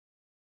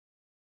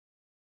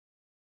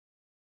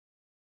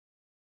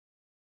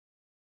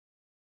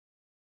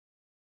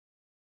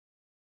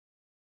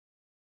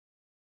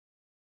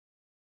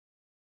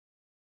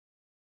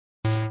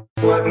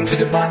Welcome to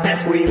the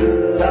botnet, we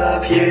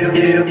love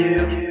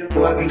you.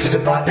 Welcome to the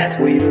botnet,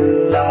 we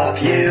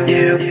love you.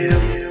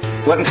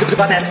 Welcome to the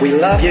botnet, we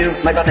love you.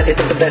 My botnet is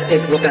the best,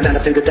 it will stand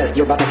up to the test.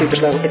 Your botnet super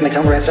slow, it makes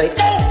Homer say.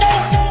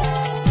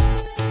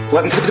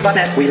 Welcome to the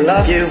botnet, we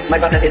love you. My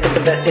botnet is the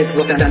best, it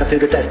will stand up to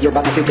the test. Your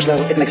botnet super slow,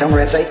 it makes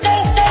Homer say.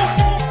 Welcome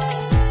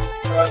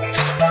to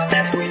the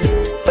botnet, we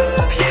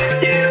love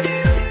you.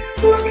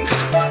 Welcome to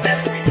the botnet,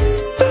 we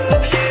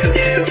love you.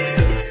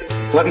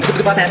 Welcome to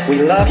the botnet,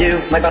 we love you.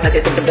 My botnet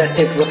is the best,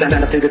 it will stand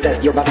up to the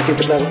test. Your botnet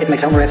super slow, it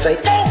makes Homer say.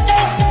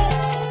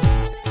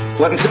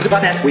 Welcome to the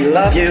botnet, we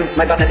love you.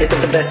 My botnet is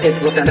the best, it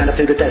will stand up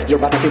to the test. Your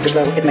botnet super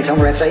slow, it makes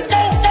Homer say.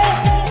 Welcome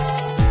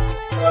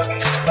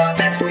to the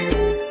botnet, we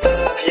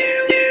love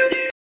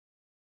you.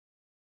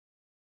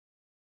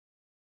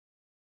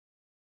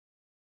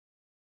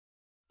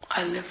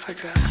 I live for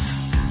drugs.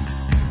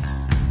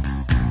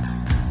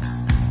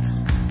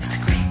 It's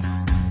great.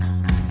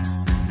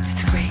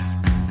 It's great.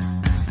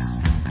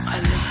 I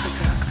live for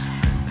drugs.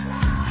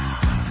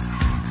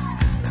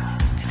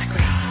 It's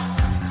great.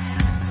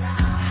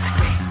 It's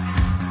great.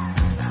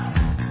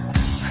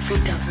 I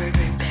freaked out very,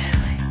 very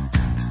badly.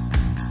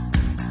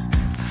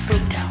 I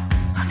freaked out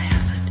on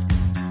acid.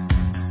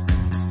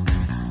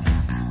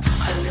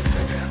 I live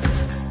for drugs.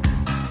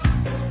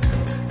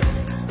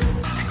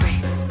 It's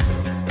great.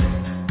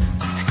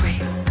 It's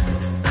great.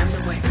 I'm the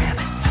white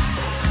rabbit.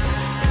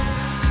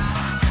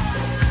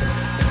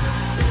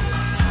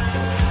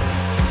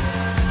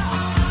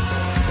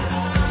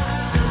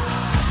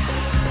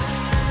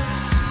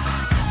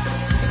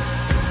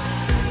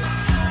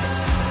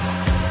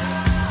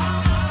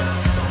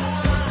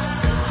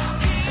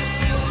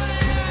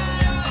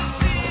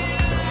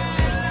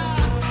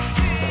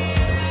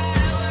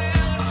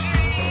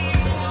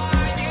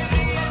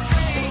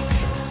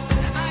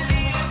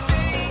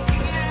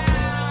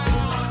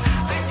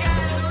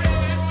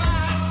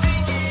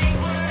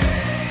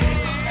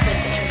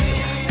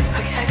 I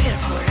can't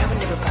afford it. I would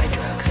never buy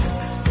drugs.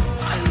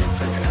 I live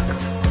for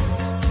drugs.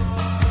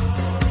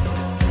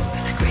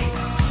 It's great.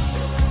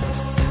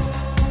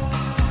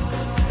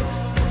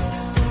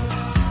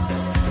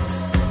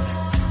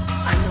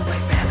 I'm the white rabbit. I'm the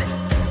white rabbit.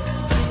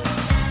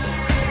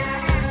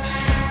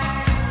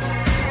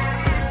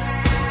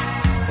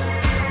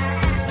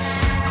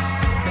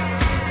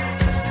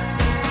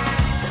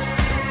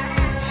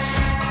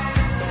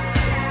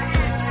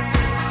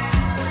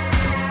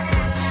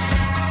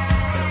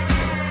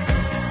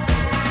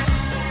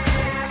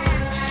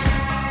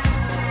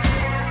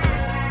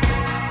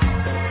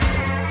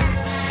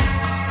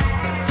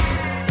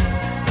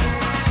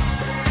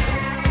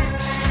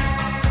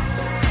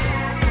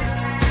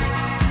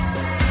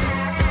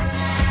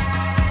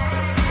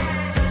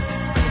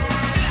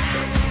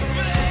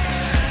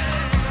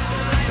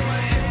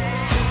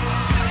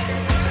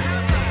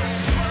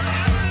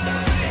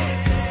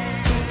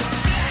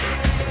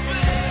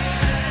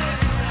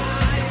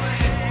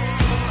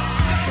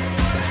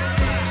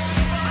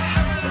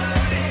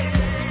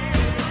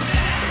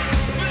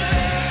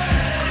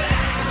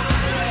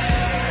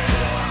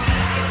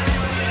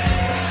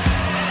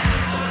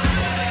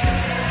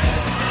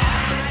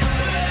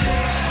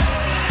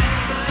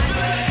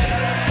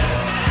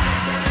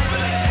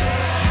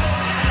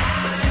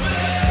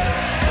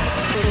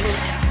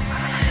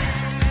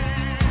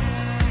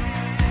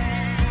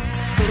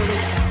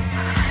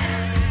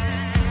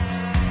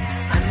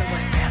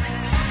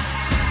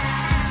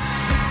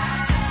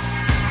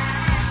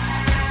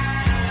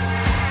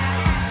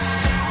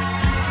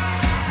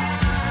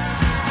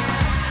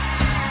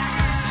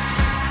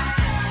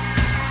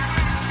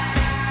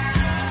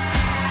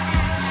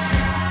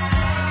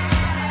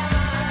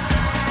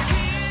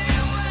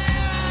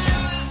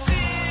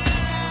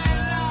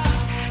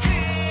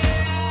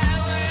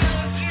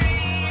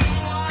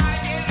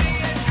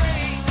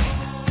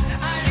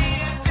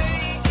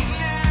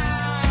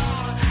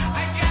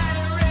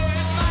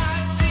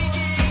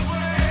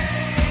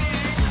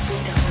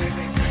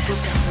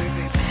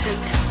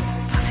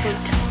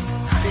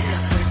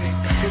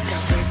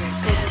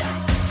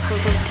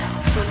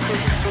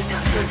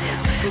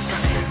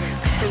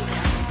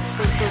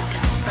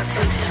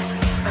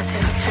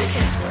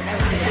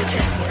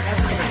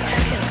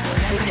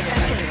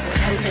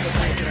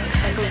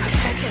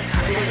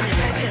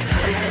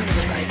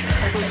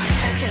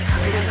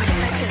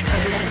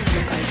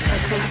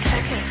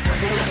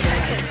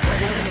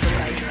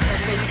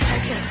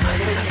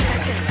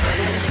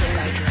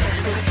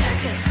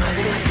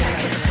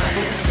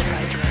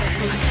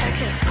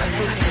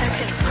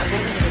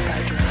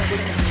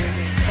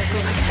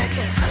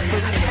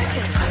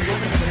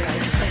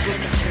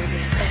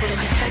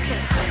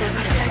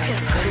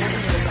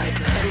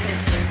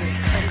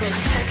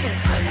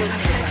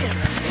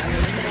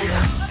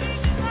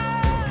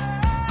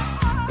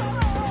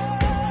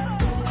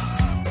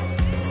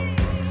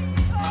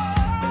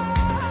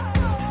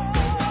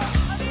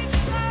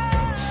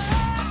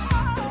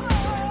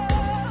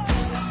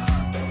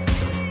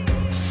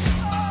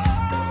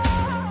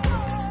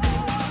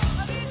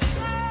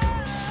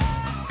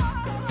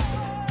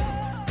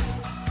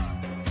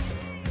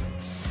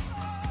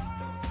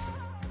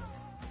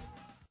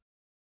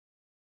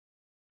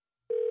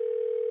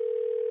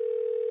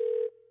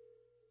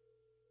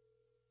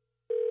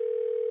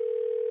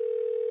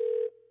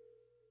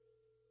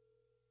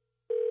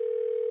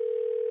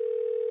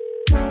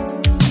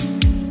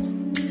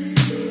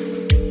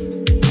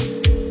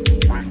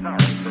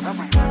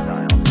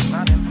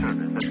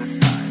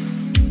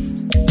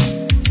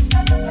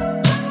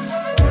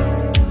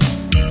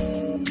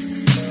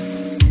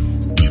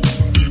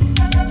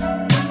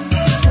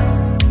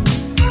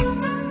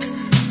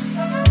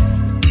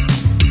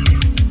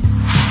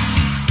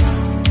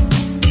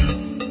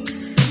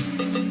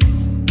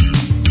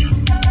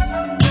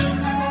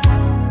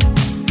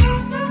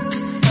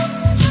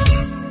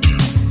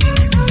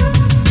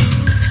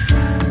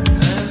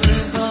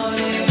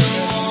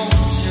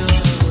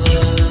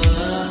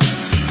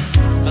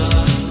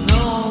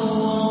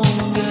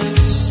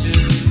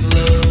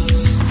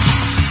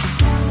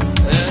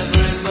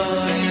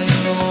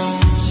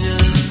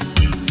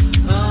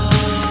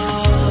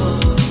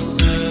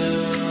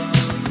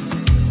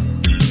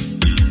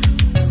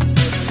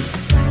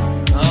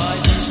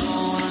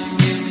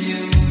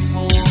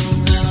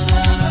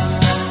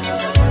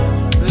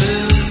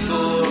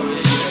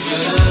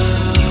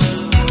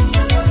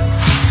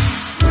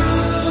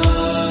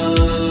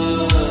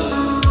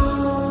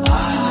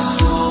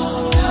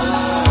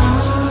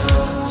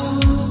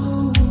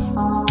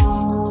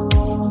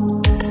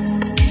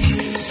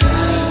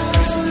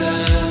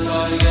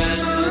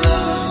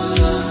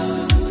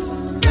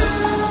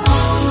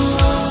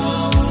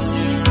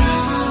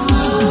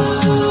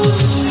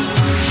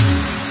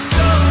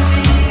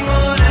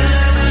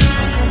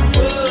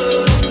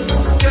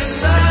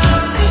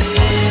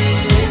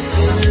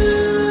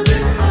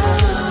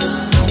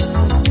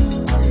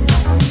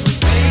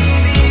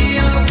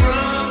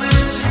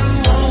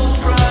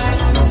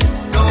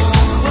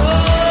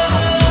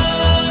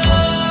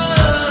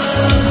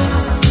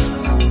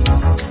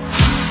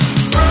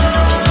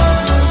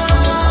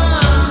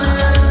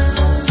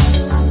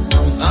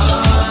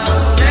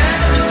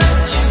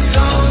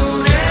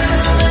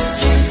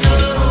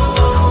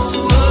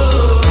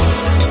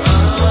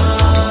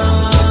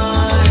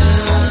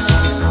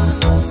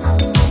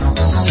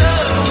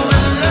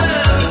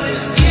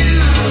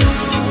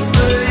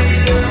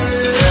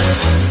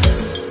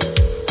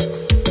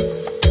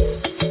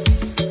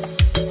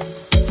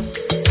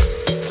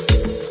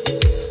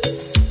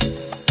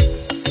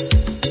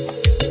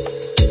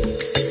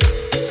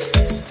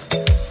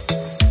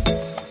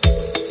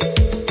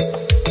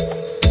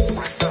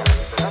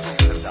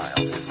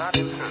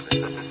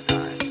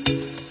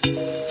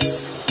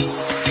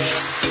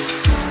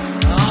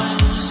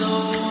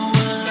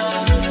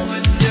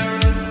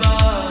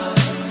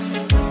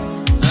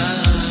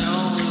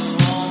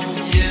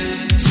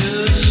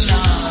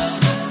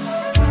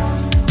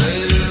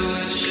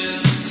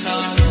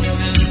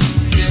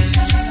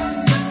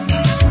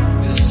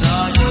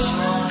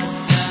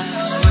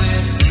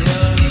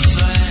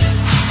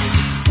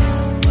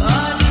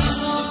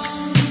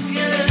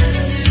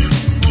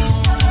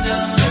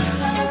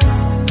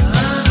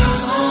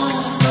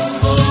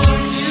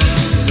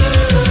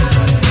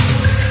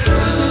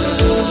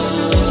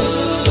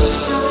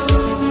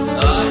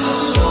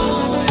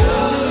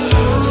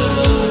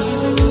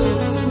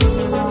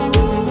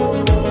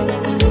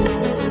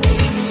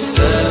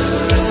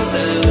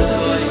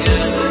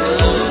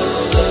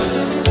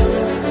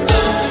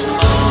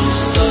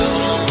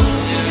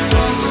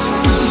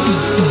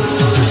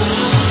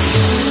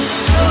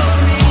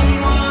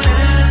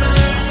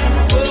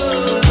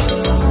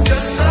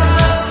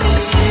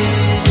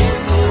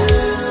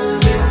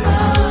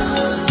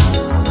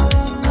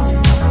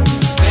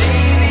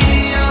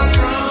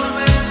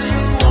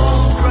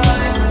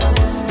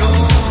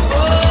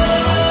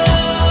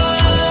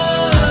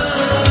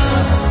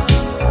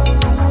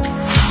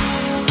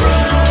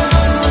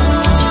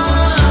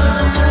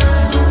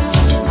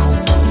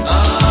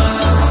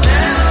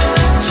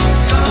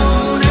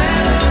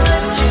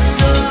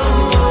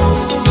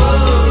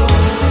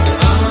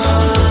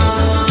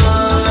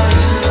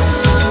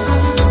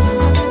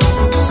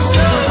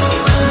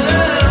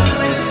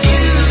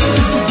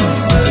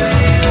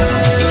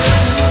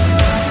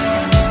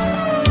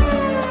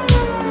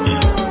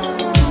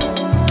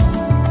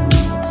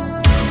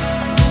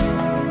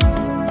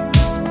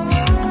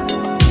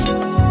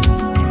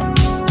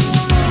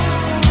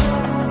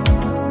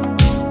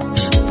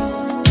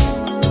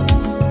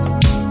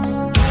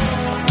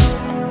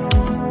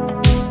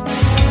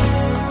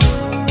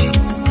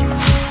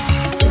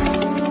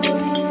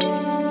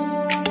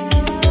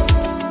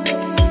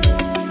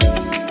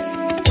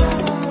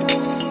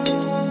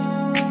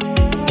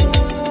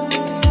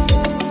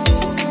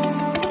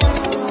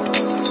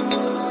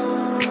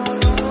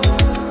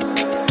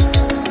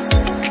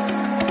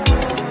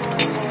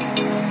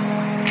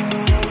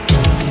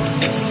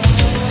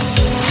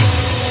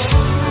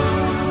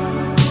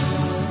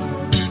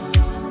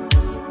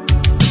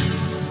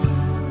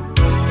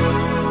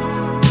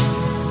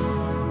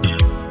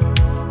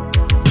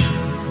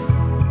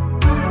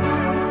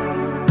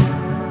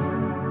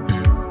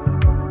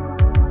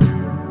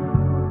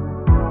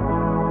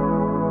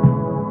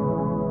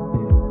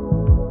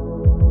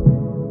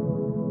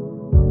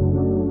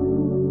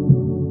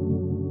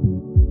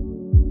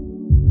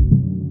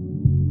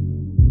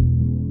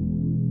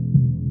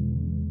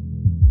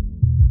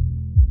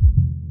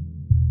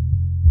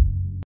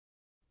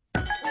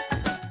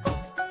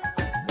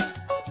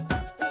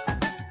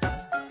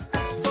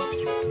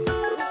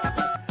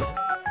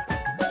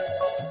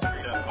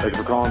 Thanks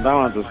for calling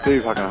Balance. It's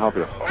Steve. How can I help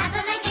you?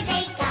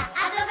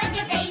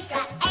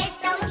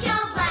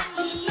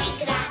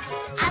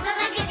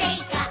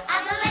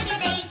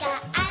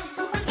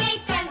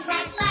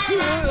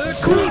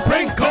 Cool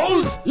prank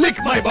calls? Lick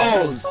my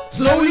balls.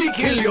 Slowly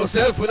kill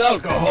yourself with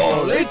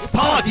alcohol. It's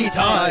party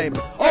time.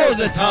 All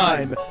the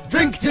time.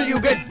 Drink till you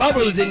get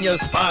bubbles in your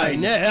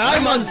spine.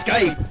 I'm on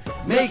Skype.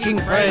 Making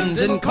friends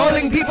and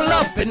calling people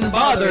up and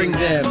bothering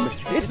them.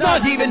 It's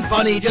not even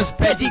funny, just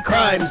petty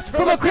crimes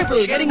from a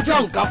cripple getting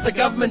drunk off the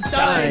government's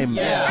dime.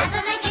 Yeah.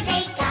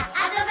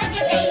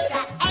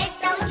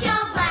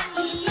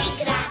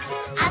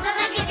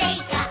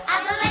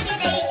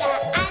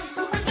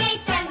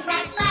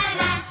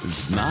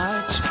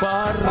 Знать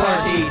пора.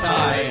 Party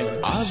time.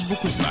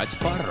 Азбуку знать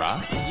пора.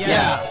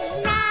 Yeah.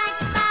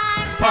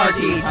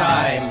 Party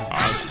time.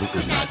 Азбуку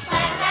знать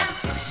пора.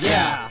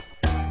 Yeah.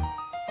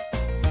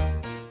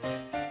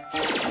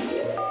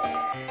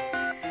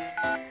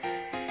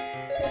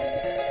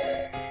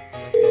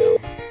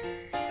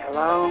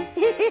 Hello?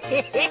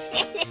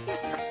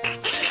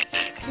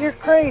 You're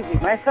crazy.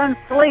 My son's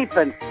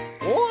sleeping.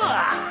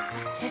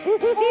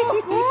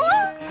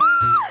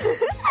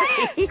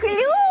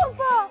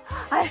 Клёво!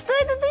 А что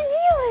это ты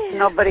делаешь?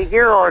 Nobody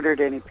here ordered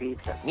any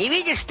pizza. Не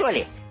видишь, что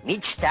ли?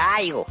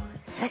 Мечтаю.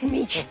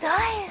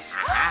 Мечтаешь?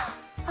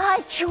 О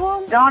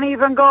чем? Don't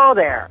even go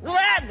there. Ну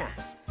ладно,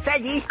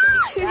 садись,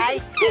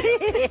 помечтай.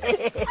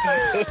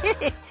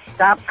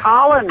 Stop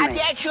calling А me.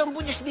 ты о чем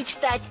будешь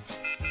мечтать?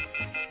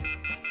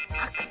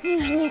 О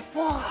книжной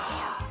полке.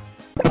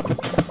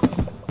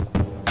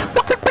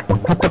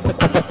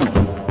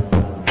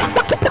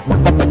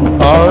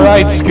 All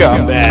right,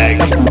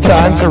 scumbags.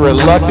 Time to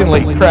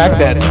reluctantly crack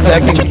that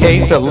second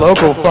case of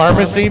local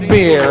pharmacy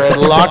beer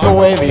and lock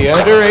away the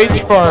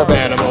underage farm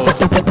animals.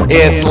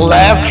 It's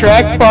Laugh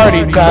Track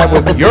Party Time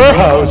with your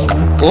hosts,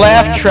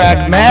 Laugh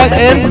Track Matt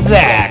and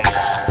Zach.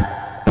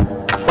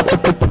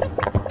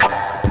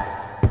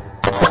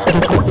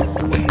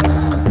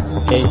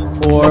 Wait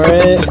for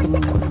it.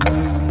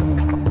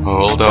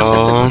 Hold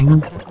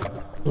on.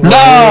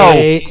 No!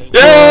 Yay!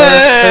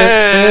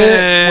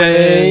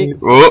 Wait.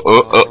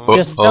 Oh.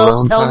 Just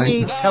Hold tell on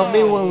me, tight. tell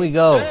me when we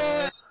go.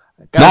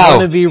 I No.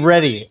 want to be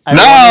ready. I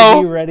No. want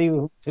to be ready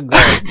to go.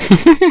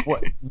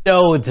 What?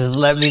 No, just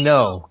let me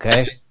know,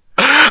 okay?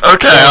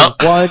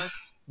 Okay.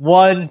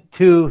 One,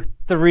 2,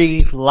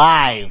 3,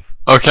 live.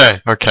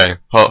 Okay.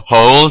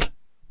 Hold. Okay,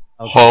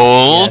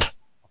 Hold. yes.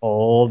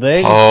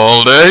 Holding.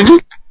 Holding.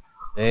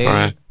 Okay.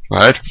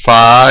 Right.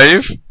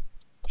 5,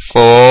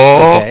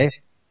 4, Okay.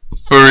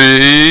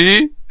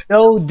 3,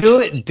 No, do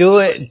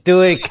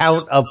it.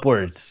 Count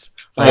upwards.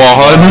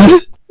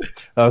 1,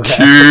 Okay.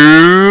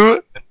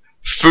 2,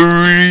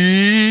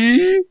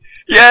 3.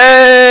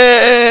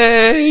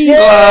 Yay! Yay!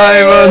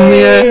 Live on the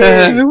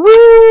air.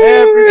 Woo!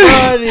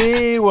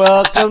 Everybody,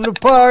 welcome to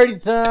party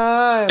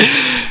time.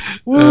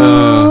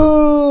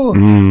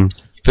 Woo!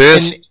 This,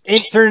 An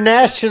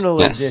international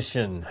Yes.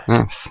 edition.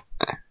 yes.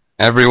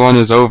 Everyone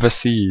is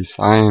overseas.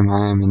 I'm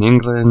in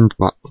England.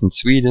 Matt's in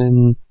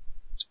Sweden.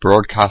 It's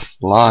broadcast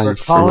We're live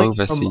from calling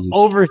from overseas.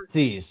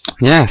 overseas.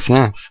 Yes.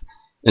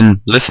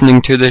 And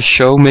listening to this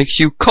show makes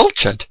you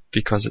cultured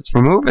because it's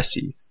from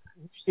overseas.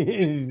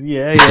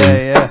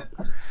 Yeah.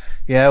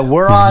 Yeah,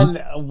 we're on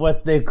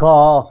what they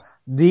call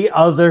the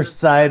other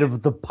side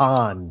of the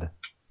pond.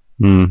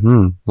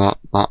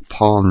 That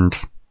pond.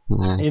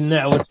 Yeah. Isn't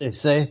that what they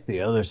say?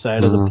 The other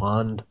side of the Mhm.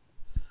 pond.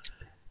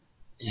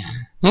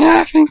 Yeah,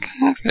 I think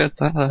I've heard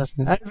that.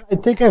 I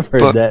think I've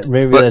heard But- that.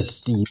 Maybe but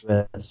that's the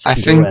US. I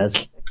think-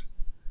 US.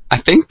 I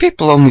think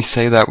people only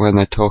say that when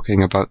they're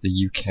talking about the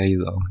UK,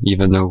 though,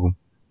 even though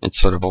it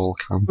sort of all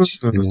counts,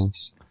 I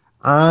guess.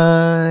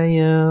 I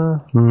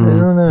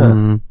don't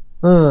know.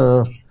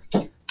 Oh,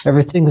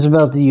 everything's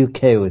about the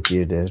UK with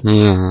you, dude.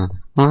 Yeah.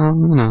 Well,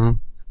 you know.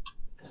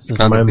 Does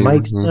Gotta my be,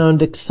 mic yeah.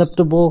 sound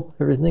acceptable?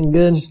 Everything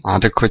good?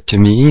 Adequate to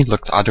me.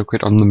 Looks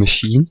adequate on the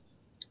machine.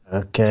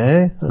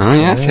 Okay. Oh,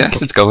 yes,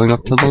 it's going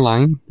up to the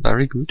line.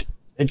 Very good.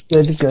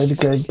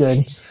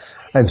 Good.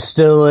 I'm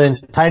still in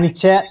Tiny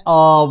Chat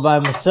all by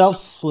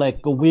myself, like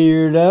a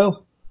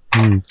weirdo.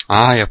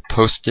 I have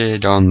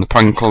posted on the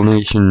Prank Call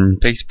Nation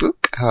Facebook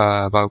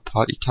about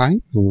party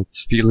time, and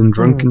it's feeling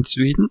drunk in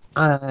Sweden.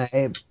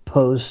 I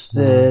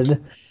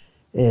posted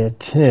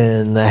it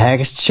in the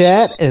Haggis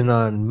Chat and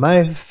on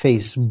my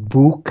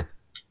Facebook.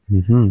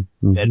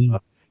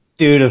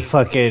 Dude, a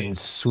fucking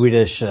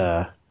Swedish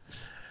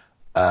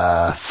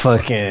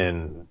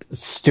fucking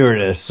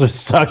stewardess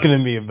was talking to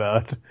me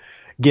about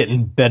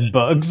getting bed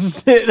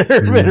bugs in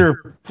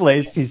her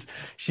place.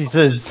 She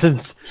says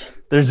since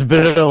there's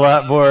been a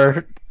lot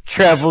more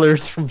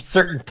travelers from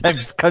certain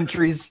types of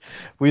countries,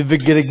 we've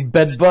been getting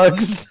bed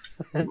bugs.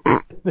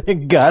 They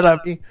got on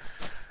me.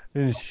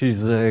 And she's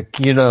like,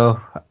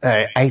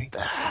 I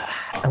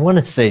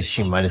want to say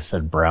she might have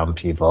said brown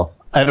people.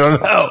 I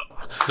don't know.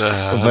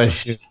 But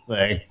she was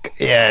like,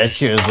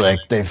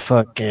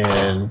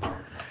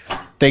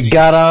 they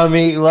got on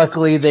me.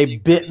 Luckily, they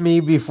bit me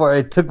before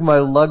I took my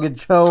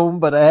luggage home,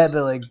 but I had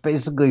to,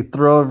 basically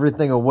throw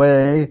everything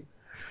away.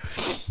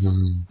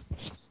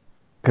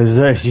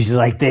 Because she's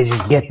like, they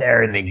just get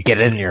there and they get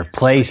in your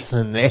place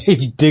and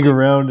they dig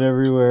around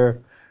everywhere.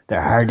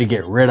 They're hard to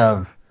get rid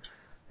of.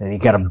 And you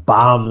gotta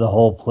bomb the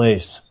whole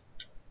place.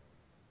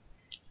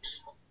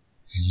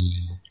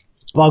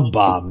 Bug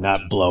bomb,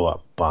 not blow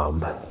up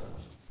bomb.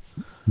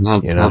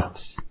 Not, You know?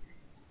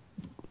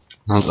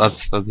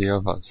 that's for the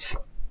others.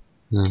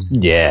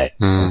 Yeah.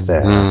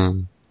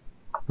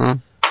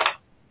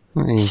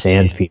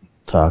 Sand people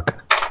talk.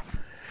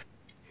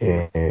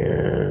 There's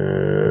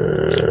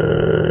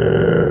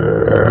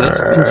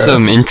been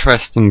some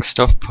interesting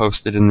stuff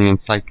posted in the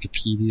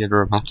Encyclopedia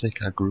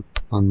Dramatica group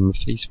on the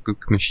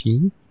Facebook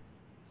machine.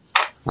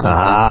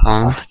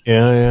 Yeah.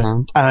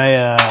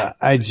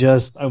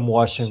 I'm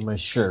washing my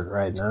shirt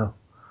right now.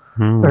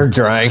 Or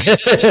drying.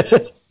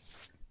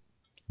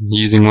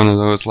 Using one of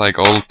those like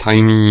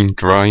old-timey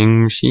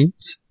drying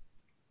machines?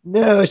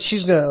 No,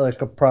 she's got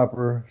like a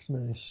proper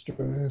nice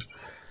dryer.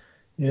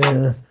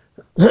 Yeah.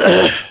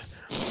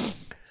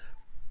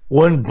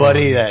 One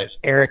buddy that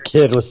Eric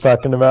Kidd was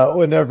talking about,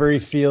 whenever he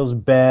feels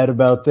bad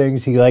about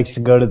things, he likes to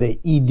go to the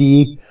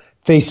ED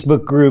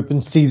Facebook group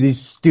and see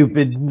these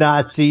stupid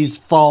Nazis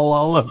fall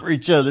all over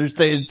each other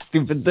saying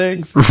stupid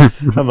things.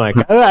 I'm like,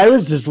 I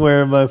was just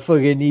wearing my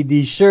fucking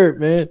ED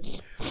shirt, man.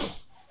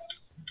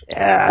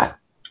 Yeah.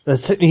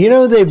 You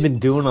know, they've been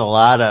doing a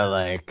lot of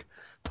like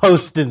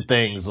posting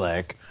things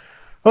like,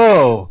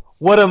 oh,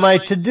 what am I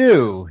to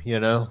do? You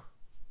know?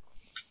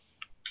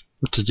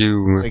 What to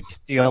do? Like, you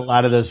see a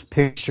lot of those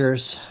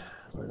pictures.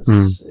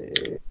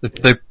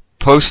 They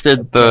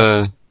posted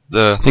the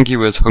I think he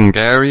was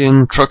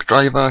Hungarian truck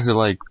driver who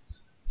like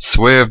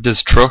swerved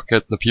his truck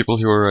at the people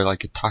who were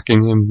like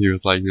attacking him. He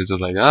was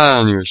just like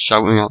and he was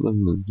shouting at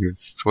them and he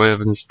was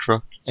swerving his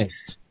truck.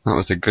 Yes. That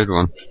was a good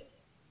one.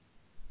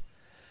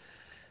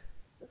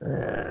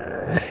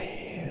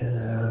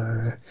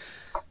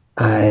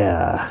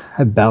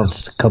 I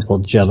bounced a couple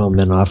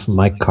gentlemen off of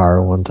my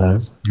car one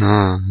time.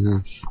 Ah,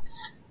 yes.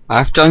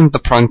 I've done the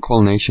Prank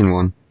Call Nation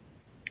one.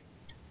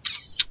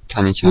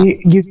 Tiny chat.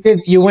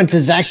 You went to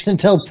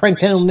Zaxxontel Prank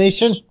Call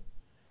Nation?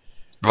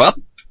 What?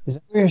 Is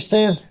that what you're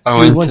saying?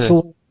 I went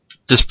to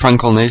just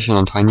Prank Call Nation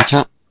on Tiny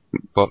Chat,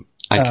 but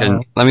I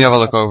can let me have a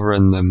look over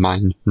in the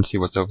mine and see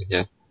what's over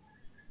here.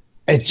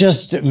 It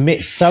just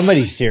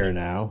somebody's here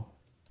now.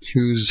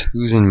 Who's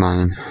in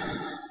mine?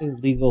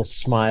 Illegal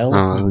smile Oh,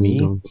 on me,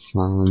 Illegal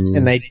Smile on you.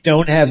 and they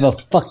don't have a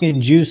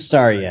fucking juice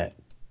star yet.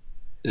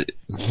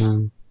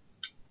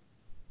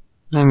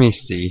 Let me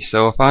see.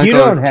 So if I You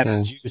go don't have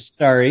to, a juice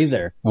star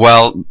either.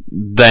 well,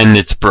 then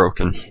it's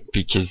broken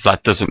because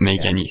that doesn't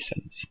make any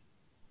sense.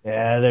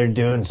 Yeah, they're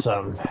doing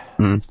some.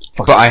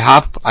 But I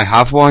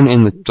have one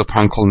in the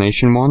Prank Call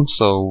Nation one,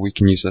 so we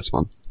can use this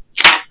one.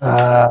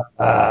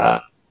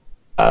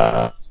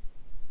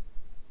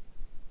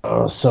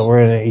 So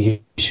you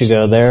should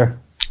go there.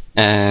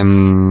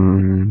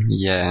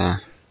 Yeah.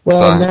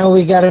 Well, now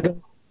we gotta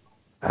go.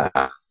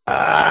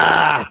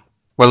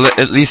 Well,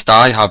 at least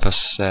I have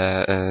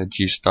a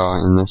juice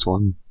star in this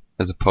one,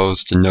 as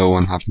opposed to no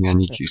one having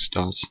any juice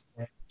stars.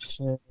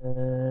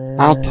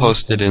 I'll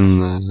post it in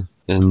the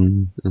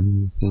thing.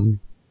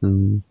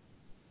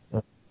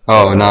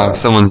 Oh, now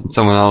someone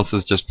else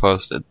has just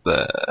posted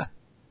the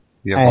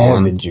I have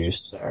one. a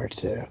juice star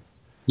too.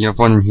 You have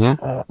one in here?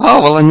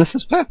 Oh, well then this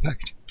is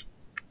perfect.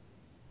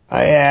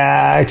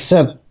 Yeah,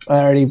 except I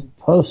already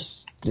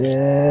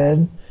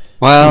posted.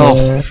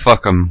 Well,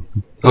 fuck them.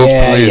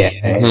 Hopefully,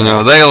 you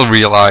know, they'll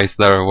realize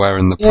they're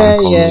wearing the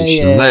Prank Call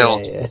Nation.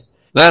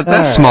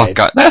 They're smart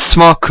guys. They're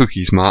smart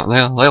cookies, Mark.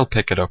 They'll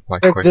pick it up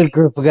quite They're quick. a good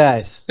group of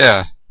guys.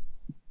 Yeah.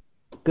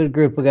 Good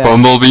group of guys.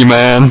 Bumblebee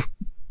man.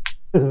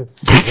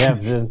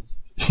 Captain.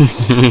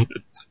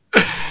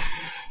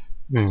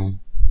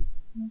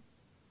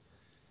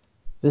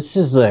 This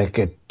is like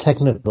a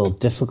technical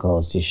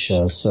difficulty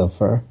show so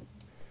far.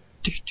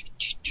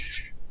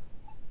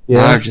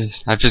 Yeah.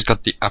 I've just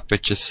got the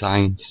Aperture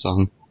Science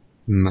song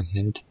in my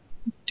head.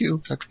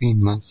 Do what we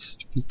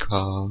must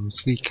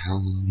because we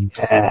can.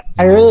 Yeah,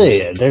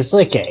 there's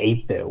like an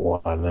 8-bit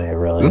one I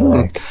really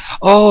like.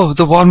 Oh,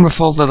 the one with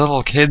all the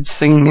little kids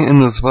singing it,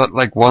 and there's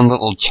like one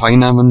little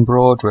Chinaman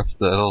broad with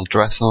the little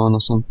dress on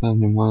or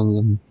something in one of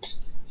them.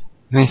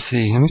 Let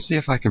me see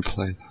if I can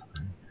play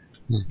that.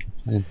 Yeah, I can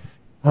play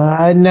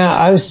that. No,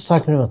 I was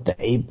talking about the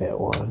 8-bit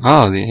one.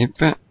 Oh, the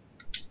 8-bit?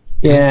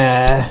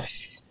 Yeah.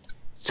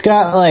 It's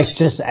got like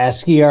just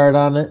ASCII art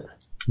on it.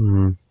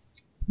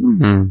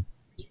 Okay.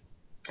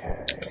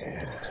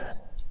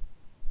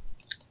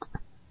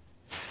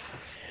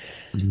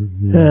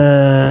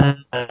 Let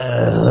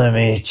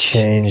me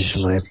change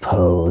my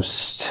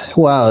post.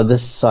 Wow,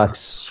 this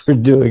sucks for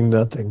doing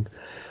nothing.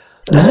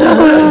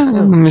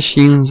 The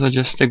machines are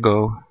just a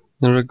go.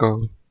 They're a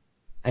go.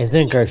 I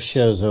think our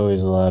show's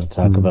always allowed to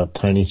talk about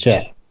Tiny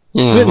Chat.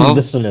 Yeah, well,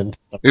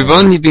 we've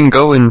only been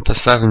going for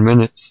 7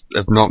 minutes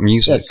of not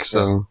music, That's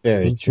so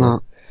very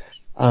true.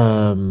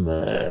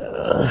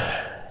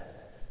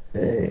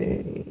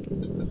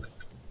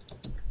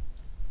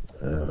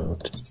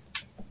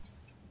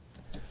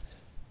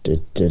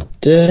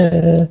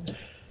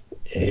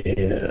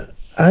 Yeah.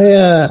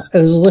 I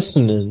was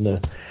listening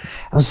to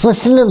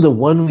the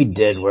one we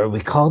did where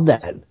we called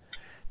that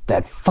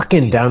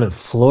fucking down in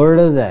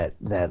Florida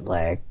that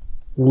like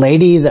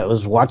lady that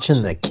was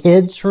watching the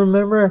kids,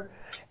 remember?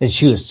 And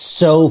she was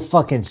so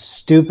fucking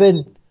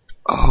stupid.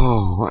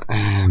 Oh,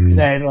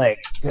 that like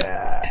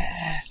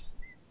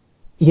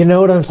you know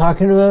what I'm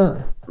talking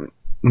about?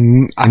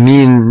 I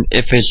mean,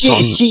 if it's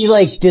she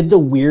like did the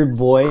weird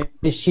voice.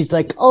 She's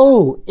like,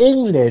 "Oh,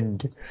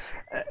 England."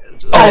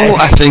 Oh,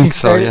 I think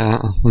so. Yeah,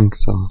 I think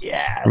so.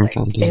 Yeah, like,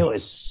 it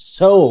was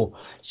so.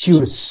 She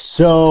was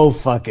so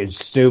fucking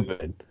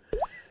stupid.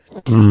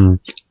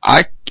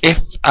 If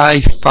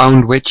I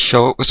found which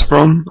show it was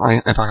from,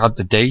 if I had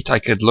the date, I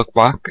could look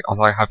back. As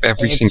I have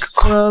every single.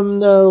 From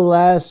the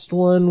last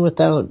one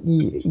without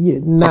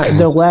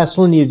the last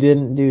one you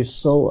didn't do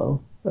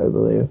solo, I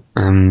believe.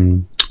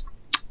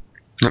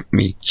 Let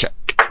me check.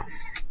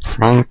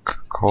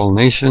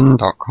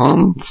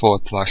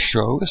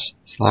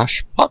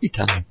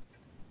 frankcallnation.com/shows/partytime.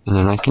 And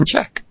then I can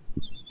check.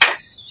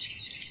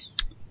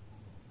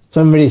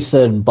 Somebody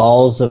said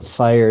Balls of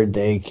Fire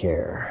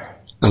Daycare.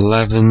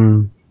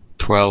 11,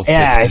 12.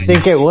 Yeah, 15. I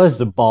think it was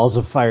the Balls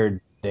of Fire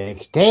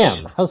Daycare.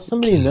 Damn, how's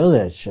somebody know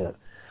that shit?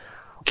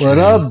 What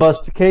up,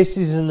 Buster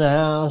Casey's in the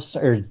house?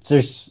 Or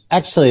there's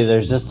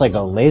just like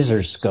a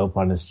laser scope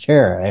on his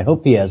chair. I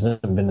hope he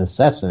hasn't been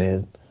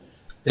assassinated.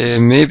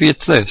 Maybe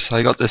it's this.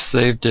 I got this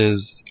saved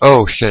as...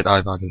 Oh shit,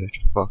 I've added it.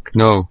 Fuck.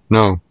 No.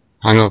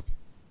 Hang up.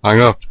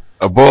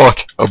 Abort.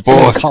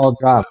 Call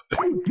drop.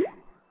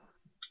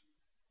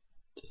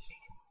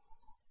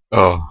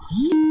 Oh.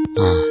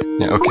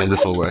 Yeah, okay,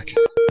 this'll work.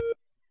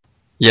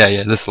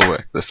 Yeah, this'll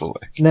work.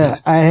 No,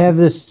 I have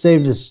this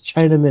saved as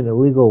Chinaman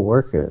illegal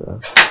worker,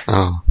 though.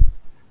 Oh.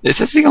 Is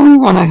this the only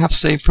one I have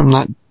saved from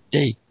that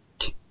date?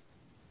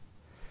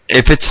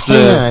 If it's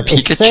the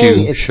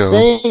Pikachu show... It's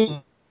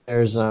saying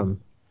there's, hang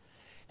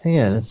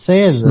on, it's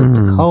saying that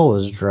the call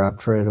was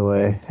dropped right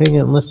away. Hang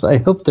on, I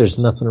hope there's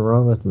nothing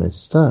wrong with my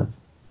stuff.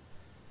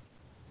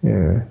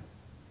 Here.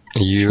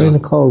 Trying to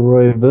call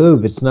Roy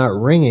Boob, it's not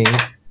ringing.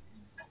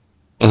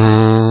 Do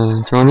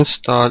you want to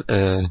start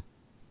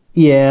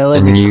yeah,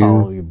 let me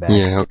call you back.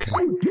 Yeah, okay.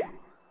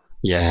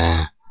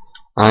 Yeah.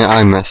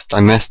 I messed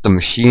the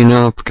machine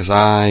up because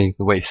the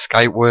way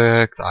Skype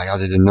worked, I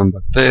added a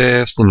number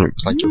first and it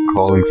was like you're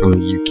calling from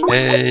the UK.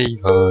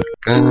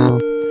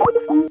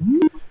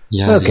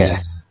 Yeah. Okay.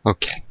 Yeah.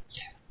 Okay.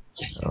 Yeah.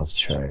 I'll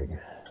try again.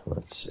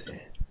 Let's see.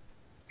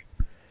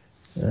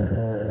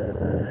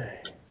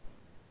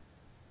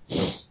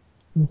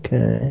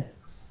 Okay.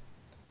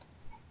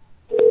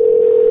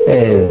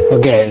 Hey,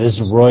 okay, this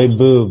is Roy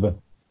Boob.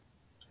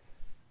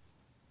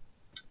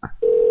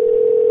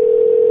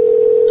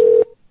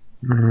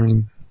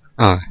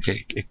 Oh,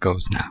 okay, it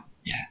goes now.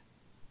 Yeah.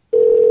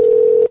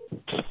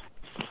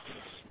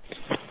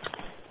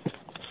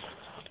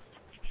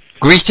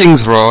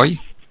 Greetings, Roy.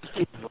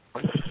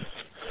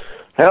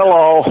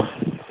 Hello.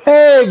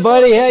 Hey,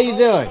 buddy, how you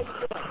doing?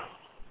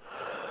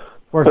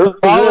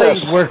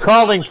 We're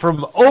calling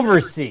from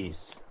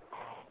overseas.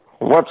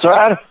 What's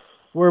that?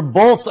 We're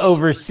both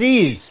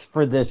overseas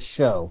for this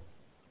show.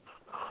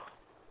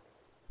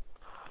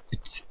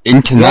 It's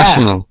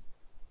international.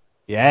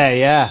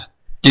 Yeah.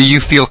 Do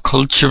you feel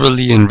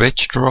culturally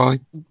enriched,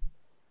 Roy?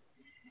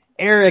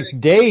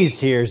 Eric Days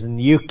here's in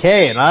the UK,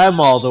 and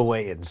I'm all the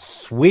way in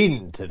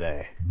Sweden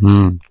today.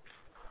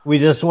 We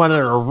just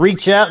wanted to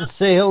reach out and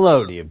say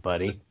hello to you,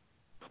 buddy.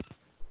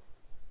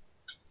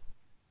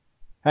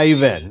 How you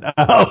been?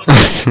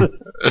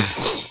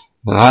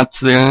 That's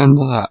the end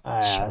of that.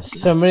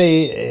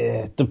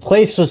 The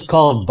place was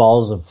called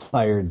Balls of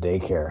Fire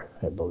Daycare,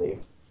 I believe.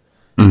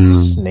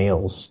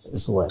 Snails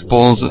is letting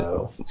Balls me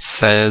know.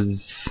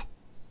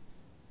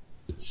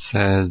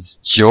 Says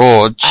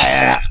George.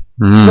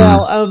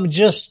 Well,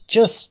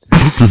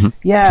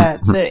 yeah,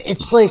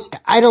 it's like,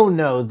 I don't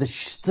know, the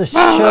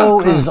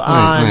show is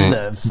on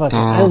the fucking,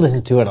 I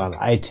listened to it on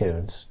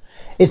iTunes.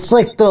 It's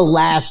like the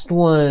last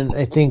one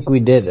I think we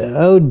did.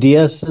 Oh,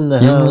 DS in the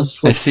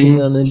house, what's he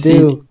gonna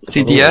do?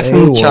 See DS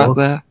in the chat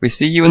there. We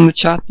see you in the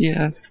chat,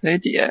 DS. Hey,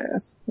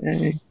 DS.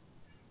 Hey.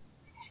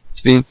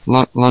 It's been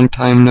a long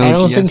time no DS. I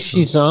don't think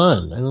she's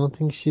on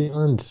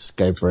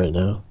Skype right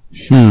now.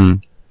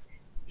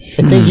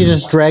 I think you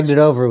just dragged it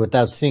over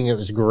without seeing it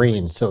was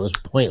green, so it was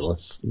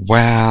pointless.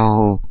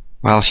 Well,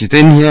 she's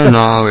in here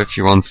now if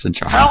she wants to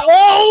join.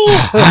 Hello!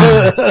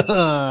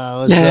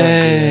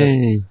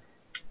 Yay!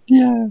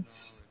 Yes.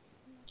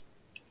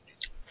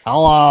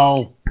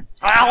 Hello!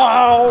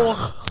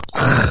 I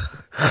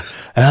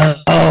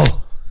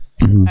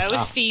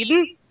was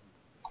feeding.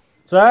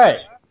 It's alright.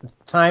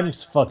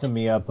 Time's fucking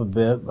me up a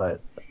bit,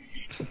 but...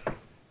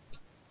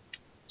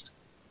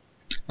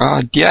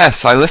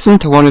 Yes, I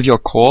listened to one of your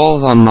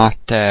calls on that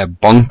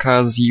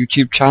Bonkers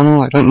YouTube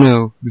channel. I don't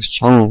know whose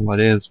channel that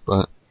is,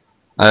 but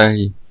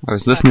I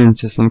was listening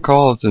to some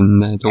calls,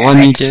 and the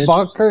one you did...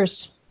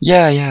 X-Bonkers?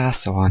 Yeah,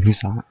 that's the one.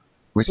 Who's that?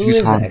 Who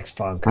is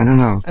X-Bonkers? I don't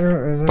know. I don't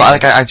remember.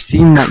 But I've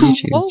seen that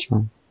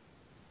YouTube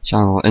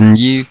channel, and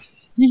you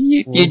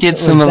You did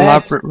some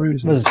elaborate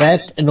ruses. Was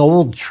that an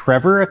old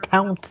Trevor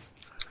account?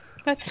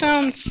 That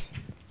sounds...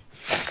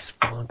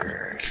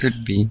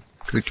 Could be.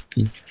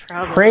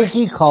 Probably.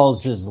 Frankie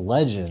calls his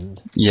legend.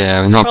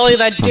 Yeah, not... Probably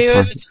that dude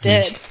that's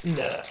dead.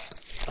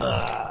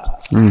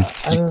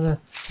 I don't know.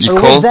 You Or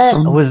called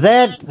was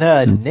that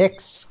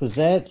Nix? Was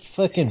that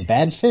fucking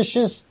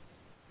Badfishes?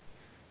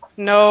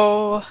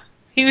 No.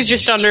 He was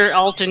just under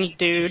Alton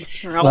dude.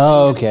 Or Alton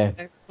Oh,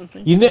 okay.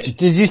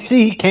 Did you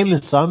see he came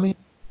and saw me?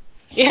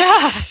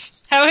 Yeah!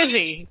 How is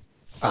he?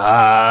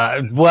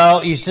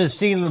 Well, you should have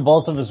seen the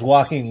both of us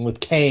walking with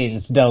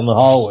canes down the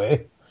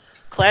hallway.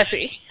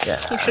 Classy. Yeah.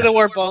 He should have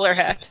wore a bowler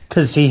hat.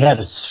 Because he had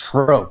a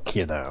stroke,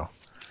 you know.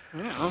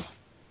 Oh.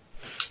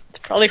 It's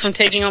probably from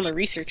taking on the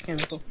research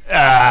chemical.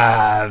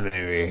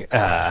 Maybe.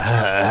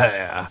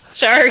 Yeah.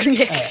 Sorry,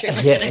 Nick.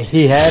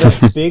 He had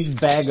a big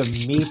bag of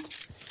meat.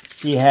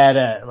 He had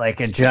a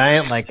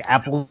giant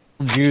apple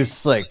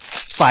juice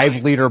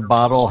 5-liter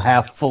bottle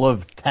half full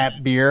of tap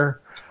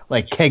beer,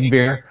 keg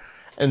beer,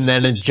 and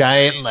then a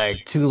giant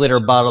 2-liter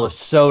bottle of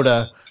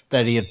soda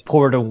that he had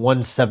poured a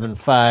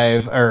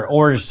 175 or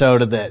orange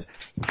soda that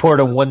he poured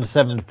a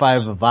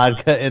 175 of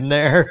vodka in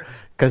there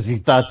because he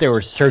thought they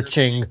were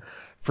searching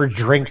for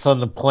drinks on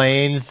the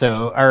plane,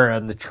 or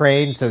on the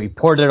train, so he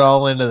poured it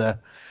all into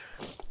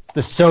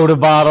the soda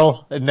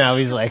bottle, and now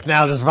he's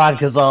now this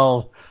vodka's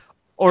all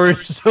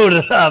orange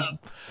soda up.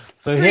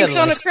 So Drinks he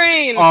had, on a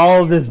train.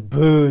 all this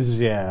booze,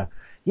 yeah.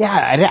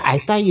 Yeah, I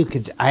thought you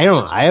could, I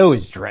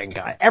always drank.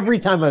 Every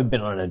time I've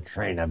been on a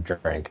train, I've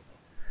drank.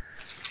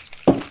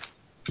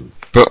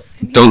 But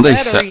don't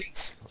they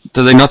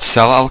do they not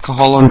sell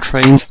alcohol on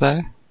trains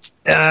there?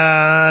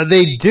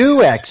 They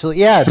do actually,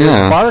 yeah,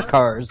 there's bar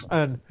cars.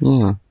 And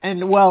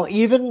well,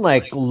 even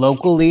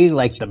locally,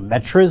 the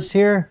Metras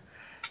here,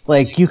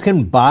 you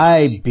can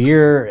buy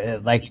beer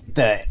at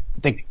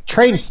the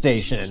train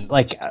station,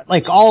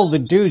 all the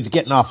dudes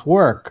getting off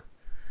work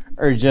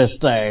are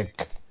just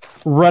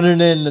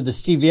running into the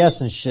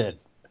CVS and shit.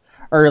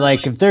 Or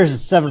if there's a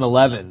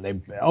 7-Eleven, they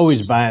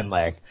always buying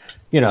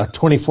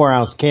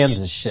 24-ounce cans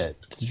and shit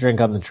to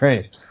drink on the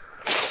train.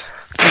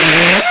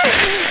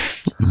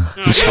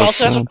 You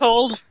also have a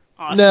cold?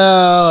 Awesome.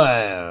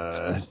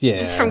 No, yeah.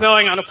 It's from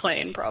going on a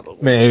plane,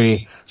 probably.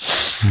 Maybe.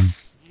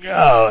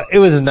 Oh, it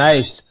was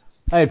nice.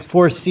 I had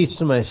 4 seats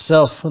to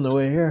myself on the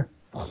way here.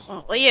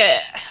 Well,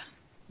 yeah.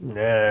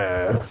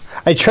 Yeah.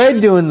 I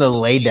tried doing the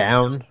lay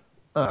down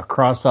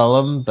across all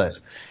of them, but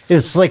it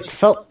was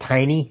felt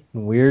tiny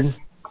and weird,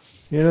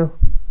 you know?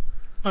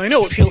 I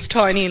know it feels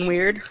tiny and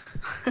weird.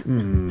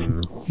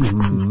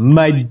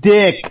 My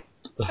dick!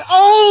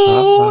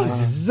 Oh!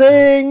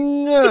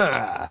 Zing!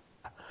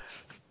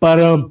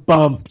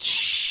 Ba-dum-bum.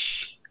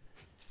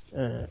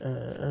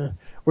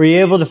 Were you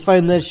able to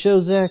find that show,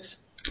 Zax?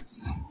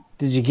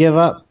 Did you give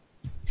up?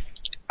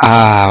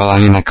 Well,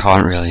 I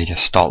can't really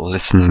just stop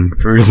listening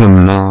through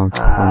them now.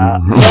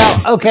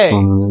 Well, okay,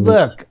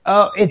 look,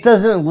 it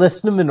doesn't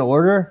list them in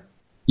order?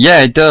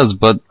 Yeah, it does,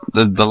 but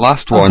the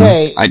last one,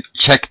 I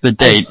checked the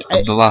date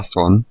of the last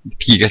one, the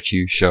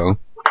Pikachu show,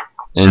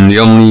 and the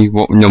only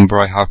number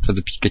I have for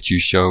the Pikachu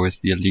show is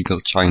the illegal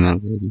China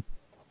lady.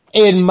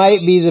 It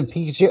might be the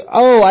Pikachu.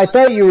 Oh, I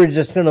thought you were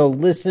just gonna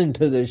listen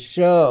to the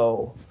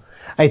show.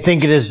 I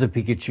think it is the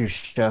Pikachu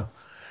show.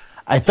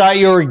 I thought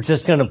you were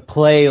just gonna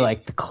play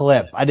the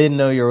clip. I didn't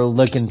know you were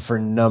looking for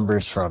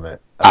numbers from it.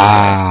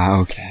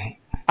 Okay.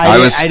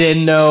 I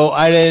didn't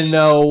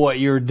know what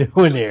you were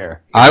doing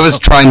here. I was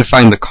trying to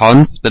find the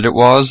conf that it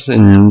was,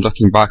 and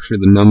looking back through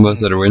the numbers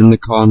that are in the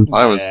conf,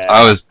 I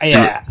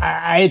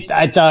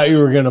thought you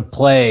were gonna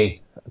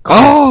play.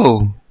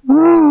 Oh.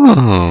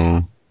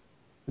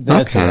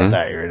 That's okay. what I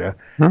thought you were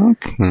doing.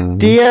 Okay.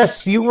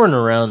 DS, you weren't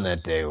around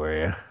that day, were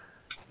you?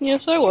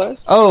 Yes, I was.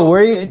 Oh,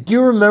 were you? Do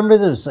you remember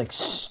those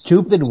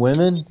stupid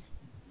women?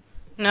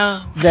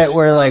 No. That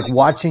were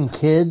watching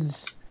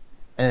kids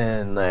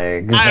and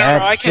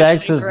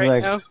sex was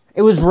now.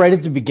 It was right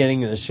at the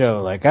beginning of the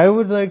show. I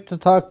would like to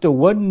talk to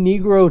one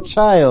Negro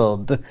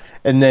child,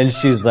 and then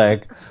she's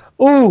like,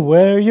 "Oh,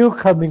 where are you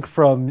coming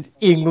from,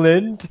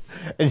 England?"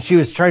 And she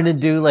was trying to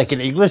do an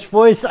English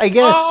voice, I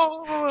guess.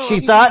 Oh, she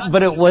thought,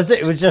 but it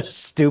wasn't. It was just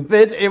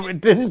stupid.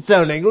 It didn't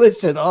sound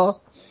English at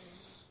all.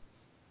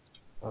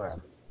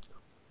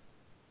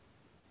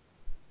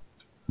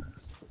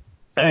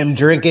 I'm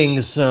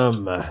drinking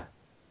some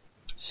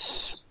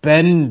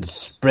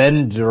Spendrumps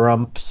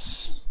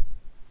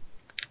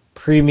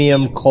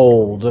Premium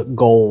Cold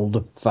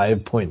Gold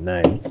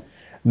 5.9.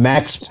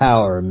 Max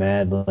Power,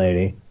 Mad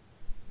Lady.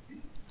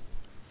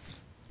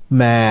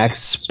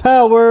 Max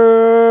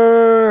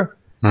Power!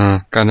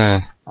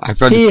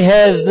 He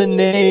has the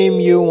name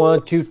you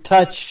want to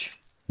touch.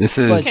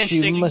 But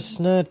you must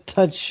not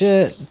touch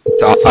it.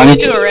 Let's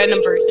do a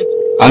random person.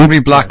 Angry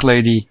Black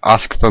Lady,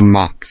 ask for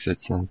Max, it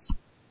says.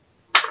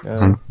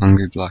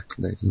 Angry Black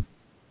Lady.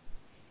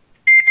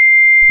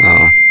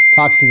 Oh.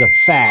 Talk to the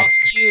facts.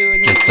 Fuck you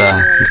and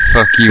the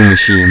fuck you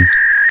machine.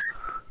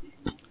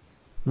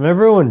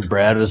 Remember when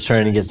Brad was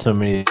trying to get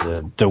somebody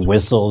to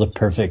whistle the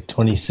perfect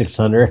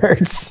 2600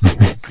 hertz?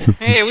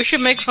 Hey, we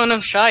should make fun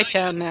of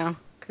Chi-Town now,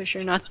 because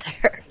you're not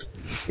there.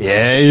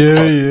 Yeah.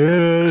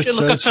 We should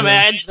look up some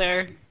ads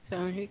there.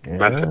 So you can...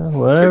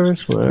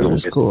 Whatever's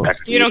cool.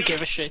 You don't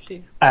give a shit, do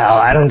you? Oh,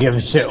 I don't give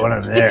a shit when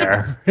I'm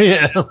there.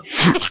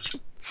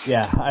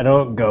 Yeah, I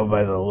don't go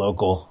by the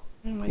local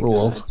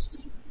rules. God.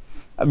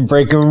 I'm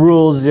breaking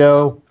rules,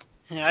 yo.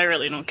 Yeah, I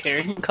really don't care.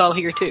 You can call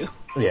here too.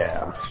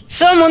 Yeah.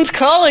 Someone's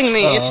calling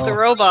me. It's the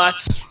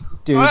robots.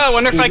 Dude, I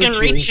wonder if I can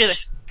reach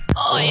this.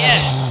 Oh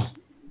yeah.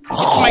 It's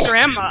my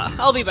grandma.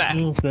 I'll be back.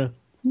 Okay.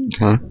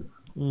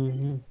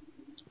 Mm-hmm.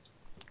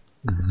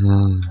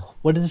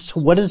 What is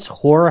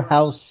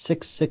Whorehouse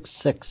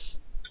 666?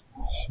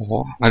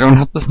 Oh, I don't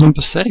have this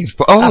number saved.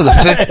 But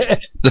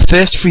the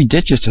first 3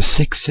 digits are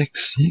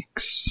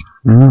 666.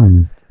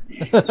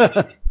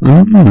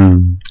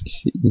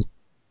 See.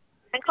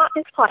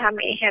 This call, how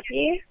may I help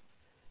you?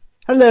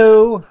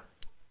 Hello.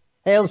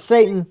 Hail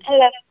Satan.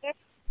 Hello, sir.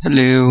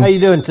 Hello. How you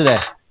doing today?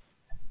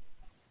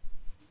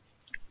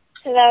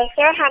 Hello,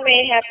 sir. How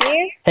may I help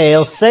you?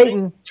 Hail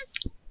Satan.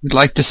 Would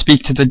like to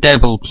speak to the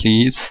devil,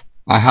 please.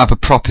 I have a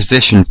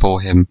proposition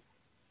for him.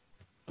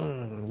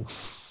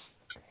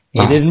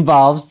 It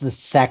involves the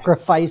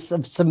sacrifice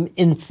of some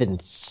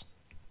infants.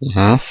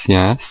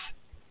 Yes.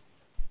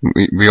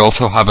 We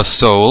also have a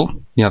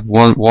soul. We have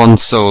one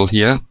soul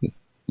here,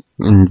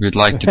 and we'd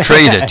like to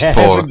trade it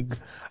for...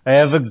 I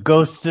have a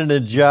ghost in a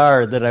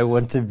jar that I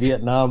went to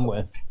Vietnam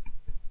with.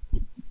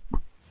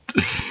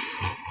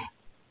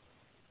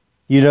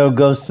 You know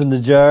Ghost in the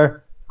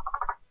Jar?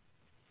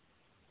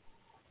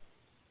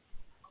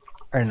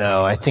 Or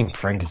no, I think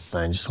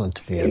Frankenstein just went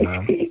to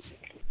Vietnam.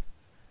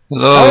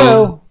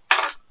 Hello?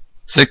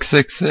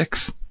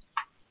 666?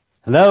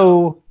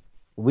 Hello?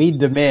 We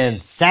demand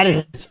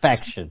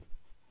satisfaction.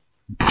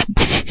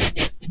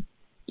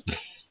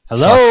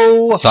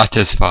 Hello?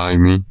 Satisfy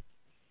me.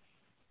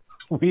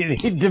 We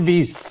need to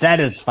be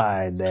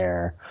satisfied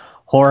there.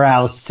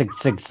 Whorehouse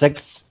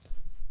 666.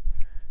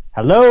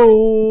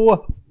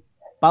 Hello?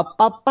 Ba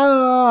ba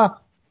ba.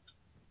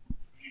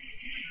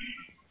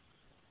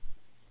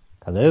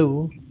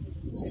 Hello?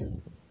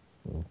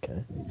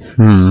 Okay.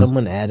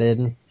 Someone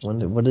added.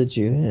 What did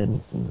you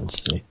add?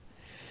 Let's see.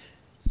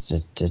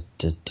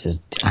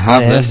 I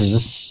have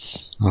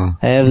this. I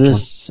have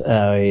this.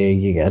 Oh, yeah,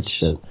 you got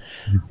shit.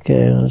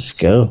 Okay, let's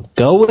go.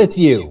 Go with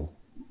you.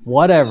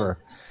 Whatever.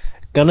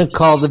 Gonna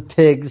call the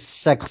pigs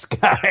sex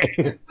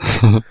guy.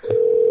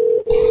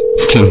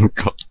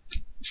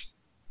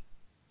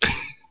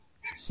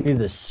 See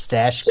the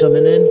stash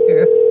coming in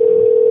here?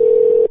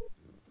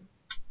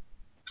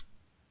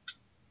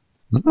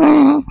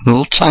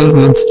 Little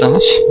Chinaman stash.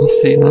 I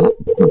see that.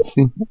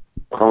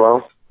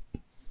 Hello?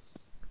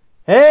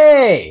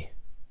 Hey!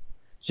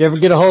 Did you ever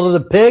get a hold of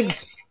the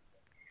pigs?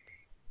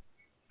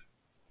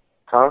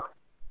 Huh?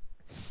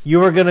 You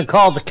were gonna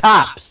call the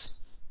cops.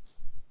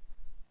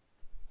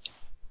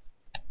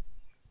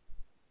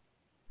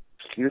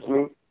 Excuse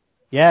me?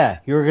 Yeah,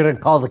 you were gonna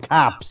call the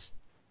cops.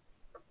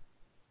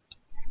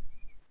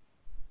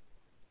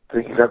 I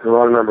think you got the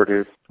wrong number,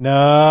 dude.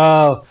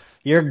 No,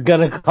 you're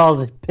gonna call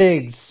the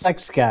pig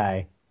sex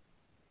guy.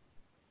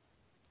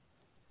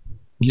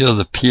 You're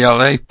the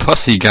PLA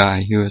pussy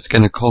guy who was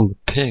gonna call the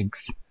pigs.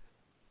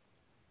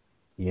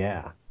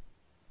 Yeah.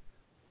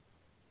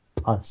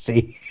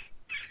 Pussy.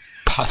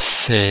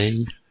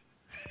 Pussy.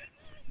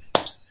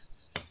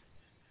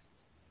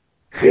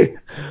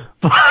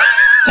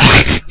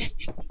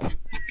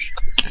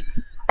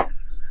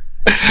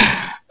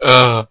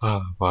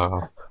 Oh,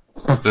 wow.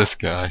 This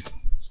guy.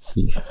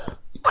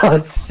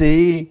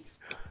 Pussy.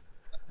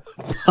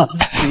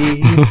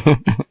 Pussy.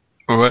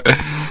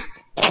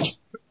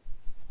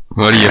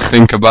 What do you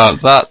think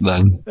about that,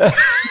 then?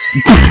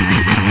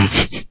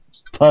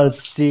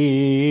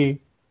 Pussy.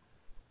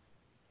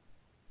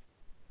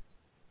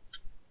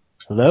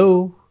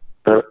 Hello?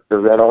 Is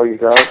that all you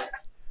got?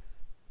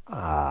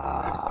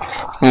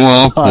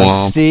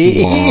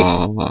 Pussy.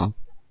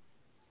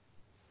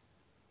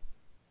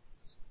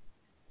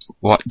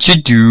 What you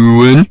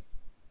doing?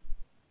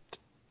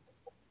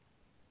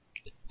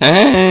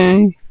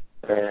 Hey.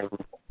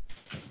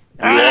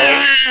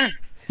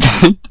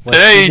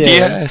 Hey,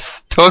 DS.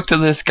 Talk to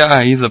this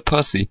guy. He's a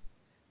pussy.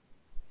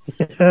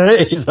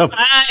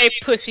 Hi,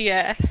 pussy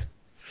ass.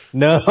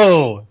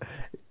 No.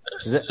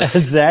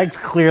 Zach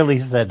clearly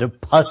said a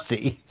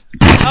pussy.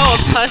 Oh,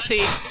 a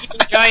pussy.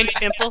 A giant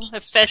pimple,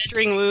 a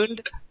festering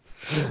wound.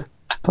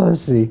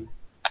 Pussy.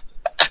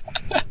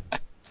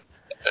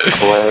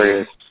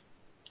 Hilarious.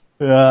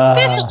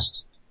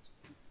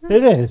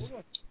 It is.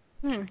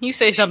 You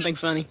say something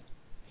funny.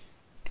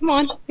 Come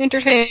on,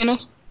 entertain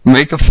us.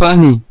 Make a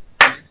funny.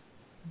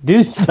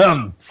 Do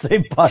some.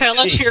 Say pussy. Tell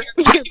us your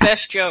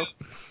best joke.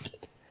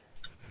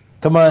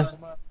 Come on.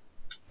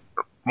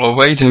 We're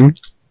waiting.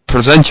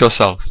 Present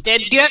yourself. Do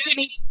you have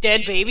any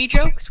dead baby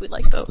jokes? We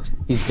like those.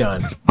 He's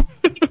gone.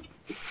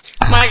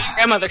 My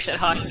grandmother said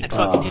hi. I'd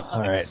fucking hit.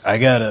 Alright, I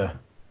gotta...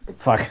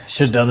 Fuck, I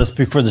should've done this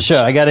before the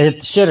show. I gotta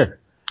hit the shitter.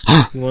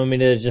 You want me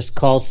to just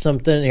call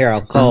something? Here,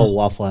 I'll call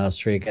Waffle House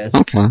for you guys.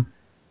 Okay.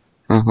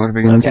 What are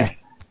we gonna do?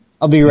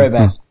 I'll be right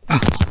back.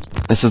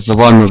 This is the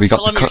one where we got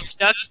Tell them the you're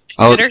stuck.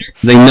 Oh, Dinner.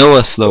 they know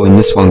us though in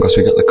this one because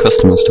we got the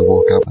customers to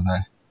walk out of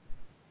there.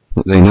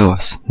 They know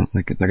us.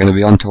 They're going to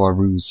be onto our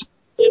ruse.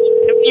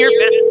 Your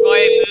best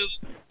boy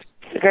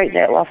move. Great day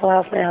at Waffle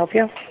House. May I help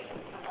you?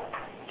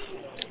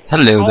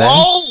 Hello there.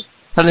 Oh!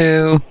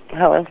 Hello.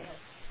 Hello.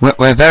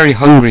 We're very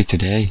hungry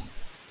today.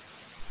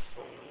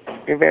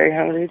 You're very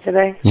hungry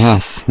today?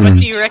 Yes. What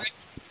do you reckon?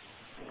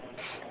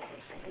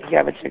 You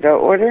have a to-go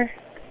order?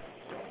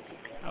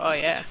 Oh,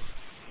 yeah.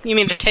 You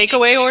mean the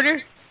takeaway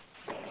order?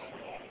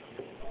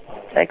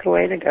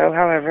 Takeaway to go,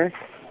 however.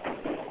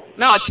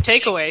 No, it's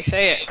takeaway.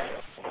 Say it.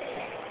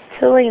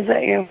 Tilly, is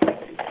that you?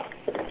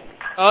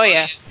 Oh,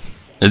 yeah.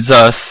 It's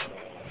us.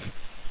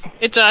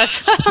 It's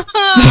us.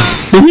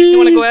 You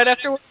want to go out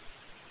after work?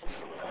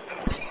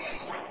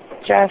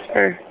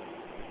 Jasper.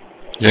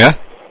 Yeah?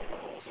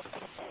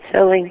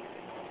 Tilly.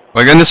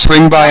 We're going to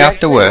swing by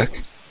after work.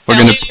 We're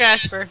Tell going you,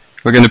 Jasper.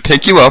 We're going to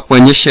pick you up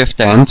when your shift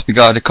ends. We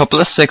got a couple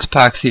of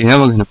six-packs here.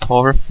 We're going to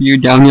pour a few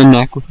down your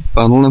neck with a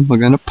funnel and we're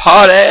going to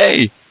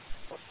party!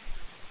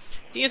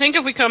 Do you think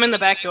if we come in the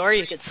back door,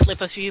 you could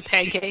slip us a few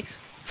pancakes?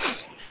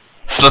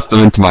 Slip them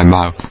into my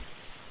mouth.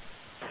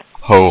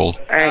 Hole.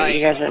 Alright,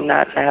 you guys are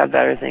not to have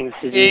better things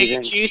to do Big,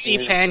 than...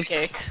 juicy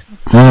pancakes.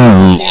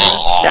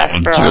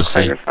 Jasper, I'll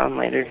call your phone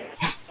later.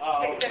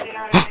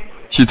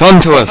 She's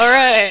on to us.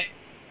 Alright.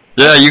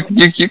 Yeah,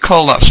 you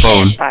call that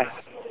phone. Bye.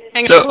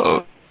 Hang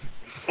No.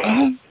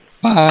 on.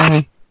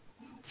 Bye.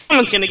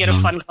 Someone's gonna get a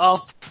fun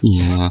call.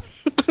 Yeah.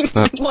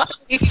 But Why are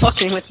you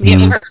fucking with me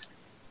at work?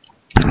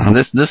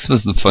 this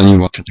was the funny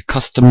one. The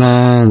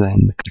customer,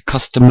 then the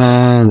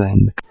customer,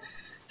 then the...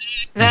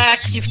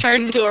 Zax, you've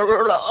turned into a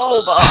ruler.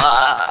 Oh,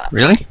 boy.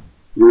 Really?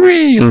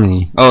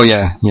 Really? Oh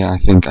yeah, I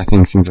think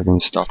things are going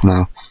to stop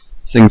now.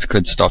 Things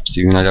could stop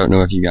soon. I don't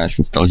know if you guys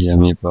can still hear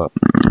me, but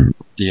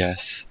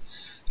DS.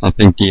 I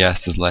think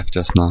DS has left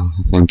us now.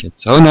 I think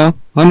it's oh no,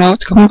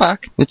 it's coming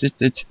back.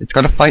 It's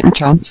got a fighting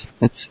chance.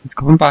 It's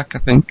coming back. I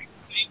think.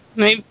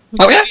 Maybe.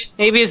 Oh yeah.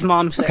 Maybe his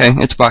mom's there. Okay,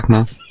 it's back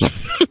now. Yep.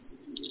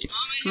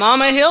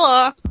 Mama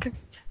Hillock.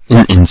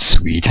 In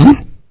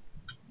Sweden.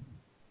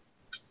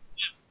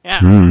 Yeah.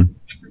 Hmm.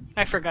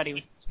 I forgot he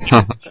was in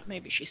Sweden, but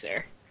maybe she's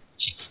there.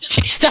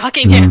 She's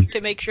stalking him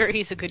to make sure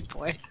he's a good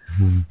boy.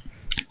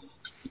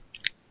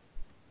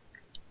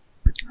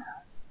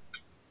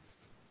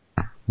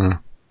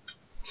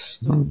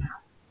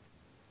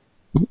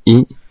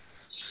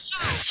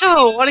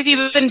 So, what have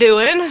you been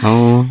doing?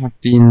 Oh,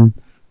 I've been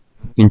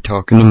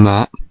talking to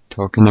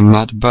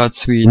Matt about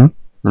Sweden,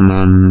 and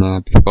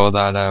then before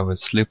that I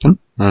was sleeping,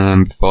 and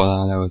then before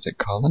that I was at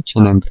college,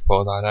 and then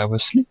before that I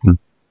was sleeping.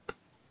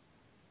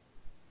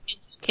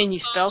 Can you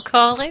spell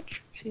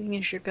college, seeing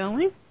as you're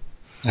going?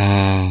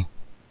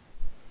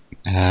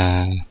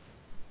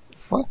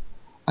 What?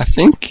 I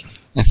think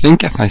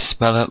if I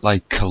spell it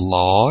like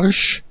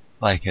collage,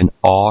 like an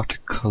art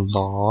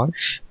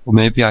collage, or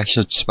maybe I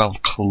should spell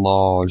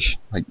collage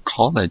like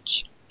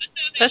college.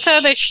 That's how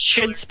they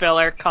should spell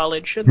our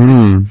college,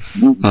 shouldn't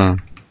they?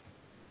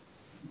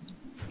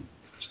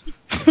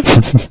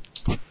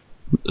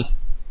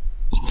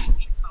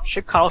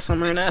 Should call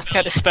someone and ask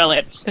how to spell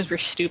it, because we're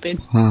stupid.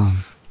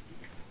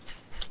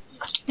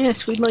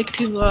 Yes, we'd like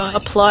to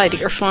apply to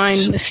your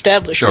fine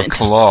establishment. Your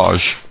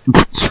collage.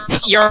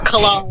 Your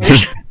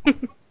collage.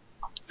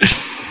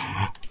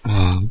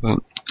 But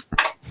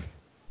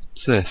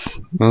what's this?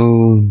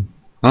 Oh,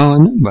 a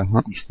number.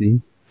 I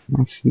see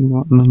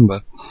what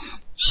number.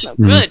 It's no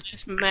good,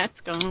 just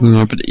Matt's gone.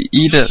 Yeah, but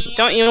either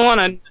Don't you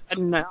want a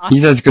knot?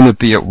 Either's gonna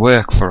be at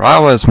work for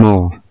hours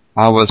more,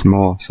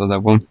 so there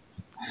won't.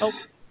 Oh.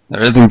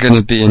 There isn't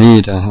gonna be an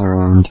Ida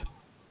around.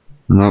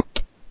 Nope.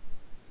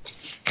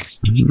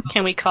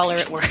 Can we call her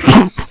at work?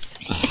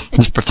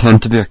 Just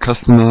pretend to be a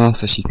customer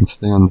so she can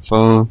stay on the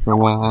phone for a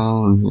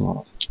while and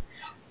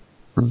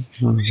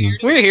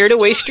We're here to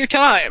waste your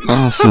time.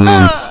 Yes, and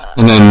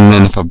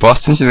then if a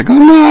boss and she's like, oh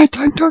no,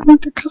 I'm talking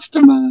to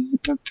customer,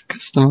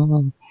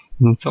 and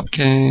it's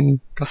okay,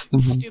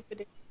 customer.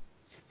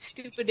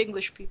 Stupid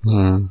English people.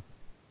 Yeah.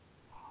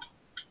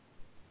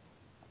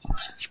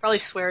 She'd probably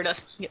swear at us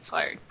and get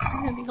fired.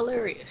 That'd be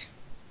hilarious.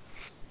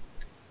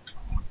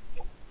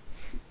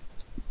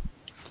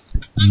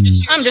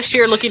 I'm just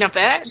here looking up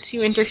ads.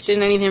 You interested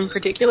in anything in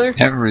particular?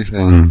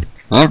 Everything.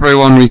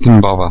 Everyone we can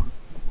bother.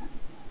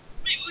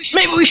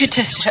 Maybe we should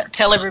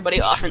tell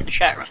everybody off in the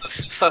chat room.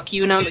 Fuck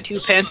you, number 2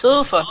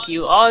 pencil. Fuck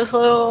you,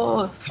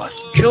 Oslo. Fuck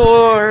you,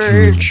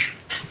 George.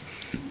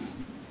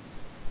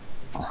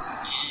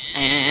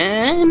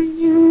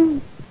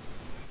 And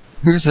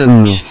Who's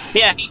in this?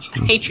 yeah,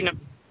 I hate you.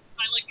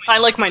 I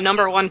like my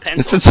number 1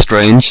 pencil. This is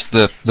strange.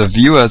 The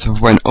viewers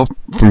have went up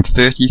from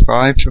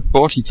 35 to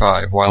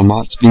 45 while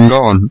Matt's been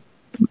gone.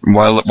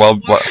 While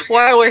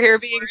we're here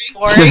being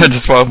boring. yeah,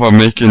 just while we're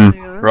making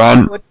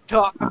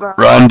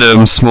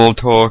random small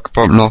talk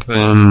about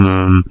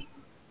nothing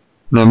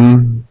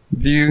and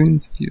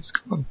views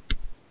go up.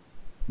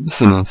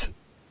 Listeners.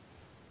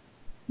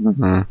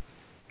 Mhm.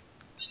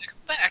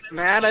 Back,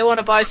 Matt. I want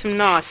to buy some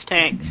NOS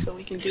tanks so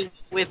we can do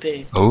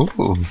whipping.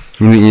 Oh,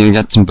 you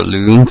get some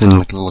balloons and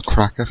like a little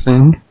cracker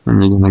thing,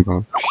 and you're gonna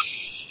go.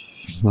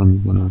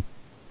 And you're gonna.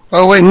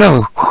 Oh wait,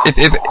 no. If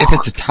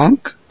it's a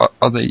tank,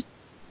 are they?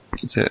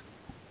 Is it?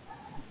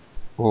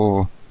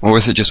 Or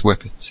is it just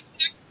whippets?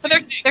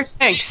 But they're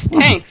tanks.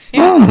 Tanks.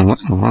 Yeah. Oh,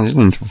 well, that is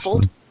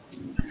interesting.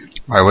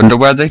 I wonder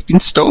where they've been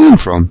stolen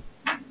from.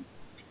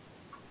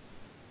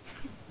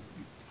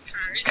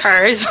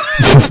 Cars.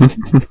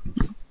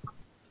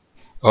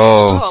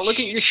 Oh, Look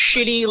at your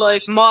shitty,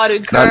 like,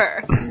 modded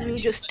car. You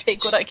just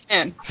take what I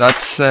can.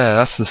 that's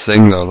the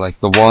thing though. Like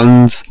the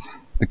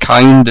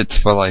kind it's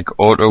for like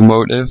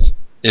automotive.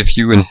 If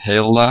you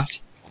inhale that,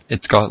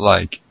 it's got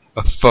like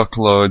a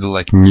fuckload of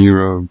like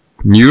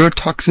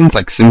neurotoxins,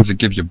 like things that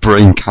give you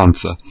brain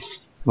cancer.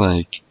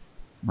 Like,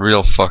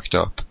 real fucked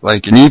up.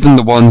 Like, and even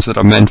the ones that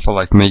are meant for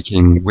like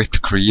making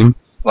whipped cream,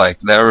 like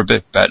they're a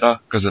bit better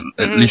because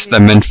at least they're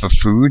meant for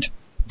food,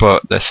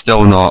 but they're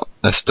still not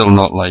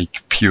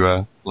like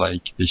pure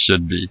like they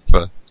should be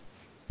for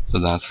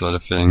that sort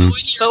of thing.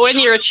 But when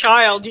you're a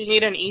child, you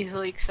need an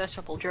easily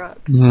accessible drug.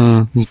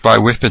 Yeah, just buy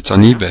whippets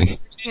on eBay.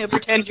 You know,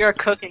 pretend you're a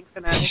cooking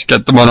fanatic. Just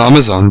get them on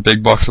Amazon,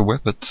 big box of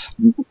whippets.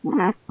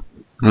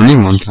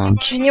 Anyone can.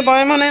 Can you buy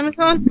them on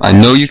Amazon? I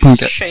know you can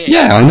get. Shit.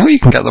 Yeah, I know you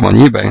can get them on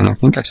eBay, and I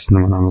think I've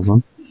seen them on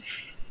Amazon.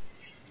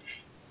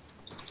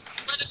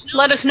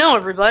 Let us know,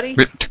 everybody.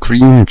 Whipped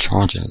cream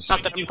charges.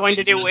 Not that I'm going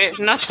to do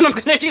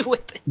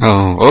whipping.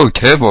 Oh,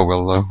 Turbo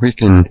will though. We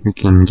can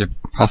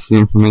pass the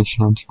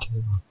information on to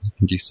Turbo. We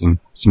can do some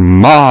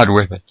mad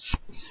whippets.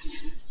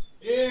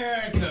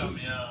 Here I come,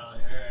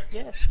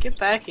 Yes, get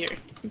back here.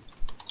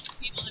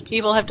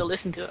 People have to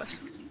listen to us.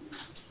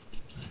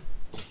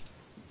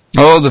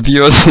 Oh, the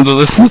viewers and the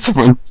listeners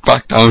went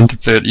back down to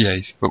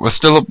 38, but we're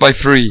still up by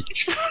 3.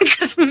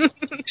 That's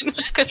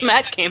because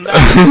Matt came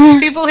back.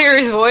 People hear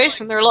his voice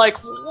and they're like,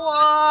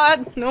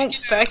 what? Nope,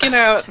 backing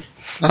out.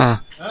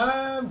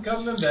 I'm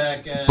coming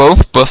back.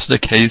 Both Buster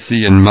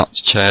Casey and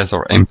Matt's chairs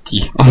are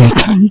empty on the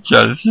tiny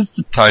chair. It's just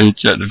a tiny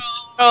chair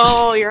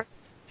of You're...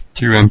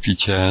 2 empty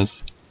chairs.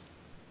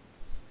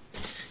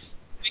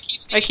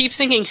 I keep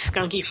thinking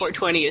Skunky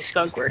 420 is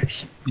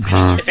Skunkworks.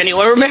 Uh-huh. If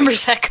anyone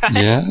remembers that guy.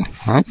 Yeah,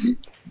 I do.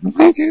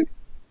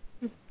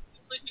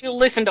 You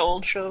listen to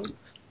old shows.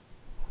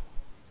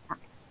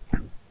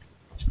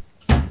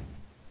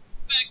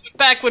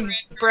 Back when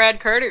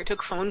Brad Carter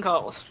took phone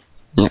calls.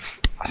 Yep.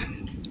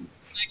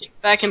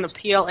 Back in the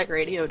PLA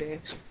radio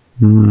days.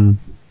 Mm.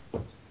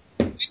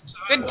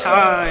 Good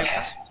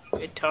times.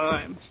 Good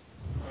times.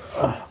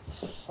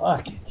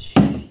 Fucking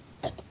shit.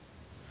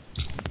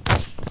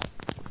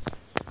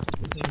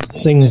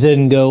 Things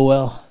didn't go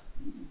well.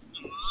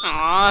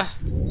 Aw.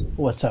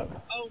 What's up?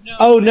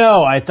 Oh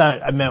no, I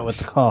thought I meant with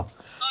the call.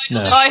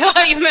 No. I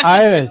thought you meant...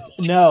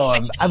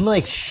 I'm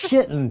like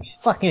shitting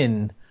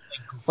fucking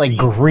like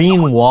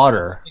green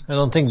water. I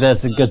don't think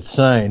that's a good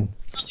sign.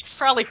 It's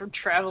probably from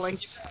traveling.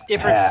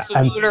 Different food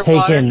I'm or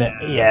water.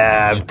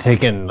 I'm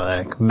taking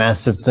like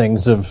massive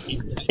things of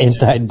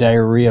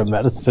anti-diarrhea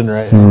medicine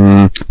right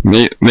now.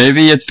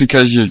 Maybe it's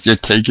because you're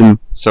taking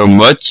so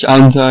much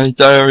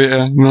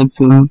anti-diarrhea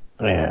medicine.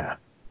 Yeah.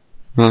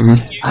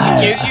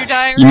 It gives you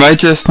diarrhea? You might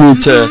just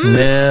need to.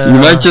 No. You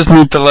might just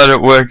need to let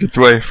it work its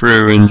way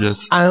through and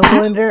just. I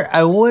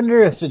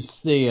wonder if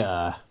it's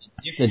the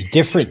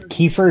different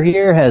kefir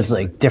here has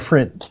like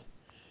different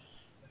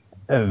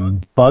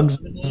bugs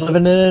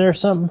living in it or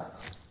something.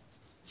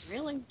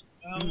 Really?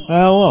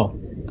 Oh well.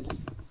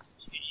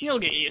 You'll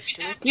get used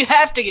to it. You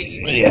have to get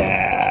used to it.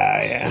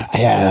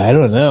 Yeah. I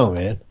don't know,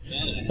 man.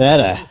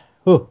 That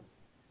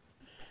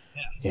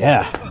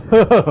yeah.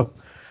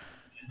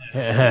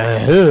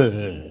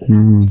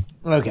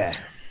 Okay.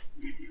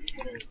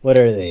 What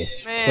are these?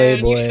 Man,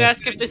 Playboy. you should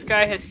ask if this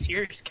guy has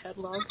Sears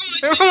catalog.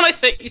 Remember when I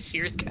sent you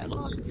Sears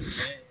catalog?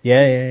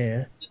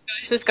 Yeah.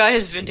 This guy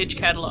has vintage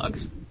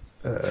catalogs.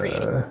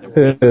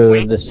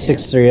 The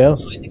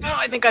 630. Oh,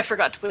 I think I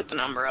forgot to put the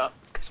number up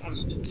because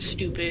I'm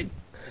stupid.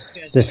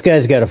 This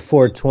guy's got a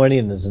 420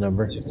 in his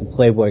number. It's a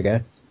Playboy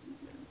guy.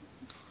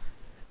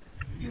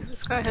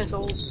 This guy has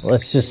old.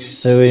 Let's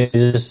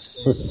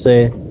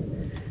say.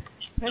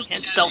 I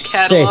can't spell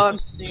catalog.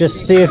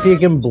 Just see if you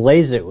can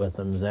blaze it with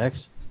them,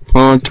 Zax.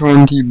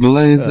 420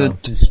 blaze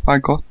it. I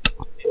got.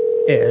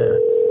 Yeah.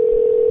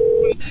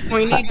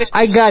 We need to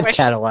I got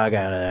catalog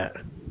out of that.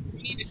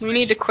 We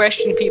need to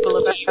question people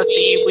about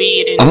the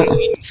weed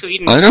in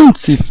Sweden. I don't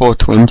see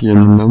 420 in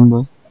the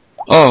number.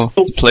 Oh,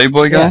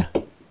 Playboy guy?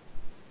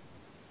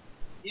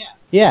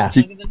 Yeah.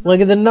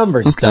 Look at the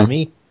numbers,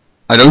 dummy.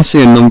 I don't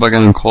see a number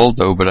getting called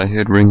though, but I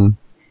heard ringing.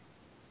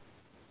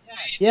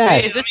 Yeah.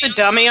 Wait, is this a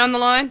dummy on the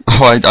line?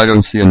 Oh, I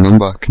don't see a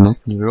number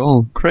connected at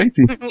all.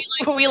 Crazy.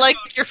 We like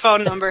your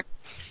phone number.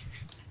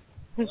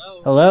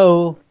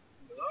 Hello.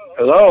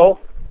 Hello.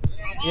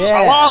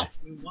 Yeah. Hello?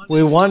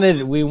 We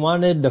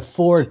wanted the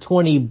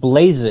 420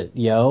 blaze it,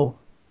 yo.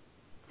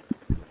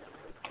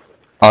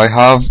 I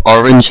have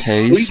orange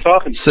haze. Who are you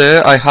talking to?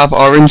 Sir, I have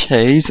orange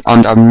haze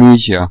and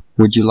amnesia.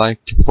 Would you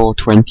like to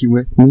 420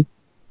 with me?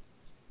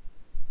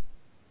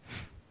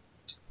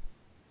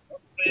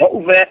 What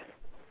was that?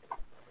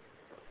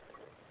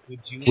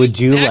 Would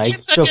you How like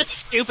can such to? a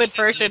stupid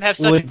person have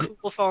such a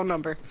cool phone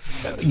number?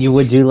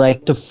 Would you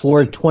like to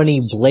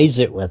 420 blaze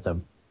it with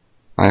him?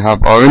 I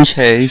have orange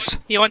haze,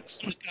 You want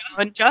some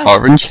ganja?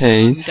 orange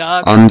haze,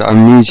 Dog, and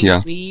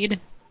amnesia. weed?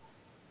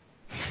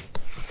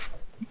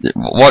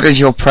 What is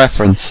your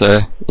preference,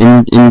 sir?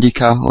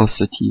 Indica or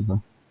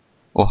sativa?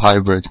 Or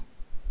hybrid?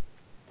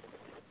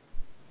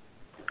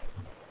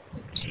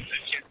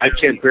 I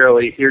can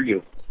barely hear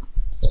you.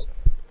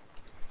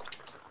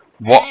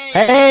 What?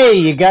 Hey,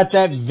 you got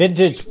that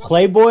vintage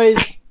Playboys?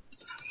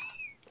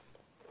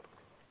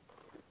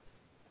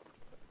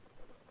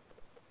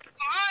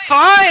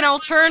 Fine, I'll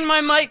turn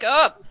my mic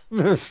up.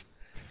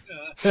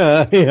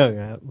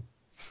 Yeah.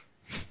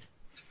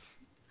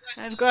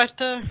 I've got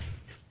the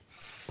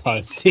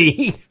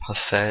Pussy.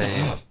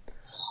 Pussy.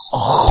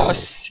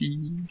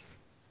 Pussy.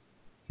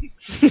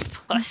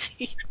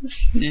 pussy.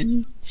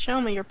 Show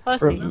me your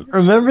pussy.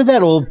 Remember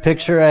that old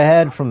picture I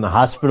had from the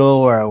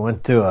hospital where I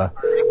went to a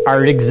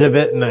art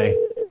exhibit and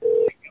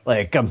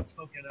I'm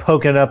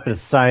poking up a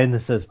sign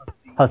that says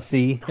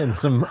pussy and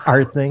some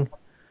art thing?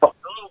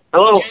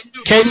 Hello?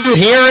 Can you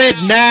hear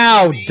it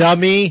now,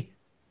 dummy?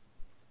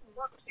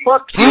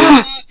 Fuck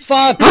you.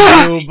 Fuck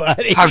you,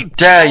 buddy. How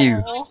dare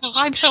you? Oh,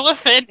 I'm so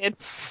offended.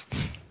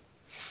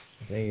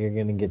 I think you're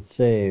gonna get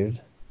saved.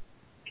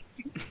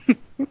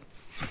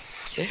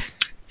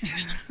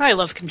 I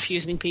love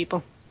confusing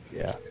people.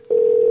 Yeah.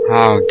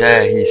 How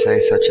dare he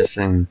say such a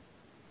thing?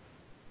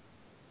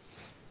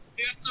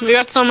 We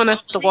got someone at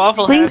the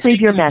Waffle Please House.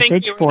 leave your Think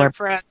message you were for- their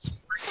friends.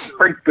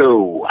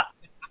 Franco.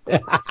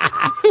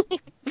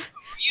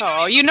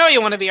 Oh, you know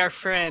you want to be our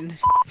friend.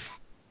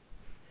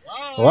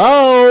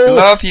 Hello?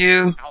 Love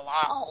you.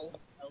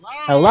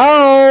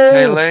 Hello?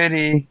 Hey,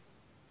 lady.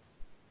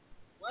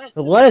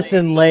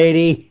 Listen,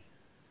 lady.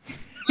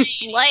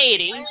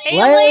 Lady. Hey,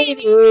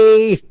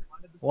 Lady.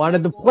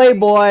 Wanted the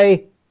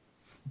Playboy.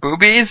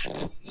 Boobies?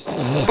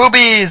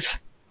 Boobies!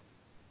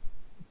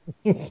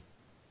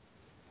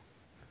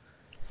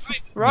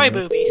 Roy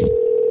boobies.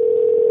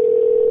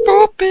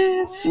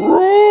 Boobies!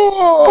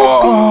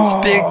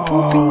 Boobies, big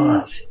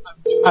boobies.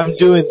 I'm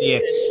doing the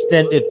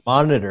extended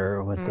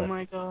monitor with Oh the...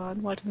 my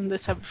god, why doesn't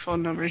this have a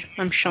phone number?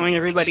 I'm showing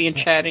everybody in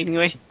chat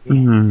anyway.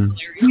 Mm.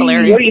 It's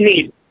hilarious. What do you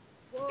need?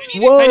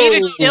 Whoa. I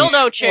need a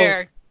dildo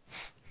chair.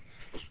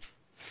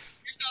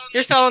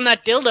 You're selling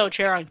that dildo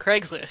chair on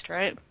Craigslist,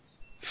 right?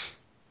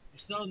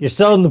 You're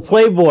selling the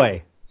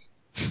Playboy.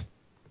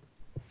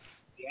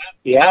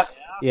 Yeah?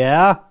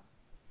 Yeah?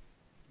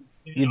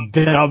 You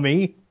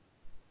dummy.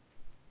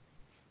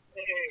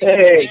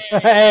 Hey.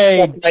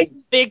 Hey,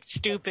 Big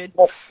stupid.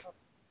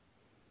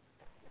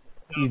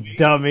 you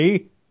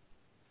dummy.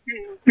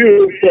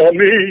 You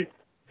dummy.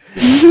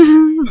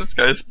 This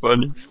guy's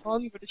funny.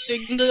 I'm gonna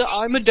sing the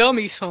I'm a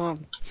Dummy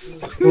song.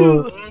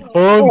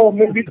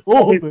 I'm a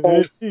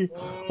dummy.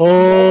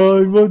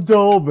 I'm a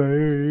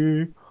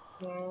dummy.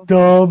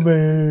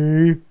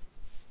 Dummy.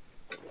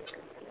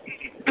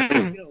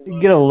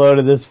 Get a load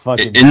of this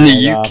fucking In the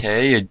shit UK,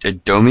 a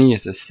dummy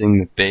is a thing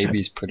that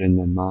babies put in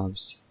their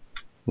mouths.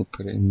 They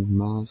put it in their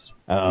mouths.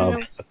 Oh,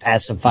 a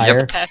pacifier?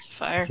 Yep.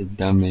 Pacifier. It's a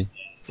dummy.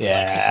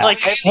 Yeah. It's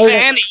like I heard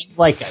fanny. it's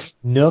like a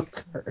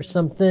Nook or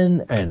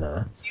something. And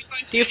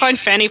Do you find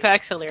fanny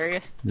packs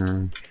hilarious?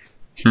 No.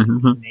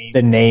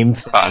 the name.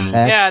 Funny.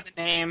 Yeah, the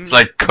name. It's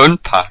like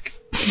cunt pack.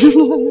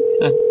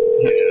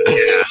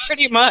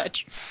 Pretty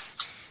much.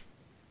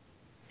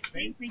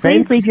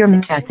 Please leave your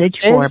message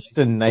for... It's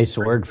a nice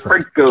word for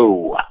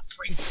Franco.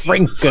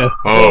 Franco.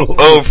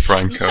 Oh,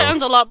 Franco.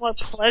 Sounds a lot more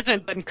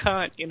pleasant than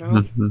cunt, you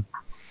know?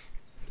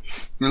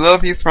 We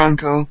love you,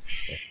 Franco.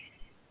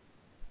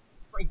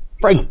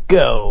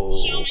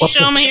 Franco.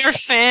 Show me your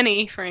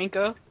fanny,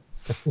 Franco.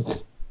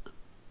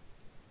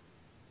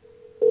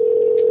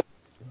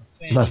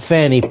 My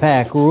fanny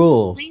pack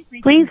rules.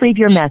 Please leave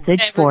your message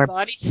for...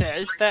 Everybody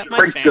says that my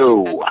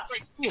Franco.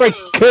 fanny pack is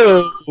cool.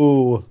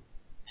 Franco.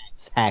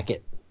 Let's hack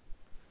it.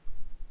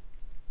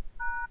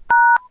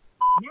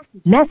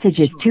 Message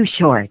is too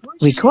short.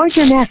 Record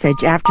your message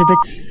after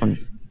the tone.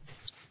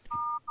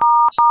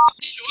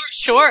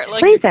 Short,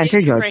 like Please your enter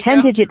dick, your Franco.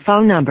 10-digit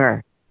phone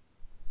number.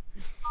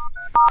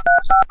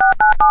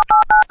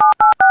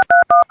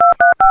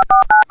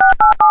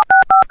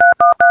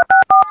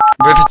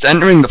 But if it's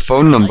entering the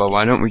phone number,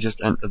 why don't we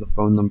just enter the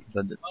phone number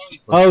that it's...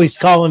 Oh, he's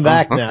calling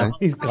back okay. now.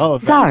 He's calling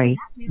back. Sorry,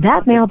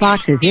 that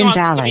mailbox is He wants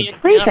to invalid. be a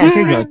Please dummy.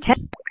 enter your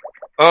 10...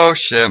 Oh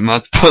shit,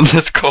 Matt's put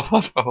this call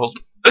on hold.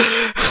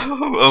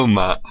 Oh,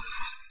 Matt.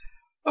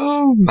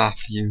 Oh,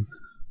 Matthew.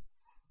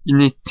 You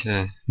need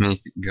to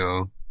make it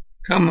go.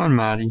 Come on,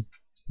 Matty.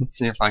 Let's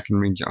see if I can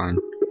rejoin.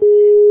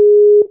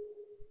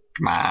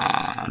 Come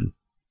on.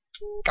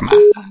 Come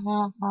on.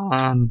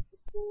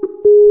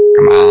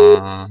 Come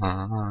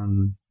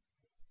on.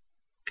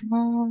 Come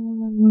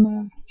on,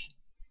 Matt.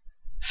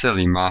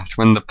 silly, Matt.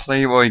 When the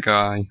Playboy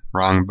guy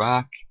rang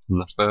back on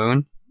the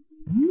phone,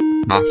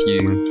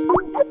 Matthew.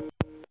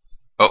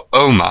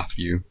 Oh,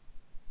 Matthew.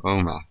 Oh,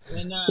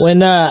 Matthew.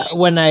 When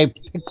I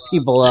pick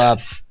people up,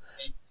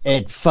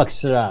 it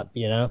fucks it up,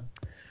 you know?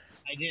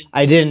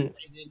 I didn't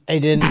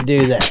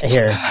do that.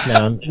 Here,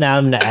 now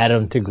I'm gonna add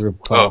him to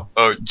group call.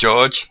 Oh,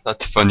 George?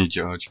 That's funny,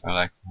 George. I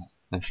like that.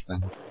 That's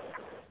funny.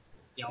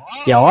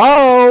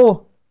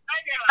 Hello?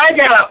 I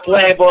got a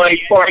Playboy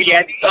for you,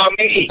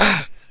 dummy.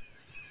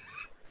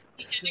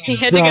 He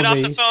had to get off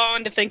the Dummy.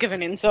 phone to think of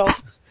an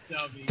insult.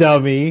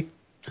 Dummy.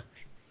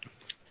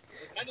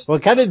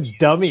 What kind of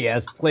dummy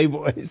has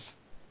Playboys?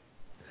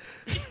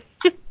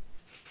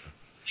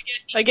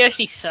 I guess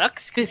he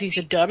sucks because he's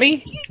a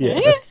dummy. Yeah.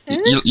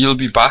 You'll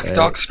be back,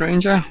 Doc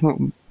Stranger?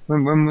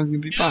 When will you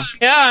be back?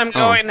 Yeah, I'm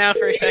going now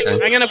for a second.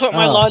 Okay. I'm gonna put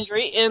my Oh.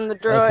 laundry in the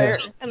dryer,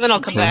 Okay. and then I'll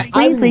come back.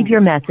 Please leave your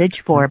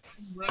message for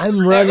I'm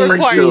That running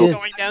requires Ida's,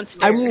 going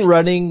downstairs. I'm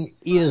running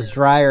Ida's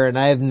dryer and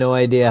I have no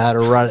idea how to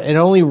run it. It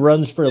only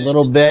runs for a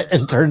little bit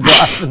and turns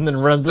off and then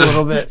runs a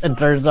little bit and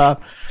turns off.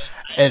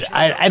 And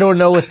I don't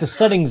know what the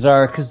settings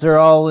are because they're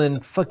all in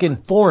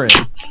fucking foreign.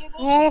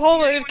 Oh,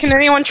 hold on. Can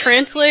anyone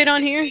translate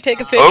on here? Take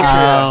a picture.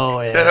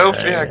 Oh, yeah. Get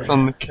OPX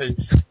on the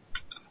case.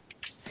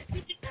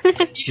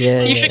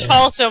 Yeah, You should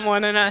call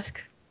someone and ask.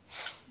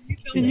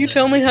 Can you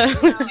tell me how?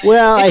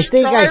 Well, Is I your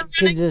think I dryer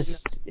could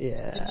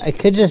I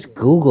could just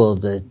Google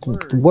the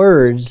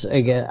words. I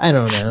guess I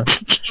don't know.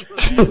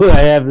 I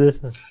have this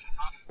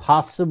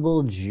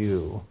possible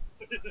Jew.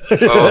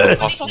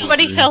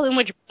 Somebody tell him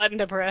which button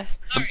to press.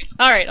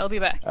 Alright, I'll be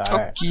back. All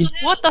right.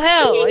 What the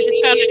hell? I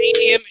just found an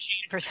ATM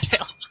machine for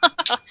sale.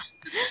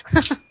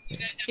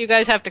 You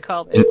guys have to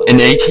call this. An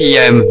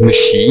ATM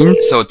machine,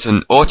 so it's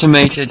an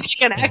automated,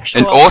 An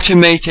actual-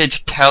 automated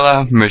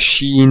teller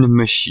machine.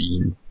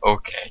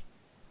 Okay.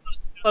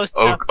 Close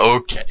enough.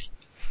 Okay.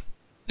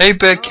 Hey,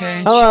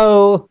 Birdcage.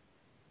 Hello.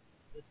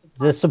 Is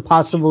this a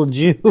possible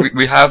Jew?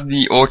 We have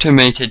the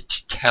automated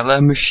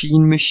teller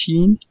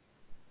machine.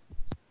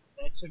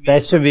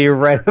 That should be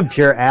right up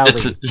your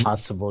alley,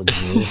 possible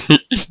Jew.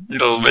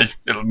 It'll make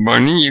little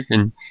money. You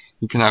can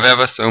have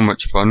ever so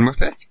much fun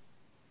with it.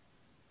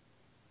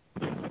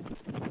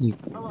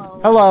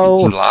 Hello.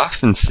 You can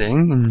laugh and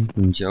sing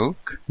and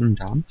joke and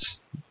dance.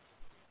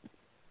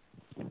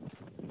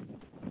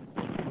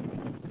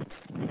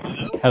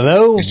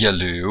 Hello.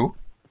 Yellow.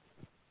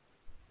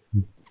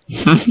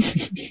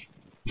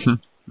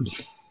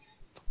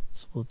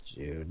 Possible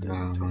Jew. He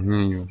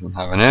wasn't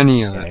having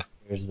any of it.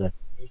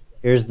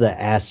 Here's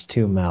the ass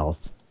to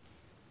mouth.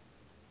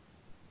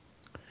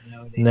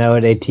 Know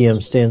what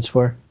ATM stands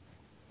for?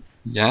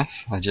 Yes,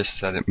 I just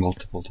said it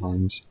multiple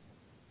times.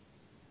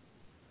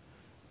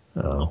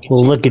 Oh,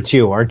 well, look at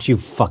you. Aren't you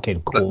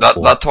fucking cool?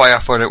 That's why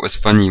I thought it was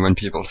funny when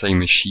people say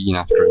machine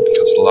after it,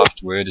 because the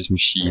last word is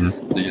machine.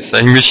 So you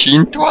say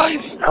machine twice?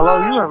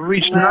 Hello, you have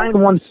reached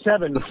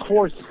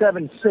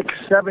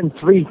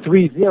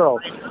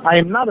 917-476-7330. I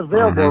am not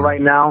available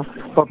right now,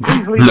 but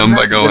please leave a Number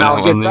message going and I'll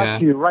on get the back air.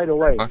 to you right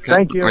away. Okay,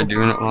 Thank you. we're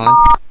doing it live.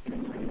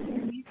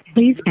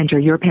 Please enter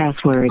your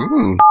password.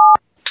 Ooh.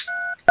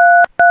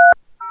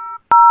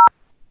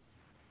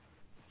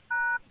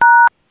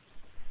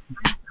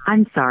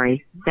 I'm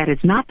sorry, that is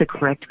not the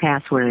correct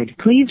password.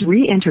 Please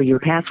re-enter your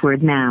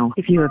password now.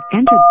 If you have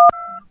entered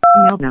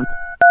email them.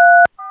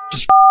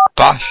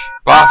 Bash.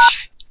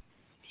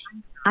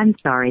 I'm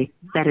sorry,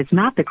 that is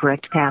not the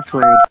correct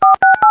password.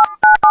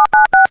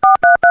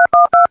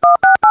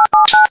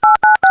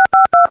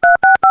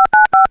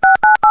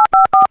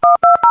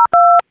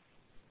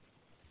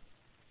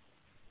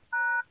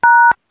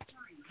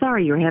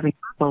 Sorry, you're having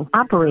trouble.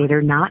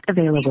 Operator not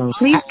available.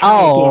 Please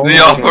try Oh, again.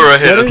 The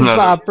operator what is is not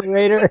the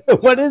operator?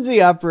 What is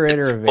the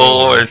operator available?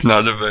 Always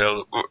not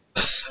available.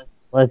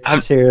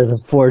 Let's hear the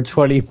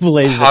 420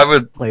 blazer. I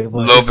would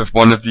love if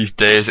one of these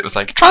days it was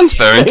like,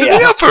 transferring to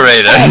the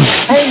operator.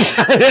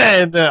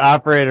 And the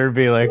operator would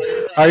be like,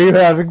 are you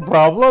having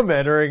problem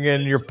entering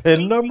in your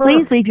PIN number?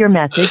 Please leave your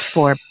message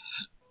for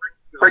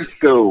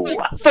Franco.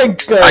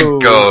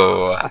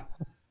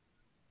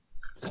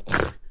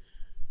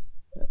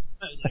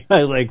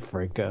 I like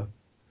Franco.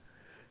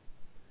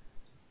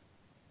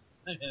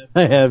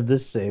 I have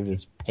this saved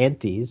as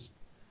panties.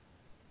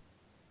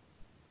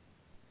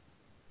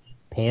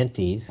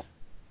 Panties.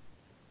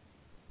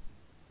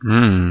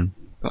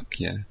 Fuck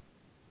yeah.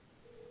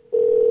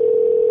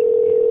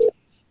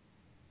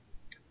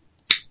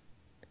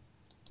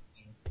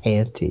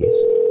 Panties.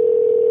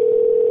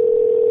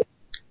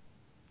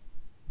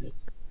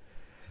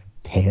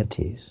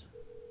 Panties.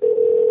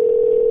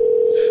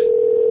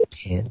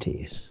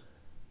 Panties.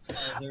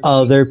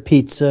 Other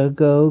pizza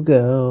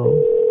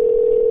go-go.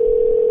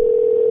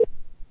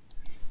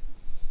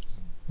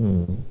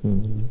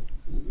 Mm-hmm.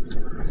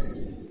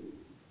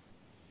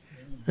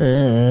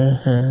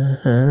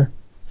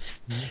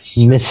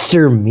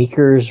 Mr.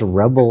 Meeker's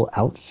Rebel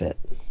Outfit.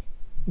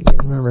 You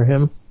remember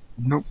him?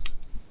 Nope.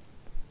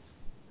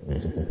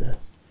 Hi,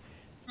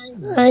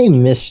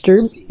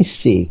 Mr.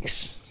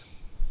 Meeseeks.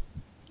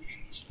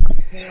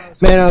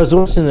 Man, I was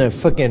watching the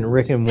fucking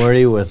Rick and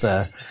Morty with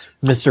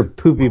Mr.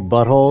 Poopy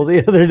Butthole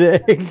the other day.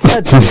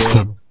 God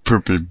damn.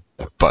 Poopy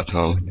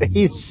Butthole.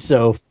 He's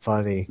so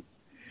funny.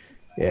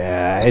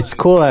 Yeah, it's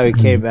cool how he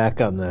came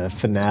back on the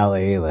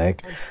finale,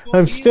 like,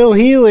 I'm still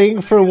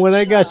healing from when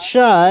I got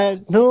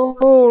shot. No,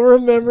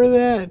 remember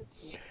that.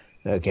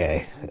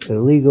 Okay,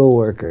 illegal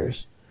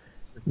workers.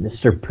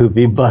 Mr.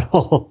 Poopy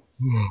Butthole.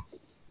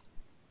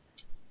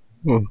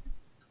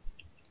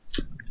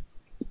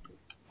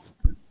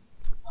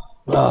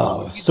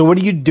 Oh, so what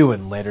are you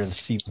doing later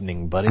this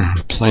evening, buddy?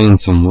 Playing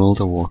some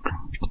World of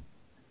Warcraft.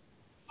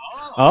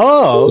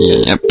 Oh!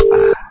 Yep.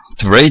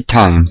 It's raid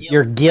time.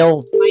 Your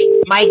guild.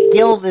 My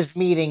guild is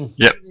meeting.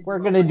 Yep. We're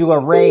gonna do a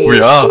raid. We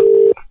are.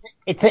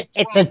 It's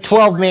a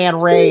 12-man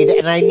raid,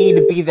 and I need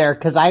to be there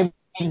because I'm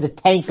the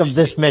tank of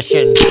this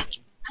mission.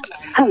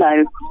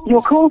 Hello.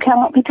 Your call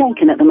cannot be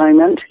taken at the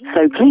moment,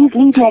 so please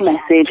leave your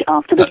message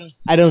after the...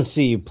 I don't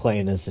see you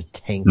playing as a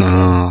tank.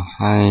 No,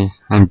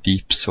 I'm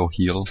deep, so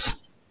heals.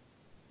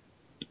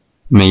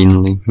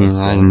 Mainly.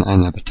 I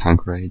never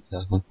tank raids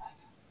ever.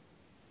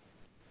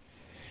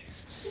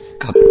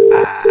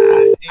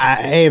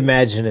 I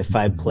imagine if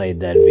I played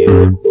that'd be a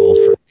goal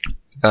for me.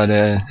 Got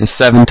a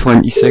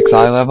 726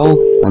 eye level.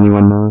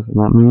 Anyone knows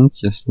what that means?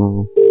 Just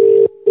little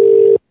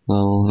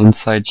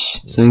inside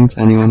things.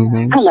 Anyone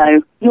who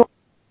knows? Hello.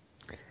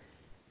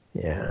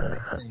 Yeah,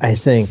 I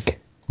think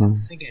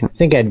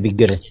I'd be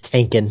good at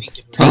tanking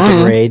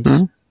raids.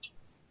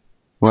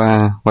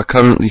 We're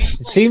currently...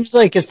 It seems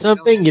like it's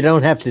something you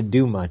don't have to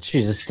do much.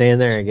 You just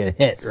stand there and get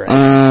hit,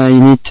 right? You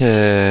need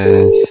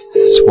to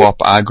swap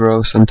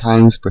aggro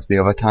sometimes with the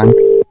other tank.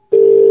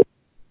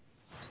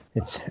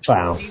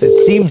 Wow,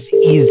 it seems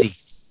easy.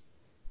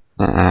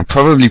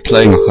 Probably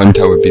playing a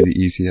hunter would be the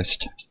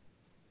easiest.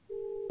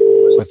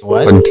 With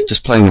what?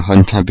 Just playing a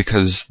hunter,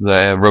 because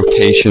the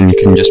rotation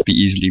can just be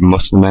easily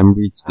muscle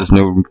memory. There's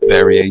no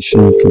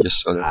variation. You can just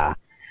sort of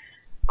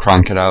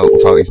crank it out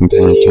without even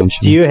paying attention.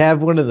 Do you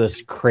have one of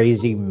those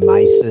crazy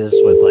mices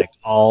with like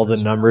all the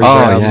numbers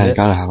around yeah, it? you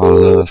gotta have one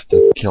of those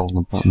to kill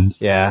the buttons.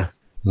 Yeah.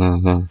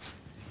 Uh-huh.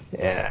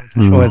 Yeah.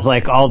 With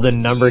like all the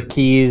number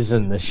keys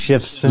and the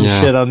shifts and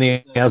shit on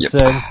the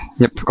outside.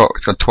 Yep,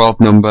 it's got 12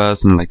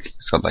 numbers and like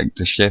it's got like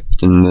the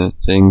shift and the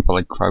thing for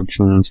like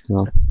crouching and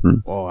stuff.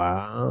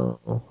 Wow.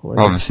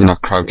 Obviously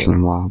not crouching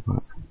in WoW,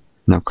 but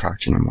no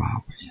crouching in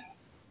WoW.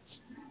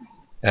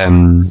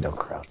 No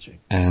crouching.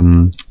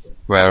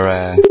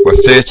 We're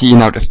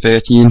 13 out of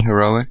 13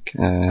 heroic.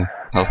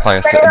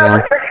 Hellfire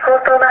Citadel.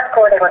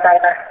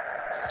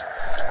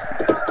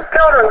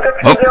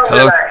 Oh,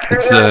 hello.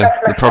 It's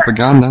the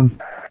propaganda.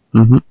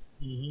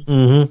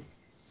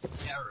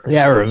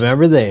 Yeah,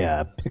 remember they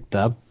picked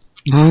up.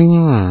 Oh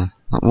yeah,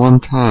 that one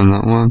time,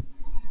 that one.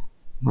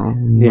 Oh,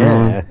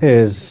 yeah,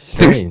 it was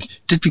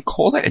strange. Did we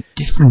call it a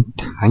different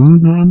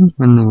time then?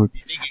 When they were...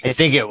 I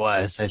think it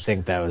was. I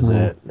think that was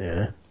it.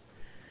 Yeah.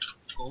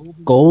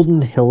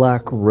 Golden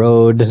Hillock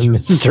Road,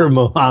 Mr.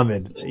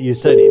 Mohammed. You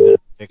said he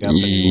didn't pick up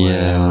anywhere.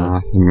 Yeah,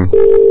 I think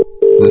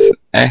this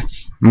F.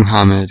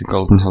 Muhammad,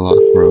 Golden Hillock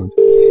Road.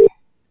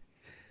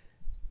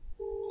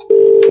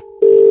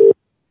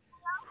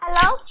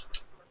 Hello?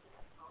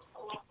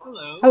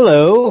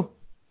 Hello?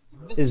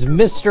 Is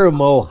Mr.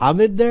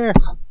 Mohammed there?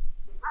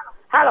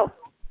 Hello.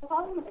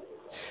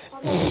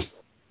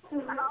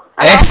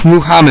 F.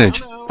 Muhammad.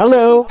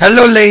 Hello.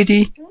 Hello,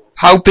 lady.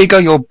 How big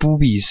are your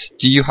boobies?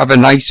 Do you have a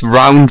nice,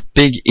 round,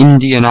 big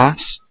Indian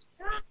ass?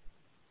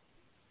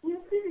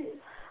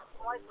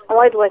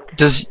 Wait.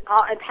 Does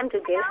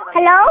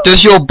Hello?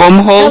 Does your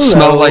bumhole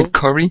smell like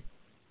curry?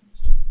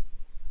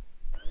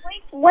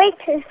 Wait,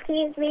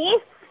 excuse me.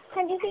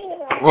 Can you see me?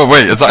 Well,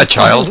 wait, is that a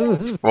child?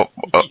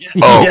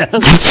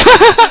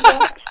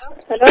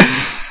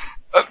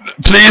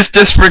 Please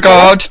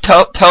disregard.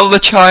 Tell the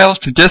child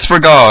to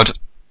disregard.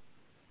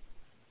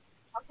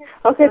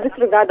 Okay,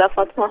 disregard that,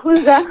 Fatma.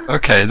 Who's that?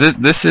 Okay,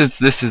 this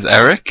is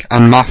Eric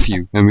and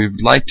Matthew, and we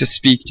would like to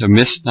speak to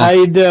Mr. How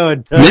you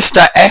doing,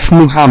 Mr. F.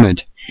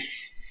 Muhammad.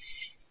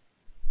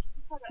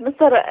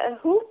 Mr.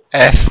 Who?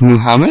 F.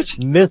 Muhammad?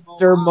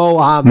 Mr.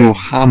 Mohammed.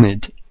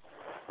 Muhammad.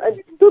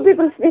 Two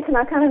people speaking.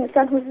 I can't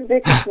understand who's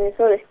speaking to me.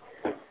 Sorry.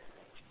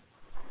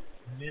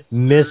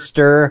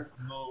 Mr.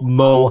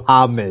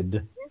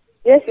 Mohammed.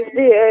 Yes,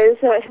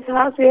 it's his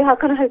house here. How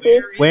can I help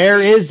you? Where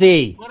is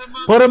he?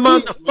 Put him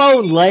on the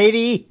phone,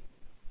 lady.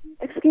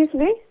 Excuse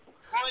me?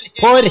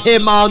 Put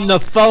him on the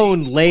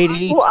phone,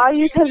 lady. Who are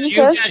you? Tell me, You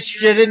sir. got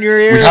shit in your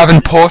ear? We have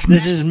important...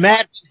 This is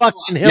Matt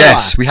fucking Hillock.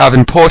 Yes, we have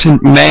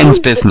important men's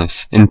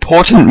business.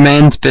 Important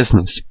men's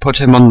business. Put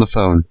him on the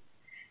phone.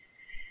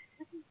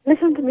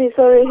 Listen to me,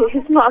 sorry.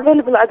 He's not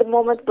available at the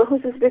moment, but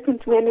who's speaking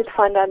to me? I need to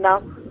find out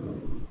now.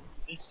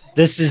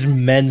 This is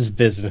men's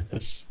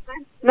business.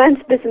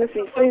 Men's business,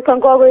 so you can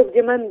go away with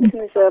your men's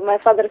business. My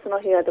father is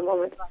not here at the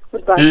moment.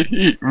 Goodbye.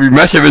 We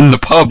met him in the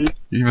pub.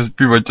 We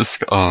were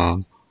just...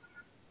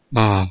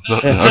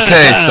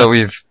 Okay, so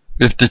we've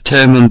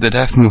determined that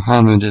F.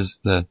 Muhammad is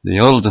the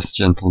oldest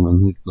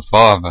gentleman. He's the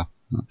father.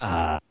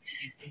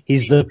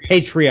 He's the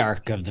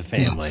patriarch of the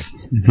family.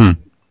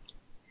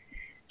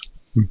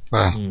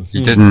 Well,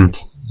 he didn't.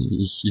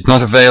 He's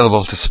not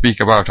available to speak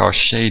about our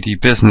shady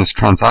business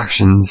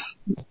transactions.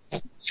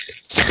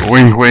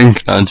 Wink,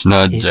 wink, nudge,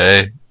 nudge,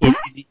 eh?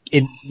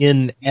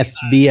 In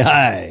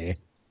FBI.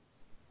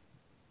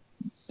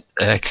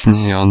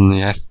 X-nay on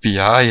the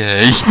FBI,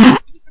 eh? Thank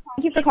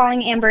you for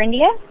calling Amber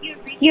India.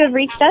 You have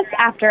reached us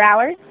after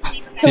hours. To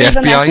The leave a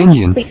FBI message,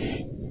 Indian.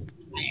 please-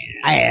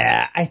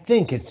 I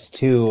think it's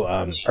too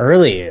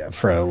early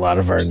for a lot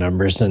of our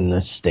numbers in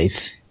the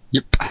States.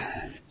 Yep.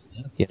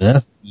 You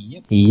know?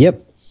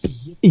 Yep.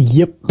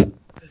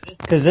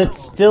 Because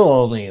it's still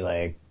only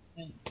like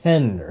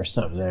 10 or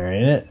something there,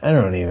 ain't it? I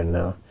don't even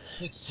know.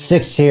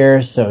 6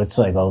 here, so it's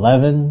like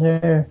 11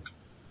 there.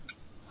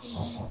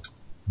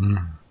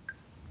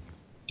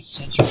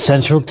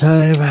 Central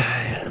time.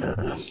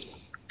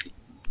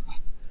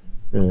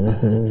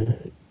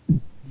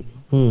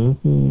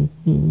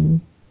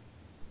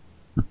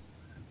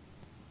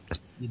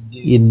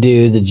 You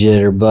do the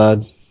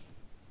jitterbug.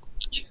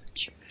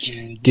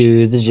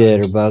 Do the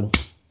jitterbug.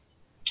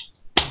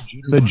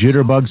 The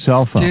Jitterbug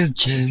cell phone.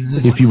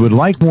 If you would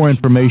like more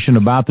information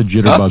about the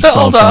Jitterbug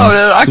cell phone,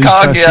 I please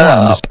can't press get 1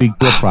 up. to speak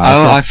to a product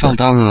I expert. fell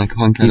down and I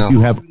can't get If up.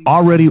 you have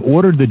already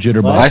ordered the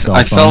Jitterbug cell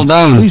I phone, fell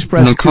down please press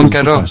and I 2 can't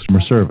get for up.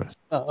 customer service.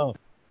 Oh.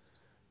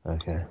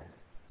 Okay.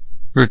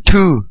 Or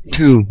two,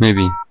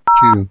 maybe.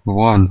 2,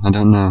 1, I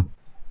don't know.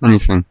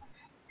 Anything.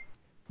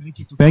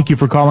 Thank you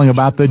for calling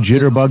about the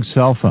Jitterbug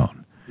cell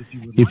phone.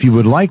 If you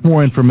would like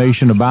more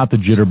information about the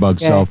Jitterbug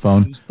Okay. cell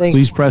phone, Thanks.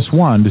 please press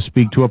 1 to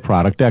speak to a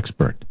product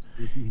expert.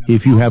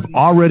 If you have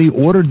already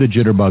ordered the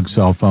Jitterbug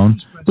cell phone,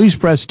 please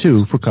press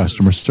 2 for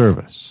customer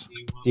service.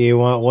 Do you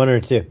want 1 or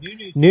 2?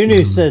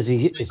 Nunu says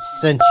he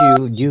sent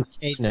you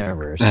UK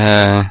numbers.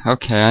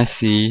 Okay, I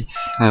see.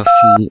 I'll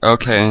see.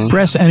 Okay.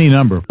 Press any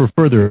number for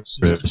further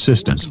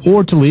assistance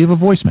or to leave a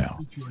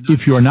voicemail.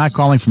 If you are not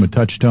calling from a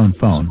touch-tone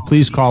phone,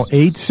 please call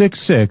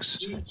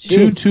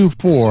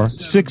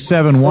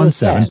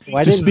 866-224-6717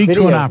 Why to didn't speak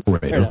to an videos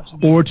operator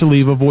or to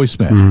leave a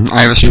voicemail.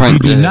 I was If trying you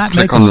do to not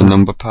click make on a the phone-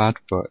 number pad,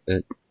 but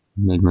it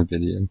made my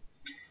video.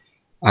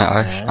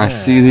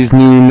 I see these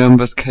new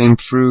numbers came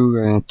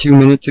through 2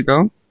 minutes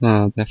ago.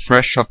 They're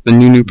fresh off the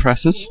new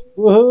presses.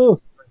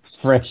 Woohoo!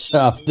 Fresh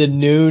off the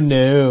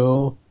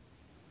new.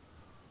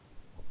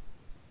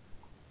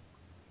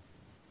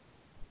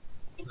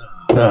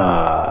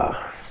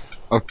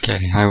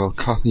 Okay, I will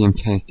copy and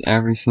paste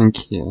everything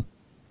here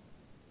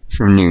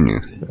from Nunu.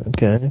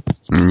 Okay.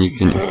 And you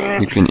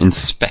can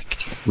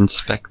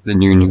inspect the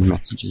Nunu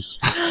messages.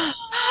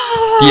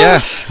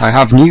 Yes, I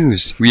have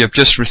news. We have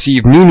just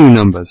received Nunu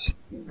numbers.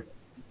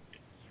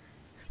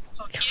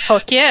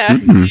 Fuck yeah.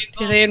 Mm-mm.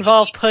 Do they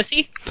involve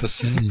pussy?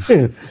 Pussy.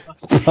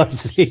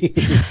 Pussy.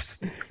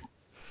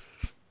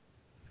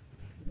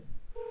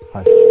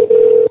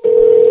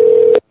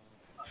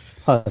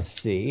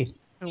 Pussy.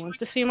 I want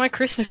to see my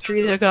Christmas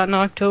tree that got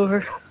knocked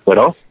over. What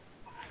else?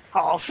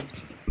 Oh,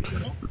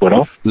 What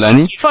else?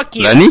 Lenny? fuck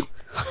you. Lenny?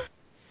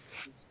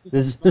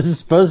 This is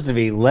supposed to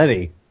be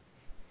Letty.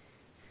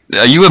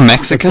 Are you a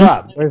Mexican? What's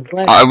up? Where's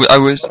Lenny?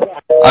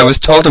 I was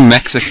told a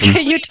Mexican.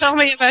 Can you tell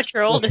me about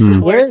your oldest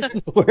Mhm. Where's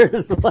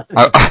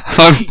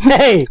Lenny?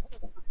 Hey!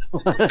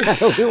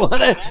 we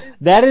wanna,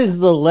 that is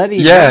the Lenny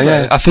number.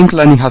 Yeah. I think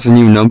Lenny has a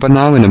new number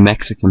now, and a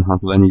Mexican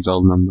has Lenny's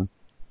old number.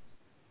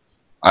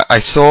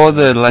 I saw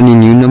the Lenny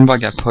new number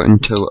get put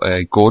into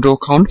a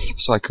GordoConf,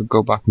 so I could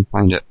go back and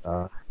find it.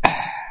 I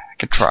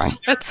could try.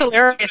 That's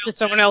hilarious that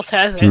someone else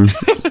has it.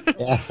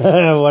 Yeah,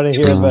 I want to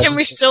hear about Can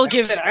we still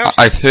give it out?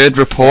 I've heard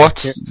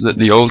reports that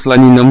the old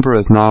Lenny number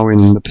is now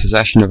in the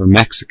possession of a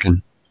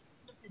Mexican.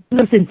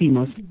 Lo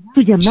sentimos.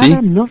 Su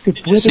llamada See? no se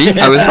puede... See,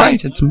 I was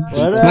right. It's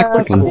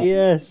Mexican.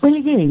 Yes.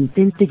 Cuelgue e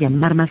intente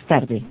llamar más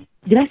tarde.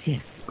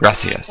 Gracias.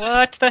 Gracias.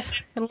 What the?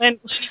 And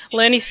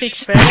Lenny speaks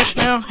Spanish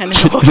now? And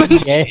a woman?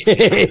 Yeah.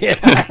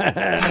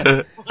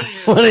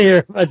 Want to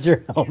hear about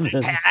your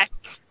eldest?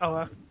 Oh,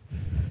 well.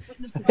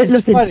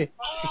 It's funny.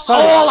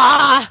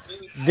 Hola!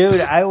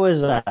 Dude,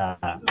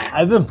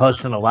 I've been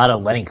posting a lot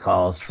of Lenny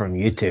calls from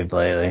YouTube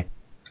lately.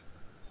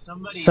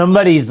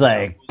 Somebody's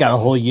like got a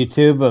whole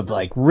YouTube of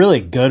like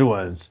really good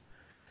ones.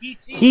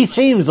 He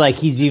seems like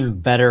he's even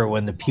better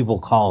when the people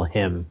call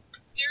him.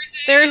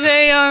 There's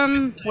a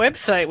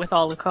website with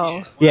all the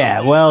calls. Yeah,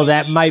 well,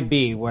 that might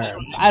be where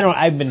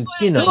I've been,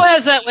 Who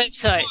has that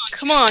website?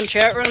 Come on,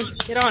 chat room,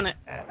 get on it.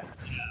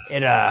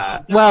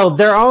 Well,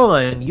 they're all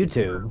on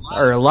YouTube,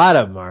 or a lot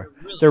of them are.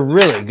 They're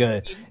really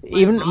good.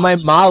 Even my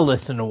mom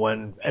listened to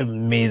one of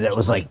me that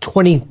was like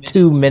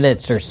 22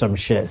 minutes or some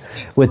shit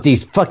with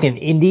these fucking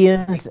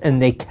Indians,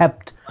 and they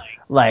kept,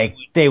 like,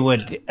 they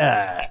would,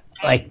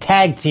 like,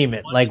 tag team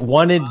it. Like,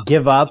 one would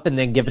give up and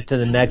then give it to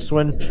the next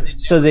one,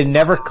 so they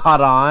never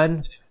caught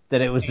on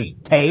that it was a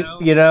tape,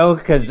 you know,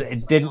 because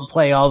it didn't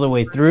play all the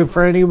way through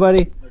for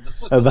anybody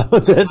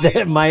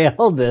about my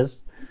eldest.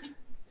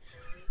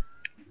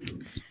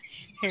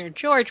 Here,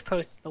 George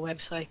posted the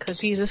website because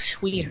he's a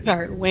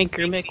sweetheart.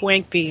 Wanker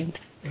McWankbean.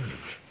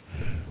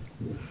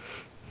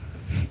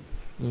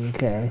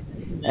 Okay.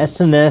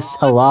 SNS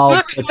halal.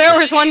 Look, there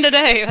was one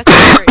today.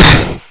 That's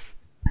great.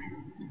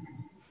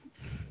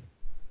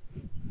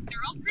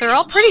 They're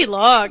all pretty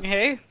long,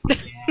 hey?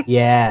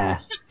 Yeah.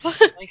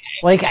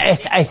 Like,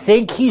 I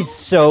think he's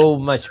so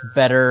much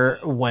better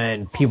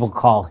when people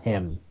call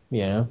him,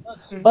 you know?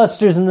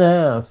 Buster's in the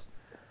house.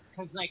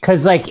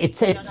 Because, like, it's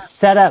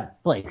set up,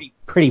 like,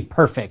 pretty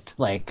perfect,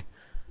 like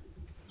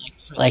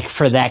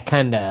for that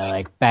kind of,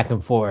 like, back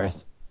and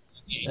forth.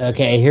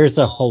 Okay, here's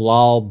a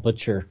halal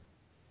butcher.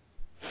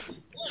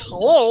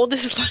 Hello,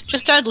 this is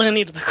just add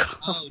Lenny to the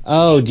call.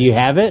 Oh, do you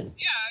have it?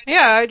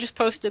 Yeah, I just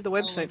posted the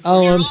website.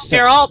 Oh, I'm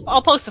Here, sorry.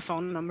 I'll post the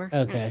phone number.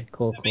 Okay,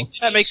 cool.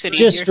 That makes it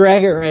easier. Just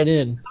drag it right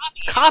in.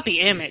 Copy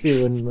image. If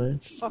you wouldn't mind.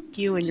 Fuck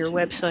you and your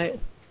website.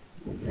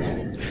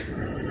 Mhm.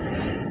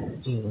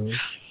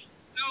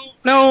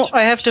 No,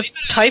 I have to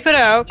type it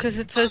out because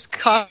it says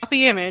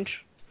copy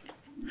image.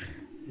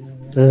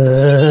 Who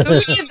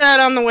did that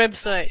on the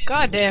website?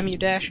 God damn you,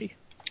 Dashy.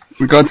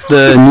 We got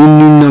the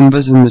new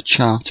numbers in the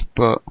chat,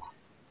 but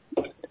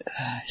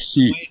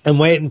I'm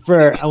waiting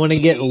I want to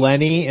get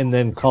Lenny and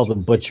then call the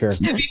butcher.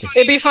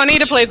 It'd be funny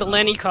to play the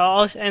Lenny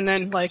calls and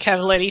then like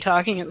have Lenny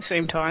talking at the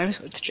same time,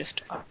 so it's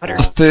just utter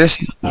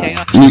first,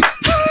 chaos.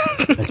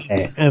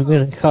 Okay, I'm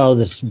gonna call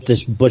this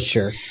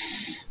butcher.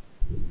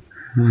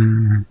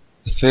 The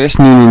first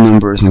new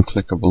number isn't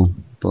clickable,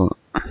 but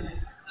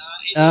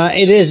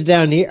It is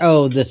down here.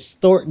 Oh, the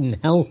Thornton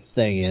Health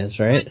thing is,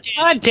 right?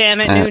 God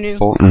damn it, Nunu.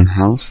 Thornton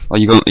Health. Are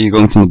you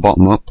going from the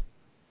bottom up?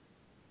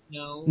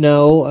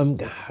 No, I'm.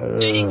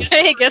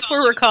 Hey, guess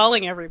where we're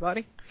calling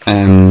everybody?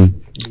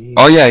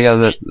 Oh yeah,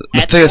 the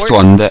first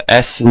one, the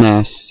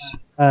S&S.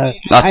 That's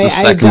the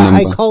second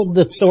number. I called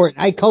the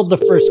I called the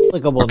first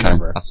clickable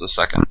number. That's the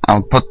second.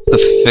 I'll put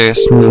the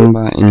first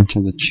number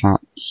into the chat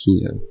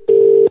here.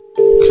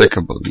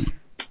 Clickable.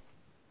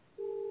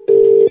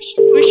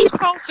 We should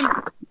call some.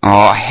 Oh,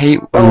 I hate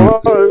when.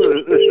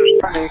 This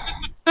is Lenny.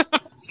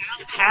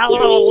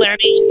 Hello,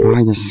 Lenny.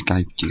 Why does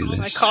Skype do this?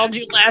 I called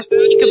you last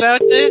week about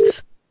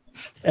this.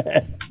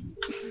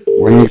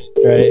 When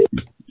Right.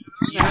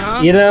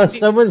 Yeah. You know,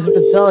 someone's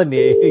been telling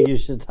you you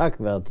should talk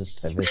about this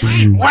type of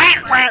thing.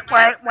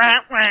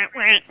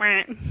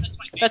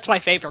 That's my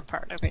favorite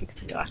part, I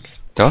think. Ducks.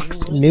 Ducks?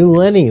 New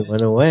Lenny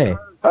went away.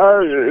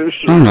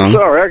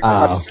 Sorry,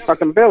 I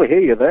can barely hear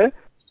you there.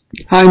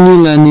 Hi,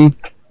 new Lenny.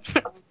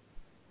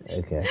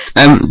 Okay.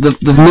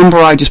 The number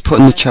I just put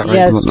in the chat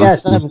right now.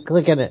 Yes, I'm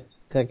clicking it.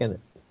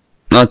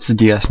 That's the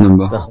DS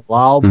number. The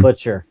halal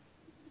butcher.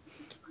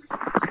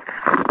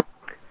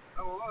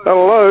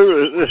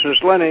 Hello, this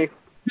is Lenny.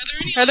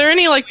 Are there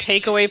any like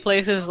takeaway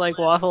places like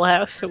Waffle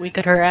House that we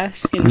could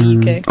harass in the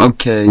UK?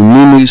 Okay,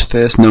 Nunu's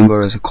first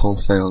number is a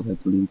call failed, I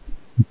believe.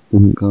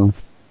 Didn't go.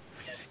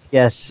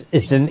 Yes,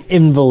 it's an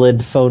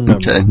invalid phone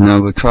number. Okay,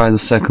 now we'll try the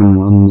second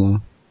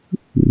one.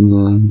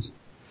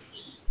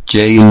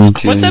 J and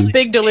J. What's a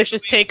big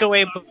delicious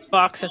takeaway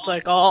box that's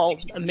like all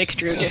a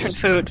mixture of different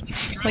food?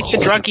 Like the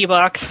drunkie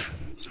box.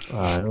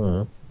 I don't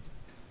know.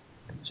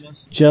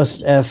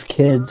 Just F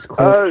kids.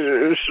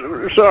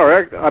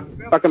 Sorry, I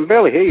can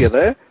barely hear you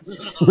there.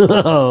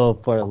 Oh,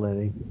 poor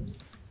Lenny.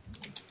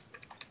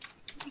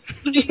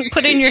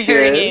 Put in your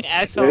hearing aid,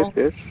 asshole.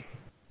 Yes.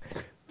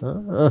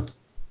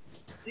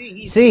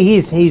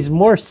 See, he's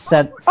more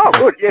set. Oh,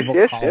 good.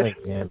 Yes. Him.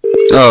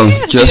 Oh,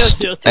 Yes,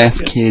 just yes. F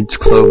Kids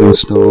Clothing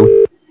Store.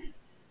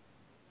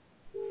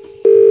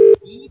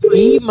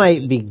 He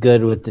might be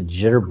good with the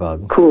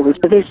jitterbug. Calls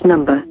to this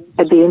number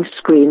are being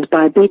screened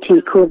by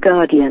BT Call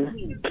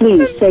Guardian.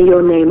 Please say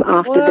your name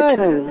after the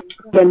tone,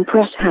 then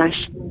press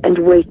hash and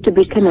wait to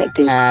be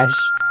connected. Hash.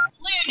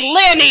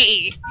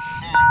 Lenny!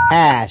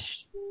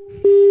 Hash.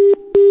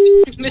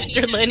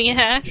 Mr. Lenny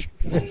Hash.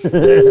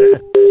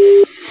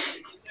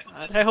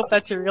 God, I hope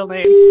that's your real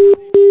name.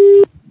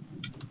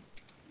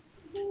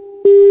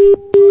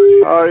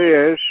 Oh,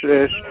 yes.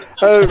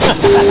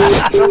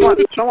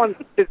 Someone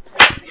did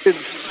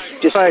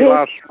say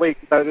last week,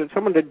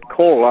 someone did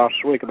call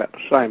last week about the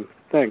same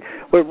thing.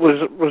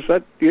 Was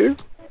that you?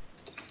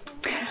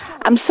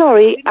 I'm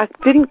sorry, I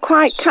didn't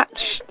quite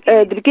catch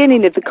the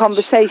beginning of the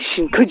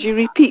conversation. Could you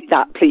repeat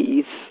that,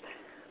 please?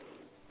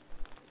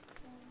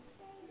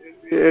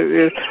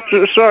 Yes.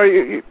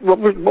 Sorry, what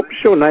was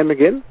your name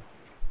again?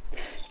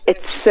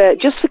 It's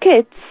Just for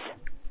Kids.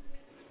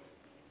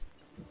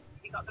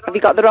 Have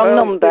you got the wrong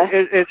number?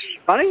 It's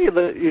funny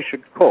that you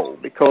should call,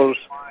 because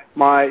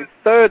my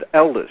third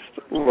eldest,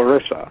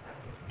 Larissa,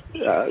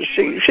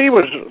 she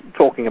was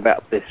talking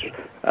about this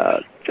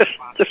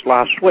just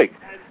last week,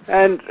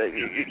 and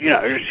you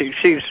know she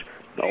is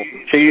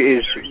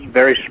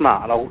very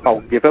smart.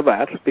 I'll give her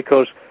that,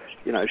 because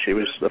you know she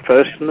was the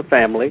first in the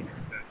family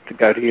to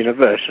go to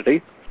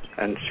university,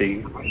 and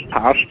she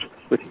passed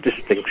with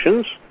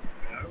distinctions.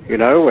 You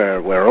know,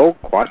 we're all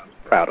quite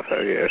proud of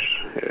her. Yes.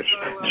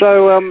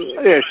 So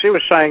she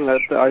was saying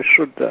that I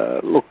should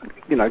look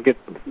into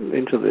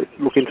this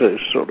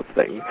sort of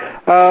thing.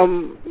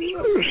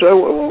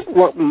 So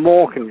what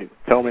more can you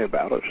tell me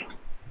about it?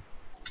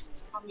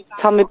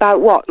 Tell me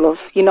about what, love?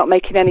 You're not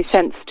making any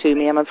sense to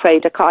me. I'm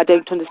afraid I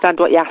don't understand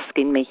what you're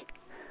asking me.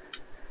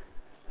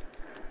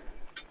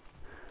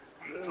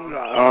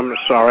 I'm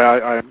sorry,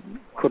 I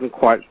couldn't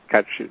quite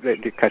catch you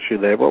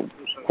there. What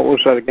was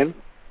that again?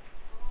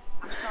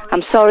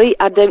 I'm sorry,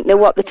 I don't know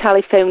what the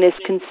telephone is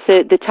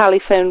the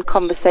telephone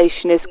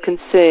conversation is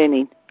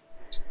concerning.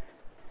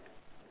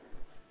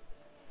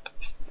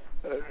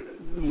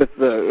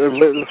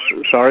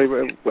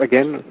 Sorry,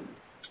 again.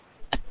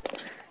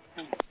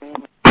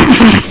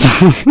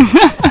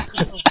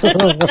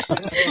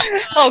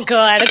 Oh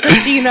God, it's a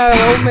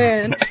senile old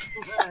man.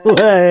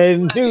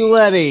 New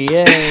Letty,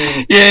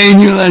 yay! Yay,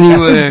 New Letty That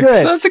was works.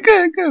 good. That's a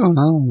good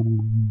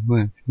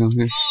one.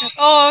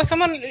 Oh,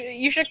 someone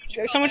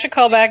should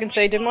call back and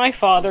say, "Did my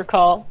father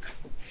call?"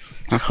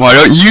 Why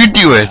don't you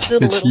do it?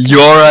 It's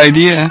your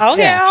idea.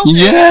 Okay, I'll do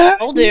it.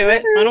 I'll do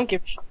it. I don't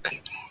give a shit.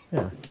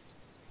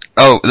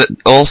 Oh,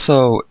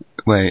 also,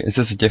 wait, is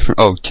this a different?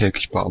 Oh,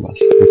 Turkish barbers.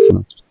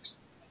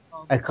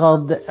 I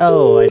called I didn't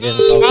call.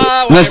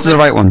 No, this is the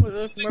right one.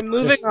 We're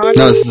moving on.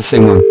 No, this is the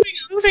same one.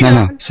 Moving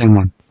No, on. same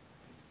one.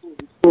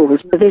 Calls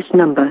for this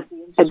number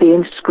are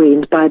being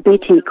screened by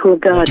BT Call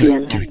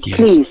Guardian.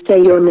 Please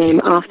say your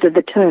name after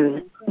the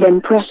tone,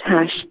 then press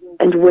hash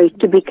and wait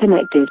to be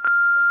connected.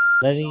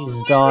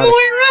 Letty's daughter.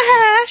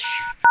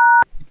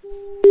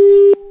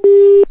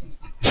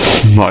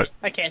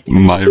 I can't do it.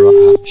 Myra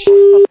Hash.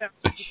 That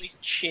sounds completely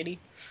shitty.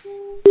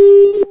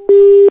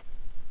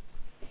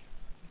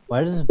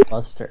 Why does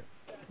Buster?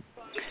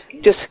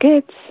 Just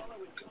kids.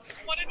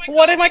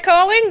 What am I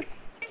calling?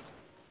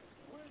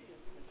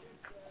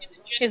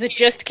 Is it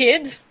just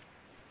kids?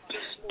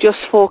 Just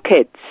for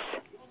kids.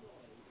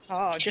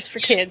 Oh, just for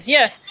kids.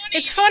 Yes.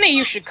 It's funny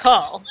you should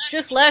call.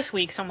 Just last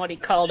week somebody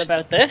called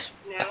about this.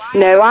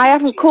 No, I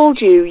haven't called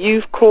you.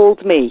 You've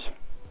called me.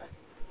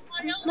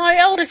 My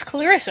eldest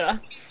Clarissa,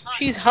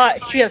 she has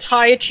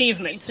high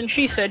achievements, and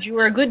she said you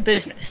were a good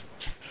business.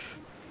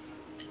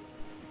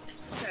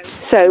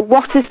 So,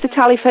 what is the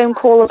telephone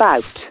call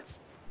about?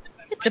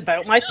 It's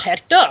about my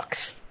pet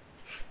ducks.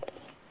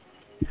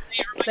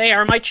 They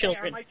are my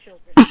children.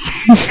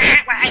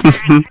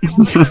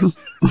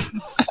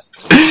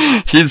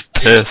 She's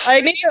pissed.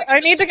 I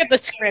need to get the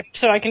script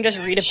so I can just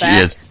read it She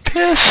back. is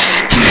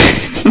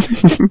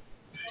pissed.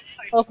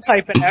 I'll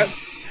type it out.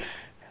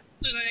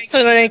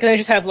 So then I can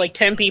just have like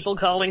 10 people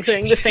calling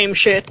saying the same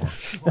shit.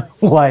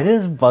 Why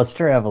does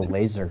Buster have a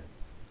laser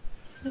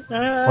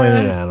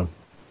pointed at him?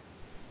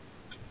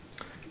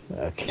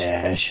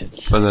 Okay, I should.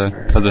 For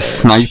the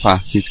sniper,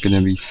 he's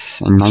gonna be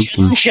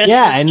sniping.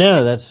 I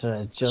know. That's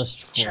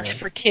Just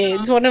for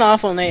kids. What an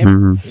awful name.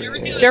 Mhm.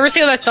 Did you ever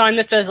see that sign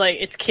that says like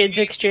it's kids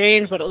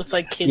exchange, but it looks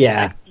like kids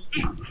Yeah. sex?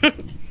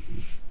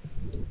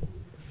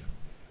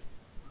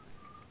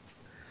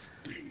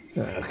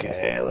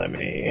 Okay, let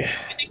me.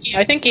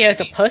 I think he has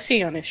a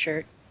pussy on his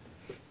shirt.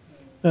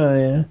 Oh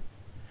yeah.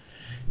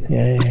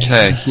 Yeah.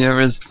 Okay,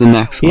 here is the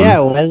next one. Yeah,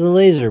 why the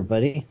laser,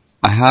 buddy?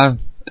 I have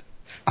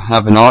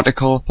an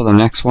article for the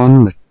next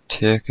one, the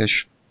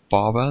Turkish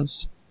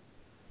barbers.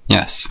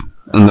 Yes,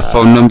 and the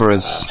phone number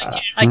is.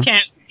 I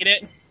can't read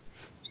it.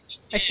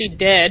 I see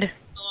dead.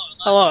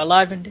 Hello,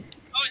 alive and dead.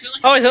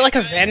 Oh, is it like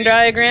a Venn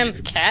diagram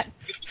of cat?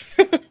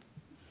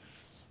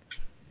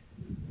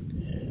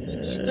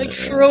 Like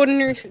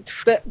Schrodinger's.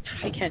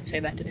 I can't say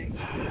that today.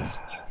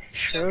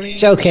 Schrodinger.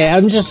 It's okay.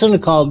 I'm just gonna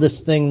call this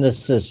thing that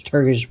says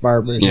Turkish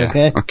barbers. Yeah.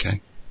 Okay.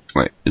 Okay.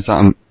 Wait, is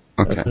that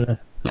okay?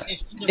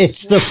 Yes.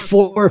 It's the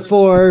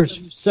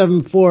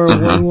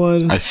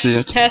 447411. I see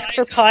it. Task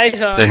for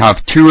Pison. They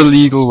have 2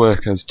 illegal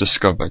workers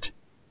discovered.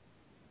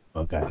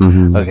 Okay.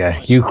 Mhm.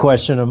 Okay. You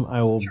question them,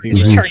 I will be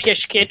ready.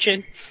 Turkish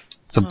kitchen.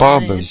 The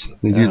barbers,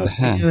 they do the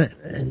hair.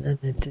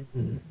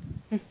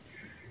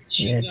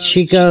 Yeah,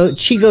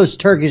 Chico's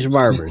Turkish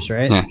barbers,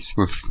 right? Yes,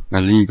 with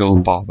illegal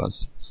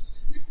barbers.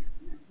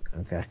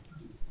 Okay.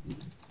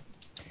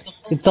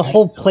 If the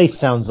whole place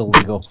sounds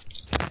illegal.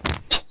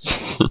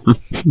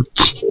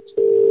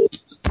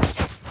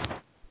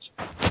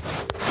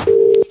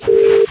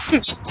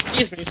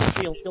 Excuse me, this is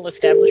the illegal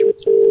establishment.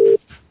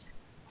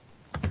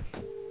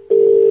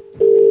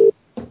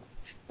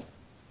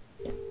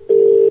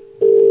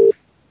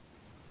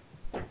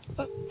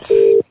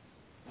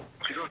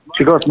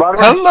 Chico's barber?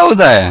 Hello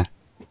there.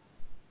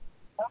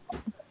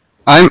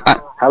 I'm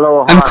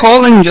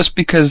calling just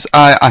because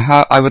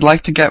I would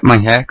like to get my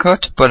hair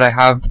cut, but I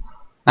have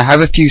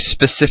a few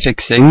specific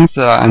things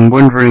that I'm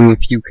wondering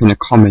if you can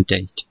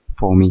accommodate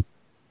for me.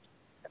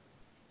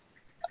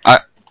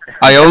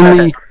 I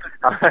only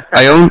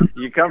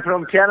You come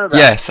from Canada?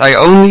 Yes, I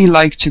only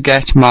like to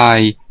get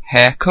my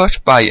hair cut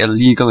by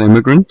illegal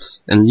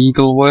immigrants,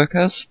 illegal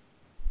workers.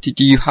 Do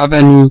you have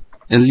any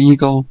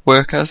illegal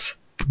workers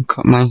who can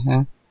cut my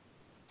hair?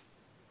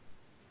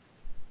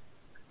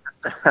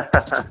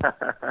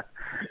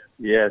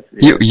 Yes.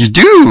 You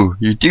do.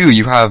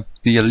 You have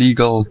the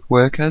illegal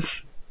workers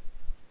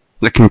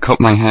that can cut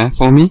my hair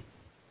for me.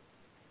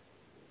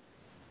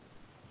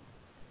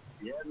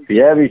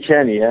 Yeah, we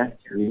can. Yeah,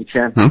 we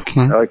can.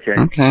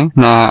 Okay.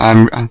 Now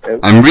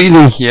I'm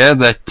reading here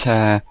that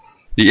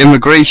the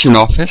immigration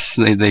office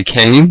they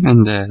came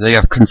and they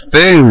have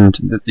confirmed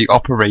that the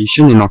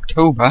operation in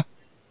October.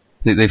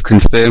 They've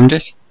confirmed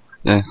it.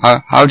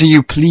 How do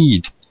you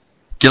plead?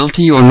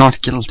 guilty or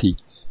not guilty?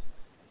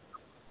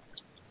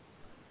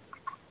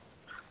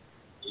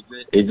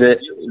 Is it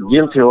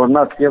guilty or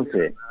not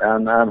guilty?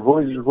 And who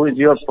is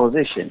your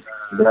position?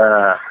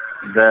 You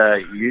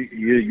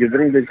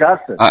bring the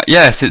justice.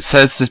 Yes, it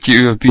says that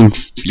you're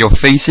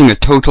facing a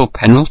total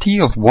penalty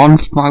of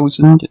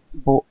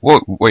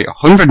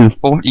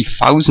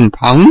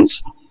 £140,000.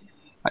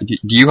 Do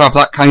you have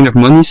that kind of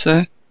money,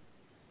 sir?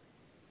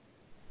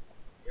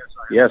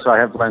 Yes, I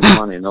have plenty of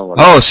money. No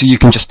worries. Oh, so you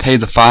can just pay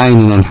the fine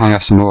and then hire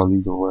some more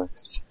legal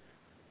workers.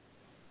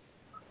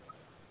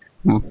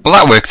 Well,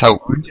 that works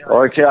out.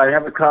 Okay, I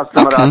have a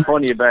customer. Okay. I'll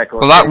phone you back.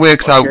 Well, that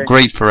works out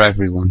great for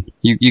everyone.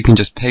 You can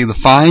just pay the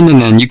fine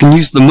and then you can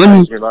use the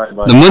money. Okay, bye.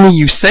 The money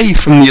you save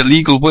from the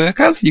illegal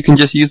workers, you can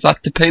just use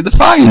that to pay the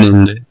fine.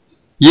 And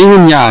yin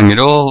and yang, it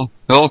all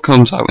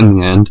comes out in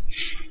the end.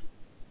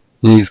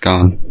 And he's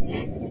gone.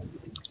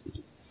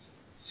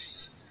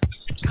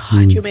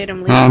 God, you made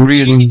him leave. I'm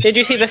reading. Did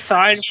you see the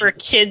sign for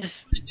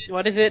kids?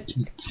 What is it?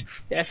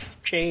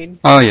 F chain.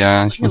 Oh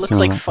yeah. It looks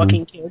like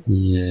fucking kids.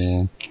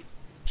 Yeah.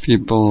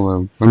 People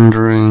were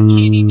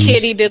wondering.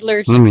 Kitty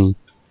diddlers. Let me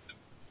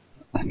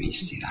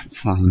see that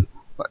sign.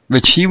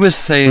 But he was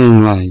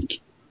saying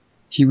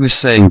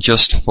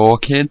just for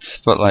kids,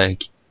 but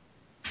like.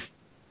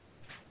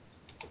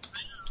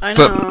 I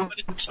know,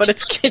 but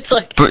it's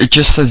like. But it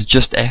just says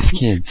just F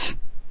kids.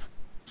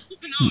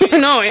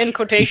 No, in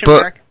quotation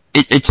but mark.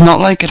 It's not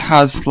like it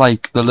has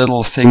like the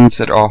little things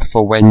that are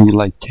for when you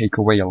like take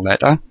away a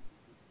letter.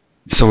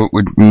 So it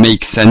would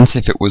make sense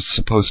if it was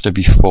supposed to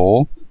be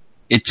for.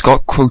 It's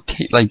got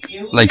like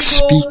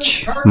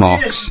speech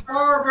marks.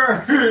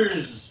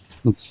 Barbers.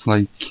 It's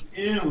like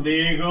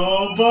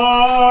illegal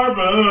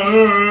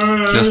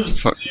barbers. Just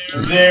fuck.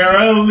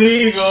 They're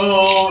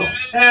illegal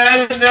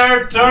and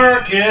they're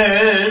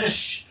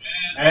Turkish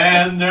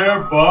and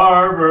they're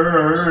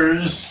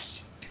barbers.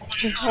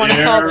 Want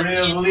to call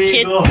them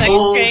kids sex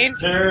change?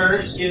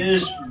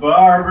 Turkish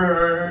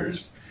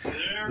barbers.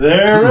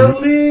 They're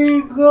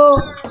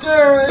illegal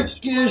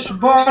Turkish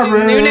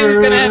barbers. Nunu's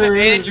gonna have an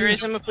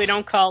aneurysm if we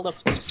don't call the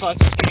fuck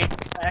change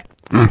back.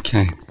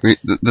 Okay, wait,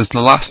 there's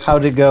the last.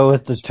 How'd it go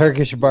with the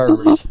Turkish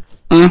barbers?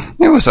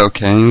 It was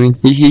okay. I mean,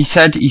 he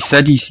said he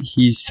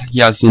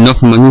has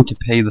enough money to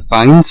pay the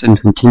fines and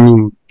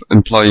continue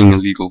employing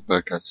illegal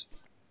workers.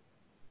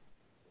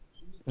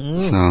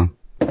 So.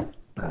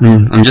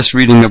 I'm just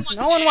reading up.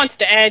 No one wants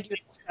to add you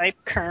to Skype,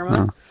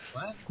 Karma.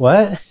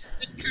 What?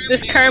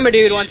 This Karma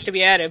dude wants to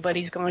be added, but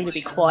he's going to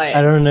be quiet.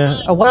 I don't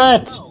know.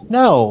 What?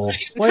 No.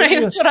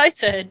 That's what I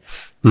said.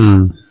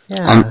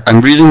 Yeah.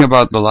 I'm reading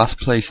about the last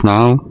place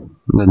now.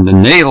 The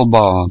nail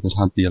bar that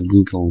had the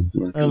illegal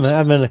workers. I'm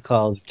gonna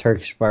call the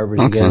Turkish barbers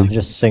Okay. again and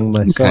just sing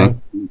my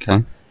song.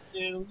 Okay.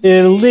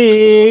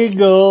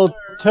 Illegal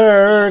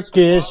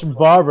Turkish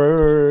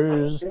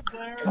barbers.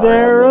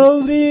 They're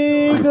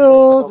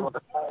illegal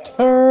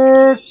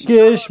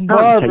Turkish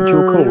barbers. Take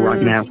your call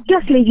right now.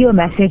 Just leave your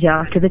message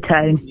after the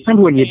tone. And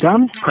when you're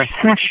done, press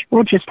hash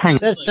or just hang.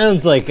 That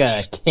sounds like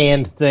a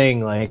canned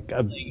thing. Like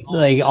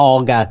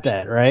all got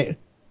that, right?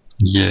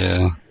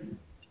 Yeah.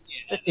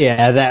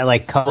 Yeah, that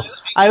like.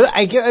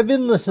 I've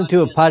been listening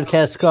to a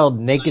podcast called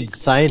Naked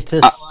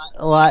Scientists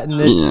a lot,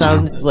 and it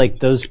sounds like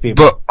those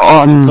people. But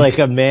it's like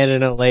a man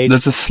and a lady.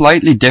 There's a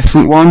slightly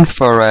different one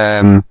for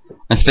I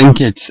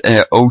think it's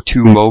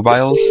O2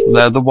 mobiles.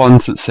 They're the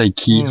ones that say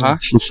key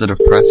hash instead of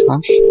press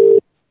hash.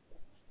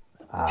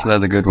 So they're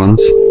the good ones.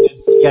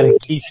 You gotta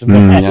key some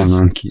hash. Yeah,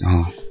 man.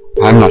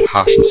 I'm not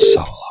hashing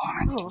so long.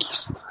 I need to key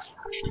some hash,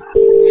 man.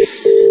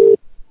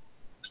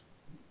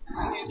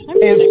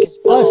 Hey,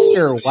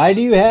 Buster, why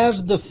do you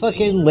have the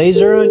fucking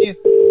laser on you?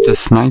 It's a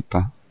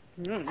sniper.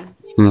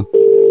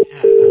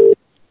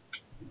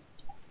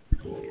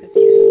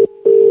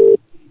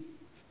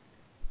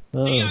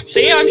 Yeah.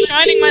 See, I'm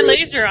shining my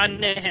laser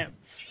on him.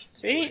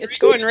 See, it's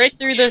going right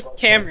through the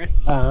camera.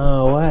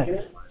 Oh,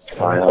 what?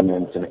 Hi, I'm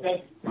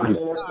Anthony.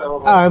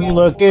 I'm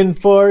looking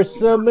for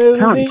some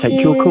illegal... Can't take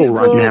your call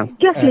right now.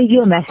 Just leave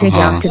your message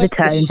after the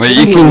tone. Well,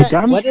 you When can- you're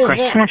done, What is press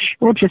that? hash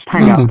or just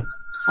hang up.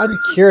 I'm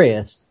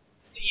curious.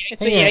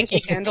 It's a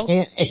Yankee candle.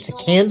 It's a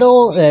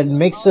candle that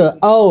makes a...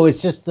 Oh,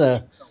 it's just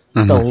the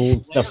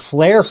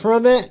flare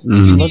from it?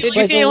 Looks Did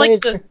you see a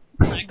like laser.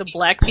 the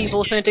black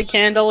people scented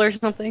candle or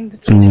something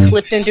that somebody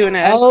slipped into an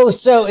ad? Oh,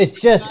 so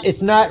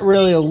it's not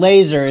really a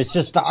laser, it's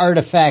just the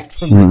artifact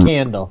from the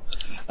candle.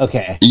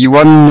 Okay. You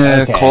want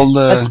to Okay. call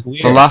That's the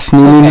weird. last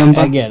Nunu Okay, number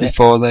I get it.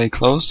 before they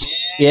close?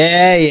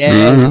 Yeah.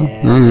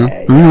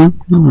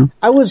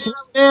 I was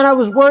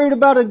worried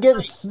about it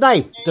getting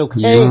sniped,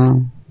 okay? Yeah.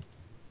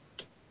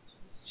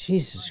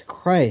 Jesus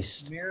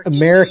Christ.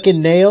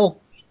 American Nail?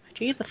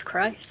 Jesus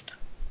Christ.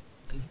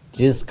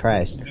 Jesus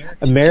Christ.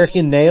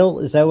 American Nail,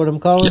 is that what I'm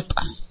calling?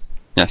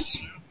 Yes.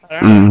 I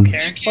don't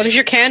care. What does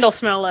your candle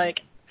smell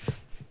like?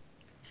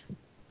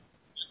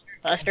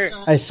 Buster.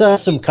 I saw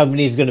some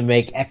companies going to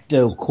make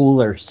Ecto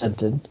Cooler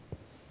scented.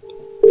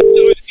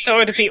 So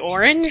it'd be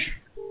orange?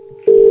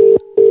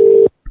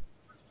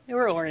 They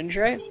were orange,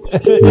 right?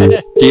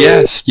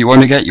 Yes, you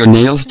want to get your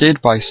nails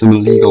did by some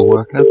illegal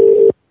workers?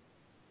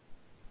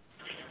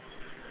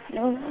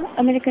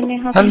 American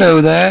Nail. Hello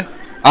there.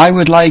 I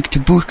would like to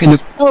book an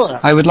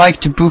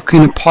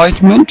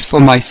appointment for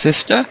my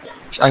sister.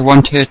 I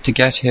want her to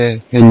get her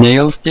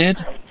nails did.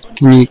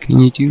 Can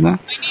you do that?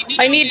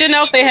 I need to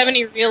know if they have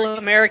any real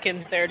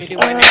Americans there to do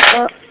my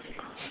nails.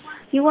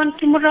 You want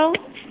tomorrow?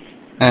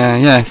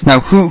 Yes. Now,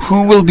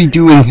 who will be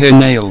doing her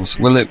nails?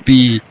 Will it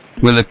be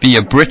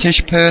a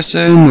British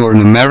person, or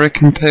an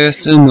American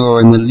person, or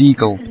an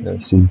illegal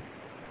person?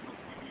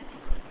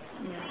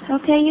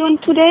 Okay, you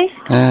want today?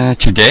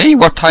 Today?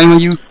 What time are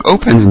you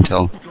open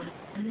until?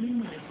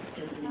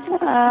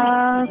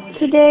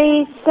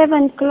 Today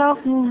 7 o'clock.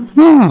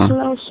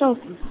 Close shop.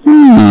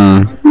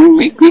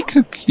 We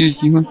could.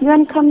 You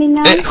want to come in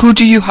now? Who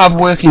do you have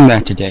working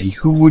there today?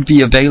 Who would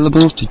be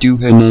available to do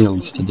her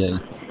nails today?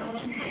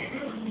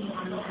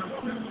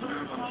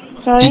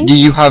 Sorry? Do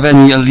you have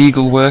any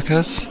illegal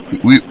workers?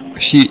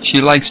 She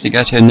likes to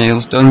get her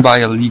nails done by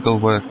illegal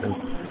workers.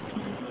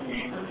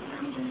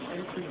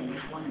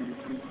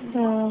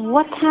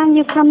 What time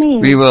you come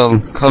in? We will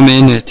come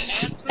in at...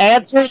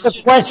 Answer the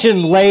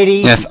question,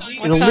 lady. Yes.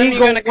 What time are you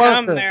gonna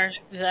come there,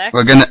 Zach?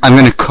 I'm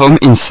gonna come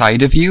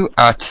inside of you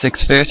at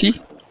 6:30.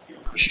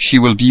 She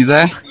will be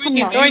there.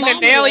 He's going to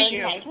nail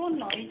you.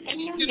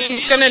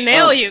 He's gonna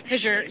nail you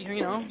because you're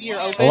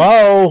open.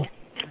 Hello?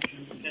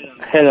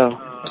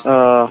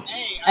 Hello.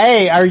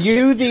 Hey, are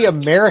you the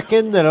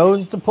American that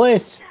owns the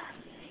place?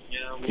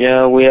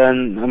 Yeah, we are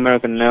an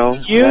American now.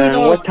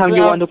 What time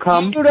you want to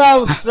come? You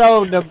don't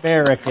sound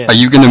American. Are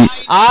you gonna...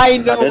 I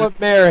know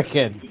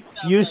American.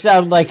 You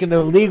sound like an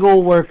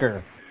illegal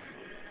worker.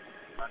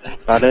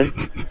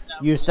 Pardon?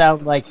 You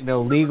sound like an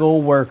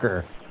illegal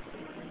worker.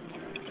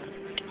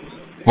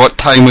 What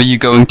time are you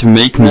going to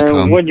make me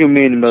come? What do you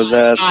mean by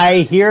that?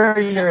 I hear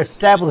your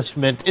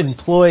establishment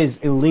employs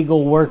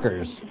illegal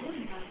workers.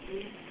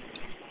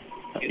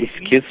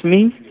 Excuse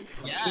me?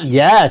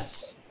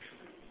 Yes.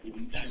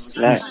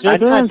 I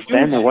don't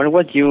understand.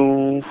 What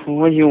you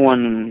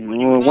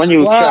want? What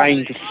you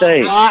trying to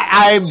say?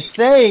 I'm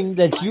saying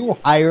that you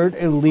hired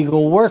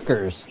illegal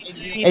workers.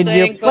 He's and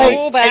saying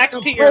go back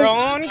to your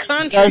own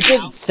country.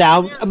 Doesn't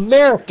sound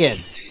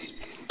American.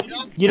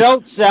 You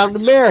don't sound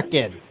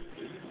American.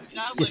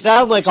 You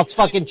sound like a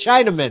fucking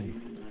Chinaman.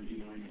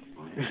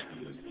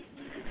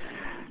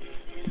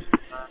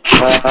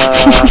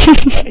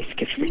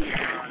 Excuse me.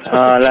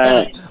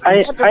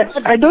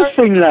 I don't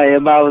think like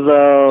about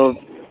the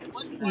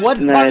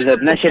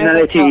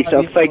nationality is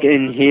a fake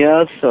in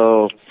here,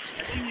 so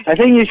I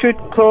think you should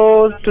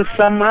go to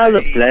some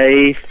other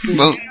place.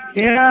 Well,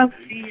 yeah.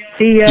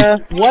 See ya.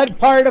 What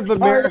part of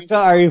America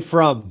are you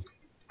from?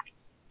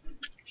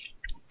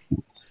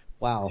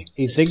 Wow,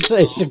 he thinks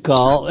they should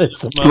call it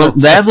some well,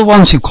 they're the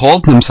ones who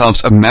called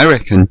themselves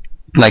American.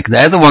 Like,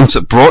 they're the ones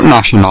that brought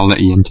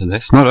nationality into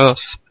this, not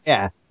us.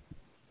 Yeah.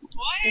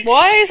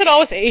 Why is it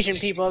always Asian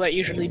people that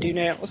usually do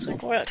nails?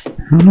 Like, what?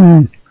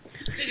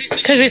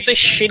 Because it's a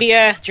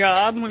shitty-ass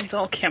job when it's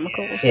all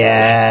chemicals.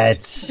 Yeah,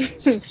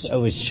 it's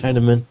always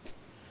Chinaman.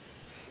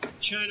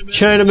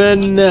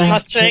 Chinaman. I'm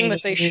not saying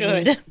that they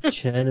should.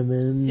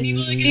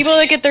 Chinaman. People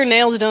that get their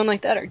nails done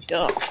like that are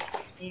dumb.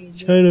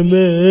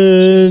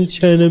 Chinaman.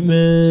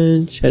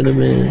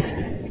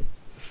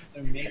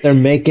 They're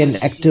making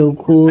Ecto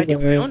Cool.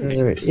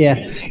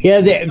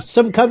 Yeah.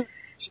 Some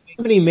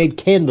company made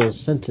candles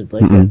scented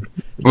like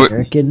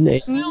American.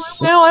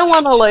 Well, I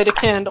want to light a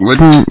candle.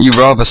 Wouldn't you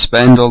rather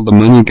spend all the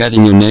money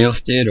getting your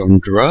nails did on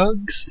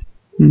drugs?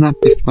 Wouldn't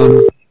that be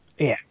fun?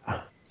 Yeah.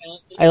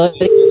 I like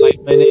to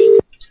my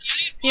nails.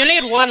 You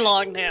need one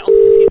long nail,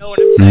 if you know what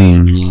I'm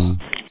saying.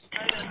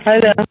 Hi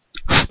there.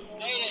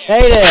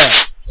 Hey there.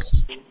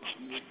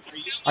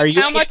 Are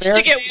you How much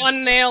to get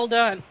one nail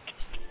done?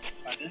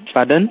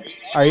 Pardon?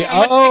 Are you?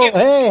 Oh,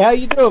 hey, how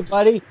you doing,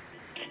 buddy?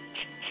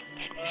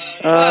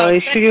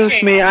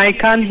 Excuse me, I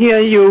can't hear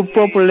you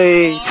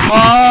properly.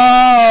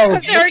 Oh!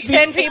 Because there are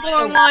 10 people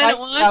online at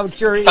once.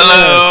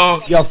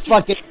 Hello! You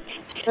fucking...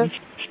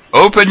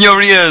 Open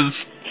your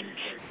ears!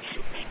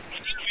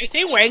 Is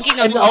he wanking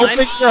And online?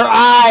 open your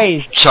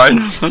eyes!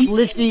 Chinaman.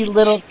 Slitty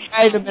little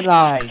Chinaman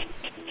eyes.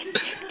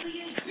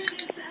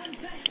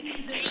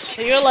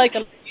 Are you like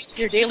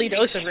your daily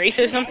dose of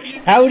racism?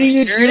 How do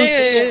you Here do it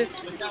this is.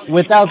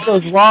 without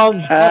those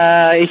long...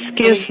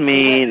 Excuse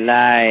me,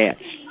 like,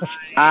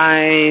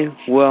 I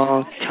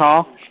will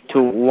talk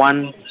to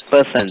one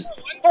person.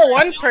 Oh,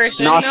 one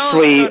person? Not no,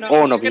 three, no.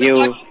 all of You're you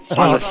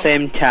gonna on the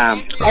same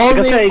time.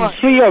 Only Because one.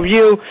 three of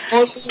you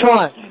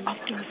talk.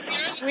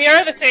 We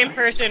are the same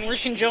person. We're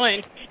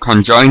conjoined.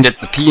 Conjoined at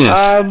the penis.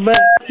 But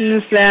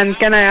then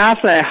can I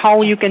ask like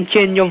how you can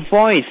change your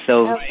voice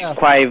so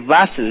quite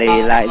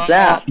vastly like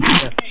that?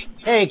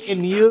 Hey,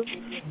 can you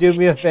do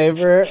me a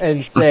favor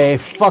and say,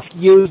 fuck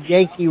you,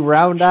 Yankee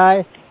Round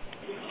Eye?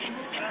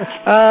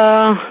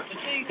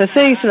 The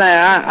thing is like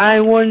I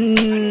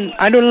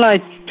don't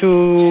like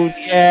to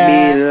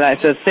be like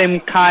the same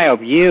kind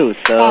of you,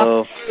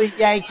 so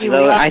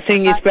I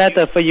think it's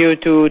better for you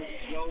to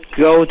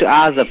go to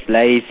other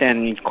place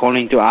and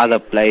calling to other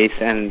place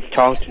and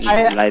talk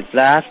like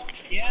that.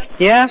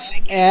 Yeah.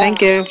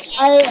 Thank you.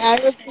 I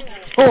was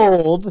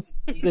told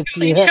that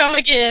Please come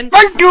again.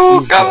 Thank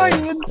you, come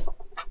again.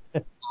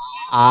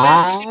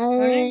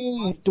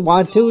 I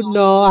want to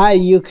know how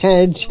you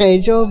can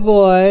change your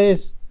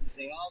voice.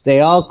 They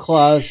all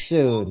close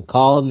soon.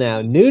 Call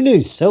now.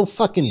 Nunu's so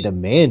fucking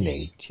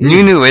demanding. Jeez.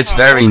 Nunu is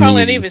very I'll call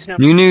needy. any of his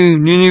numbers.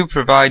 Nunu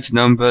provides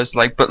numbers,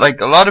 but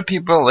a lot of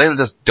people, they'll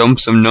just dump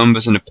some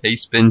numbers in a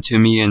paste bin to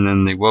me, and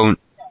then they won't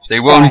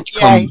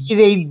come.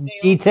 They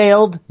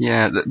detailed.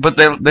 Yeah, but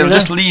they'll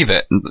just leave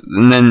it,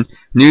 and then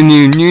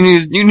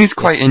Nunu's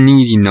quite a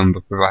needy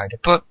number provider.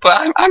 But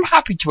I'm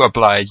happy to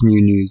oblige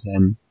Nunu's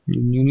then.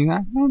 Nunu,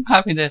 I'm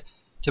happy to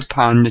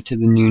pander to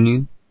the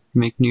Nunu,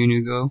 make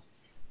Nunu go.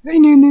 Hey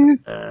Nunu.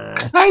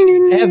 Hi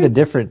Nunu. I have a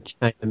different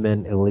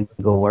Chinaman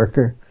illegal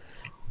worker.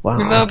 Wow.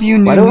 We love you,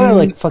 Nunu. Why do I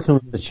like fucking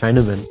with the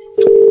Chinaman?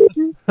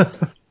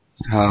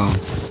 Oh.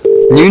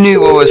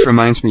 Nunu always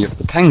reminds me of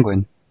the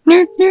penguin.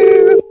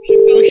 Nunu.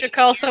 We should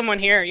call someone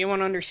here. You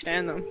won't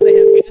understand them. They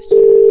have just...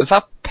 Was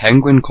that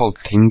penguin called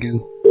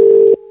Pingu?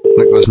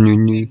 That goes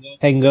Nunu.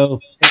 Pingu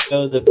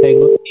the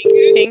penguin.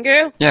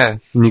 Pingu? Yeah,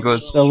 and he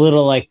goes... The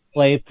little, like,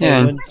 play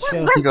penguin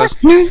show. He goes,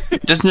 Nunu.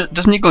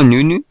 Doesn't he go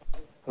Nunu?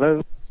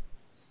 Hello?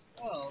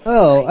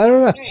 Oh, I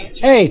don't know.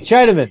 Hey,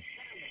 Chinaman.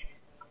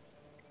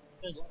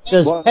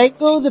 Does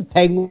Pengu the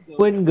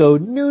penguin go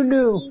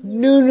Nunu?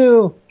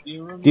 Nunu?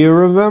 Do you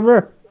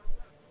remember?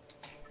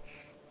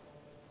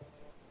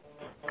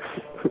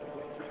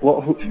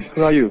 What?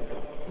 Who are you?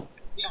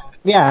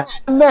 Yeah,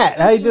 I'm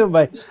Matt. How you doing,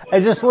 buddy? I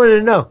just wanted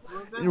to know.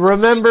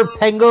 Remember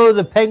Pengu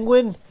the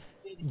penguin?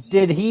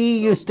 Did he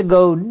used to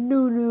go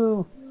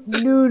Nunu,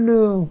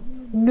 Nunu,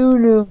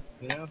 Nunu?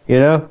 You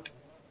know?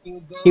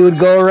 He would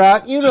go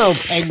around, you know,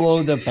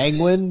 Pengu the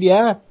penguin,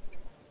 yeah?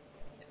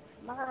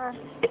 Have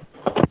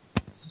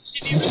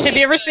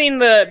you ever seen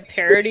the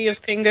parody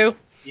of Pingu?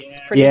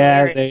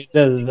 Yeah,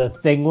 the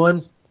thing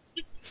one.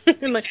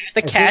 Like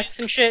the cats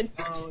and shit.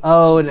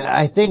 Oh, and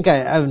I think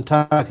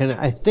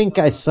I think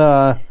I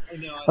saw.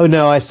 Oh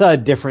no, I saw a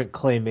different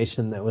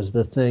claymation that was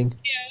the thing.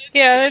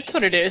 Yeah, that's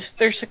what it is.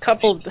 There's a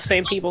couple of the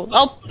same people.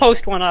 I'll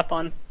post one up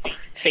on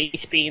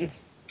Face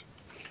Beans.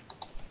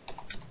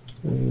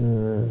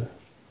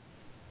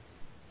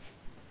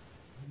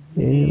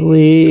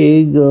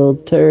 Illegal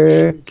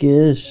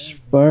Turkish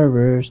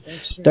barbers,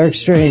 Dark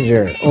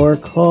Stranger, or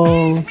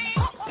call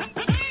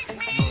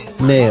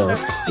Nail.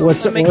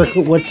 What's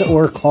it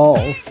or call?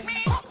 I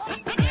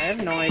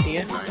have no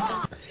idea.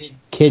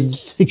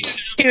 Kids.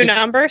 Two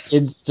numbers.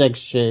 Kids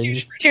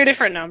Exchange. Two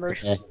different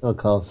numbers. Yeah, I'll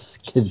call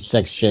Kids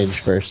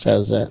Exchange first.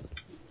 How's that?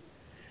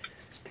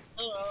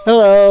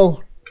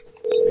 Hello.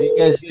 Are you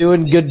guys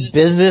doing good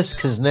business?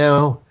 Because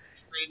now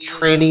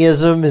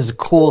trannyism is a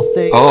cool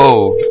thing.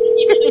 Oh.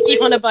 You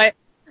want to buy?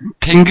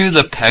 Pingu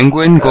the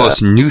penguin goes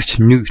newt,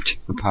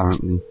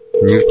 apparently.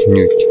 Newt.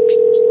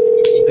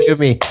 Look at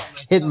me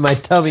hitting my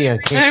tummy on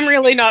camera. I'm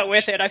really not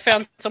with it. I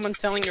found someone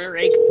selling a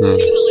rake.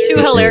 Too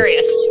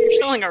hilarious. You're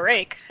selling a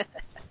rake.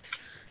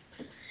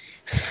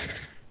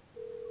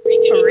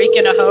 A rake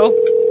and a hoe.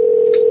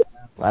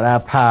 What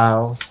up,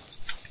 how?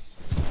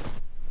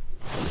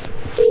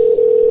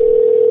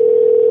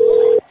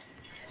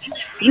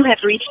 You have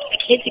reached the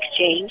Kids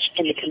Exchange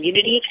and the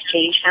Community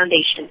Exchange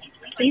Foundation.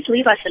 Please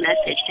leave us a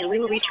message and we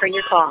will return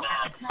your call.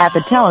 At the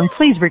tone,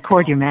 please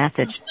record your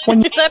message.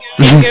 Is that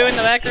Pingu in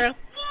the background?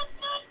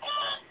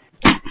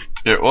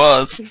 It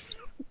was.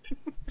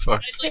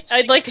 Fuck.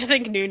 I'd like to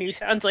think Nunu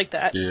sounds like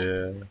that.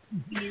 Yeah.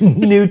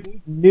 Newt.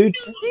 No.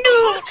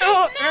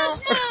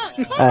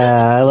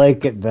 I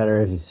like it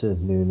better if he says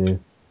Nunu.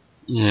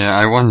 Yeah,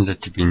 I wanted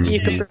it to be Nunu.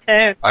 You can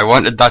pretend. I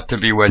wanted that to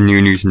be where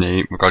Nunu's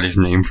name got his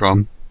name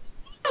from.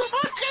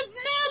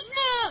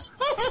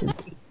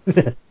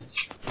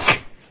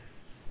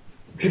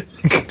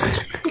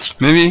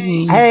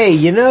 Maybe. Hey,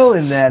 you know,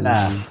 in that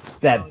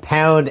that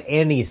Pound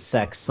Annie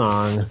sex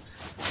song,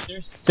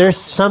 there's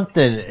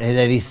something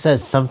that he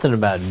says something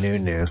about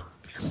Nunu.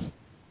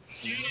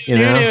 You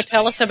know? Nunu,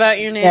 tell us about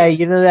your name. Yeah,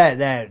 you know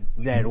that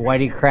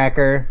Whitey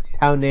Cracker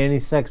Pound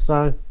Annie sex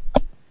song?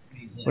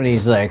 When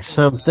he's like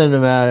something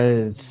about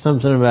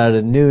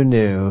a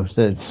Nunu,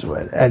 that's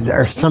what,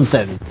 or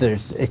something.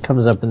 It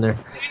comes up in there.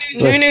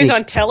 Nunu's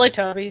on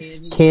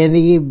Teletubbies.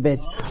 Candy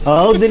bitch.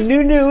 Oh, the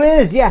Nunu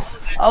is, yeah.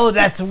 Oh,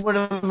 that's one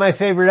of my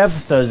favorite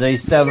episodes I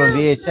used to have on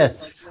VHS.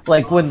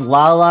 Like when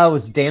Lala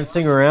was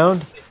dancing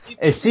around.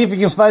 And see if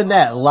you can find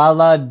that.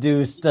 Lala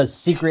does the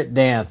secret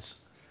dance.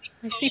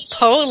 I see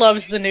Poe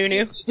loves the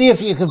Nunu. See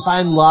if you can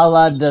find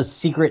Lala the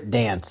secret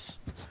dance.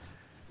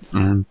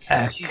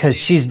 Because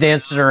she's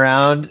dancing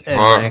around and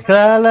like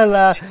la la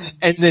la,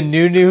 and the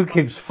Nunu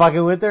keeps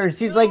fucking with her, and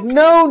she's like,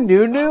 "No,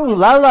 Nunu,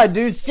 la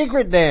do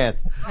secret dance."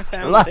 I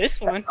found this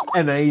one,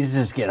 and I used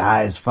to just get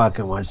high as fuck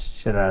and watch the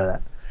shit out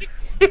of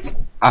that.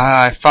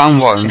 I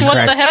found one.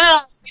 What the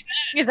hell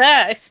is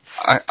that?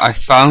 I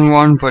found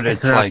one, but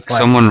it's like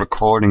someone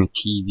recording a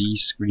TV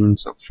screen,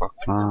 so fuck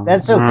that.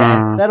 That's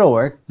okay. That'll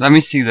work. Let me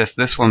see this.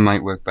 This one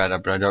might work better,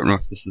 but I don't know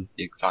if this is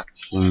the exact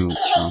thing.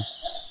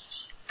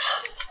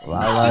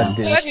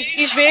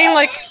 He's being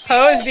like,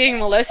 Poe is being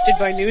molested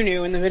by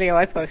Nunu in the video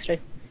I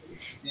posted.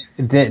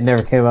 It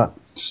never came up.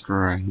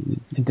 Strange.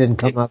 It didn't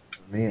come up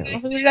for me.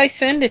 Who did I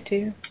send it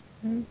to?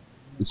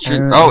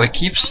 It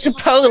keeps.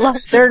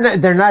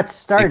 They're not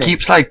starting. It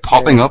keeps like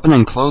popping up and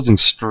then closing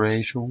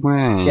straight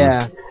away.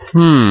 Yeah.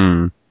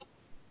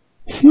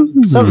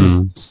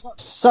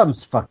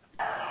 Something's fucked.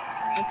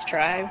 Let's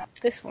try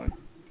this one.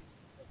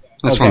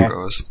 This one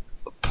goes.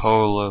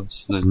 Poe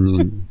loves the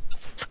Nunu.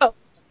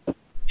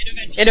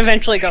 It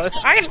eventually goes,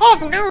 I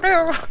love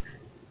Nunu!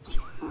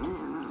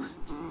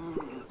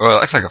 Oh,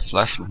 it looks like a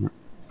flashlight.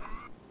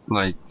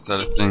 Like, is that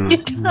a thing?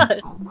 It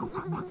does.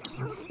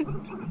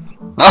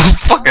 Oh,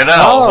 fucking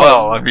hell!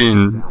 Well, I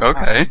mean,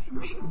 okay.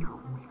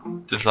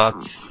 If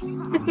that's...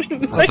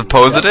 I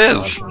suppose it is.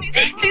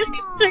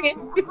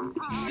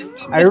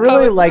 I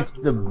really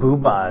liked the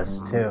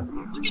boobas, too.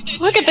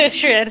 Look at this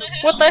shit!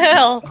 What the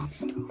hell?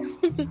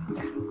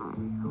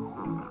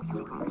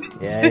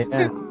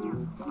 Yeah.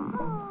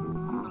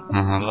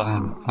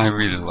 I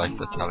really like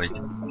the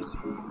Teletubbies.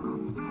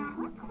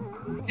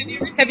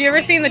 Have you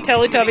ever seen the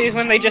Teletubbies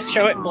when they just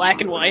show it in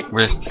black and white?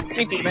 It's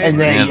creepy, man. And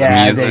then,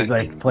 the they music.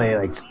 like play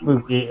like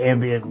spooky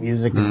ambient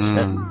music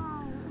and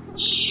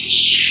Shh.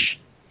 shit.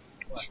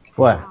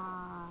 What?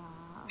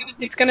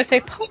 It's gonna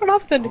say, Poe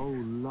loves the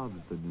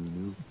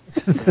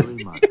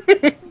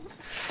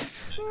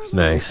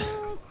Nice.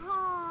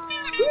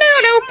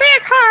 Nunu,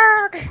 big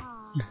hug!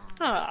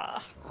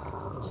 Aww.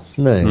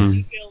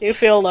 Nice. You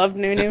feel loved,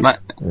 Nunu?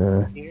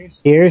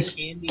 Here's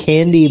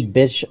Candy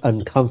Bitch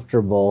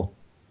Uncomfortable.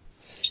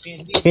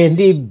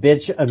 Candy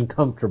Bitch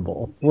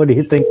Uncomfortable. What do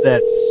you think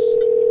that's?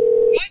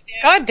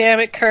 God damn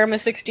it,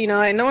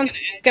 Karma69. No one's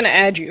gonna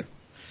add you.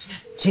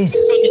 Jesus.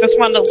 You just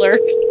want to lurk.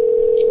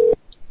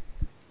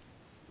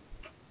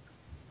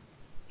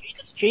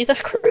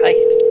 Jesus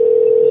Christ.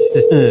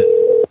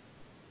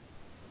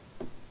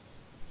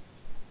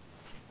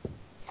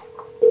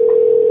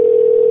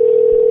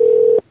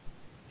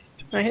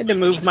 I had to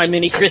move my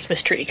mini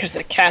Christmas tree because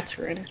the cats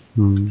were in it.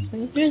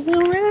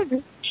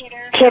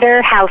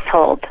 Kidder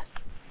Household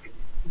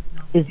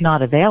is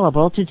not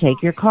available to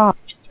take your call.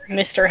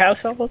 Mr.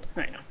 Household?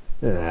 I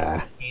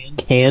know.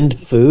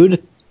 Canned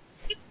food?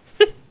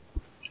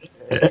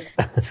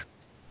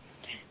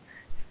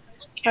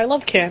 I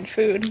love canned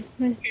food.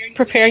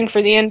 Preparing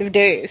for the end of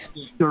days.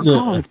 Your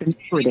call has been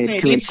forwarded I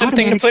to need an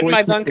something to put in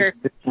my bunker.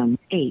 system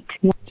 8.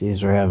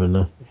 Jeez, we're having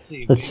a...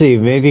 Let's see,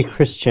 maybe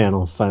Chris Chan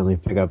will finally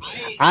pick up.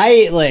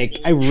 I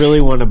really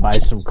want to buy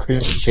some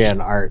Chris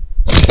Chan art.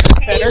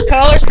 Better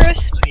call her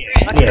Chris?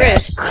 Not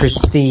Chris.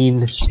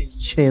 Christine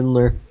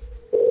Chandler.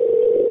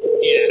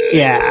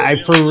 Yeah,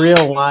 I for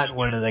real want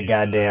one of the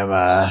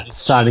goddamn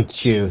Sonic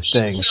Chew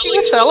things. She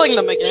was selling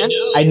them again.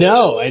 I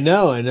know. And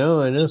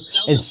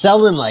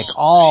selling like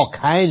all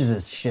kinds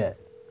of shit.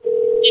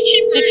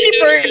 Did she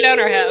burn down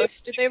her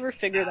house? Did they ever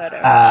figure that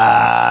out?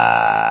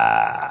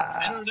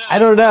 I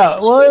don't know.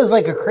 Well, it was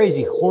like a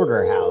crazy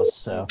hoarder house,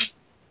 so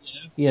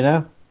you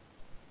know,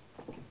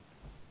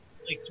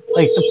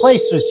 like the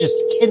place was just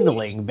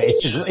kindling,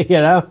 basically.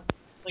 You know,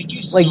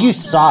 like you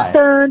saw it.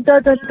 Dun,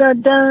 dun, dun,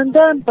 dun, dun,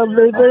 dun.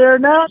 Believe it or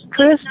not,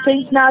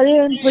 Christine's not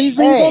in. Please leave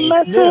a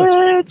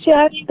message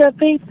at the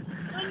beep.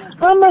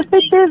 I must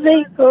be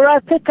busy, or I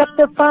pick up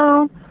the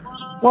phone.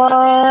 What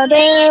am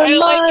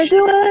I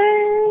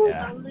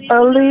doing?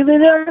 Believe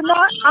it or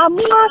not, I'm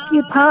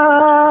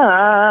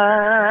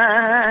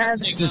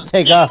occupied. Just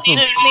take off from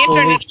The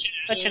internet's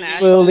such an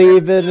asshole.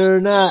 Believe it or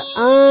not,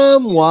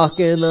 I'm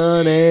walking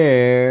on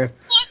air.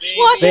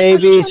 What?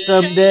 Maybe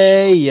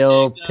someday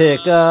you'll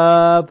pick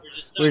up.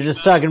 We're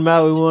just talking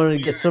about we wanted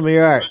to get some of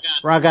your art.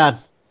 Rock on.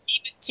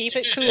 Keep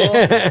it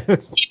cool.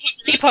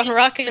 Keep on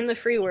rocking in the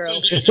free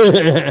world.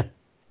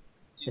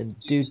 And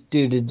do.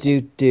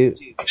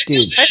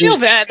 I feel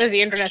bad that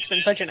the internet's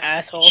been such an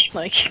asshole.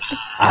 Like,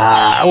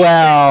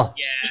 Well,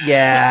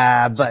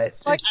 yeah, but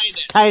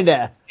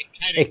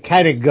it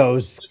kind of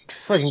goes.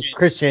 Fucking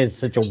Christian is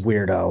such a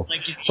weirdo.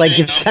 Like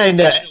it's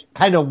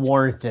kind of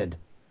warranted.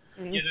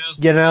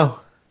 You know,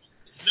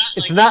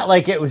 it's not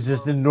like it was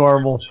just a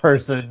normal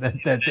person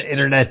that the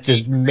internet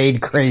just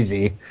made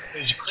crazy.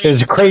 It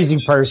was a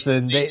crazy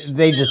person.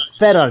 They just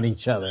fed on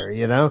each other.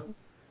 You know.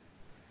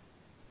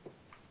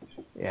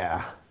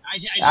 Yeah.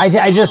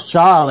 I just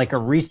saw like a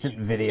recent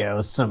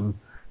video,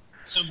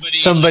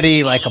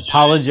 somebody like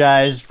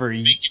apologized for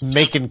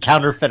making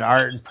counterfeit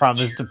art and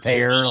promised to pay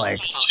her like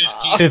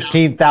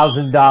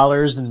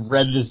 $15,000 and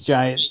read this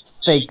giant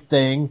fake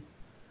thing.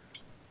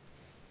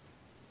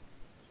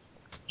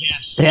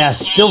 Yeah,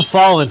 still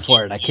falling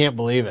for it. I can't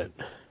believe it.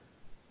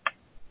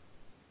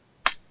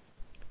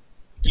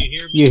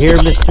 You hear,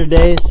 Mr.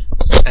 Days?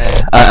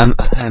 I'm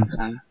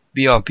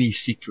BRB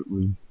secret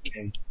room.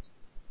 Okay.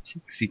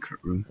 Secret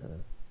room.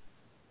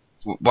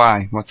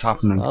 Why? What's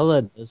happening? I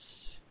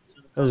was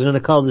going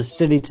to call the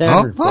City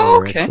Tavern.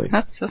 Okay.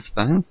 That's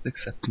fine. That's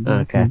acceptable.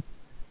 Okay.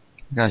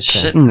 You got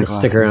shit in the glasses.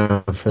 Stick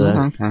around for that.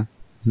 Okay.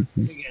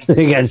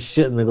 You got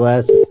shit in the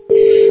glasses.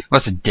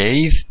 What's it,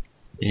 Dave?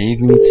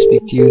 Dave needs to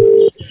speak to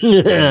you?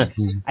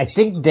 I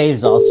think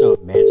Dave's also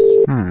a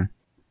manager.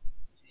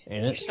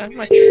 Ain't it? So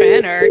much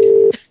fan art.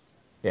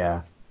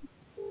 Yeah.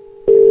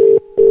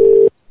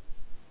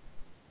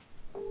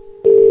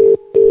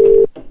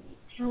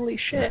 Holy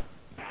shit.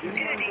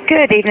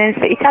 Good evening,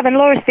 City Tavern.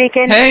 Laura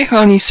speaking. Hey,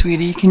 honey,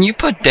 sweetie, can you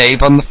put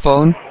Dave on the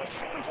phone?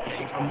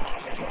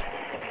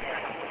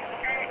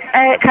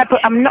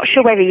 I'm not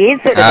sure where he is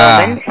at the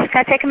moment. Can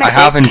I take a I message?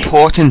 have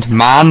important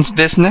man's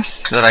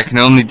business that I can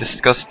only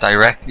discuss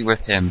directly with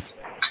him.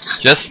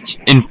 Just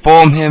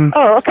inform him.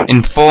 Oh, okay.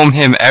 Inform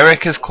him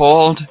Eric has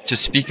called to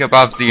speak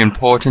about the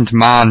important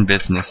man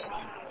business.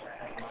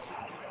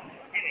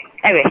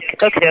 Eric,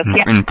 okay,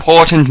 yeah.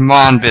 Important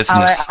man business.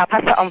 I'll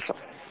pass that on.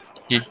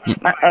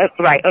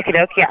 Right, okay,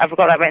 yeah, I've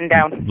got that written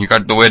down. You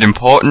got the word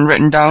important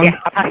written down? Yeah,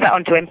 I'll pass that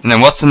on to him. And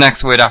then what's the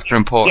next word after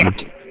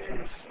important?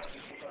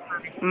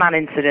 Man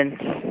incident.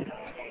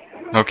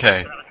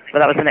 Okay. But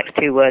that was the next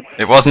two words.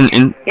 It wasn't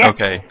in... Yeah.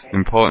 Okay.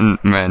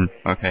 Important men.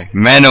 Okay.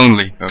 Men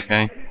only.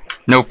 Okay.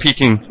 No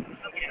peeking.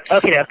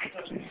 Okay,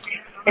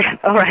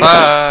 alright.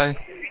 Bye.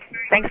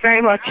 Thanks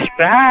very much.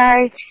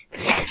 Bye.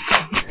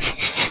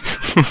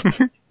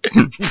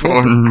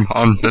 Important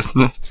man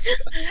business.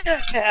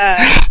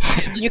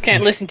 You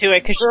can't listen to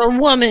it because you're a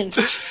woman.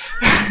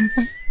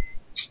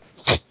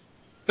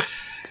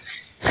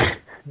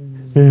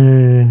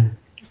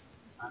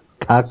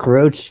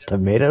 Cockroach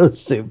tomato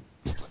soup.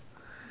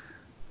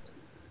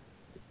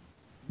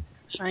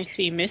 I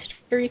see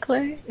Mystery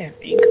Clay and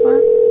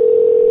Inkma.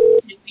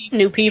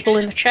 New people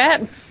in the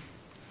chat.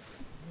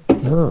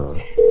 Oh.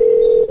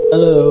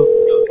 Hello.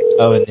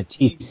 Oh, in the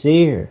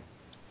TC or?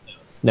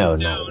 No.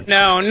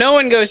 No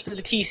one goes to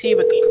the TC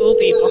but the cool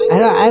people.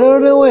 I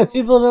don't know why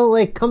people don't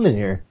like coming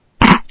here.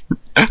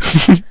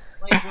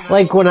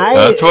 Like when I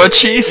That's what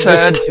she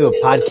said. listen to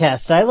a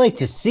podcast, I like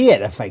to see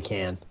it if I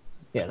can.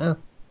 You know?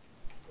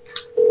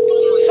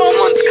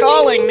 Someone's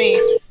calling me.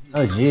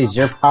 Oh jeez,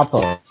 you're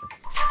Papa.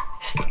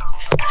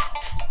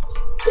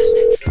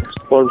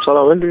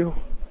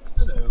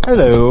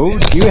 Hello.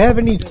 Do you have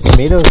any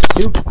tomato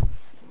soup?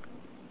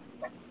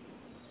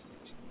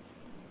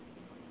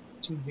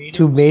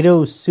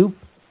 Tomato soup?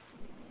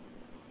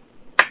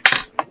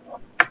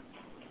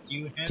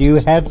 Do you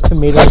have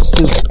tomato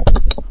soup?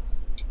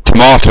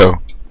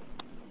 Tomato.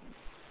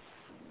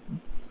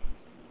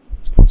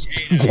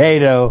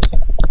 Potato.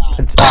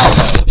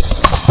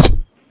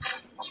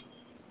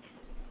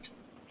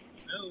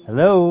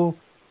 Hello?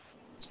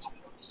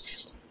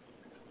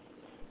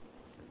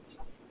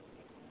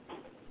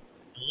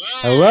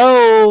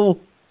 Hello?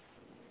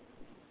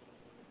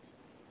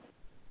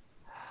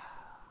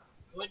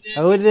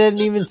 I hadn't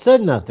even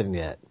said nothing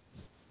yet.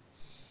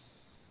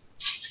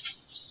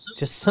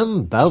 Just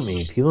something about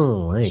me people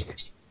don't like.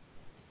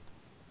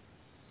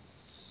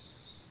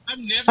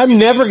 I'm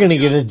never gonna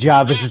get a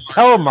job as a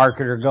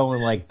telemarketer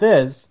going like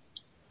this.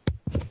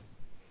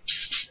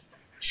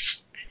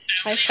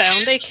 I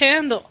found a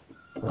candle.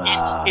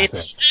 Ah,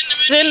 It's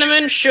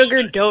cinnamon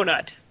sugar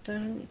donut.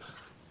 Donut.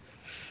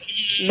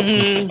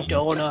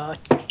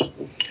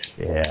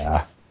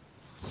 Yeah.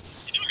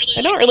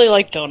 I don't really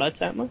like donuts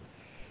that much.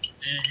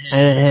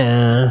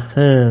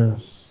 Yeah.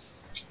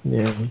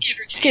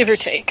 Give or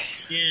take.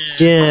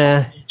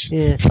 Yeah.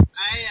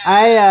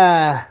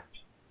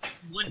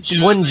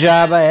 One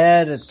job I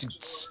had at the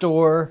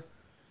store,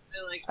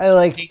 I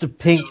liked the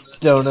pink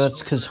donuts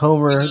because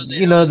Homer,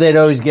 they'd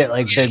always get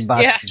like big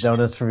box of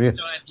donuts from you.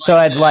 So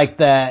I'd like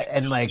that,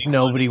 and like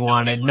nobody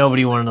wanted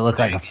to look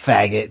like a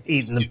faggot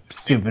eating the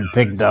stupid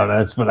pink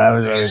donuts, but I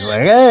was always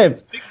like,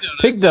 hey,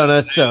 pink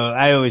donuts, so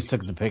I always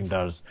took the pink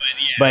donuts.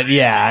 But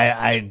yeah,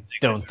 I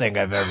don't think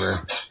I've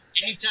ever,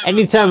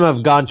 anytime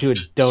I've gone to a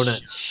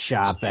donut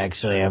shop,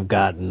 actually, I've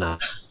gotten,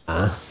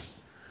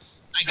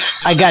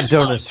 I got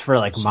donuts for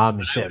like mom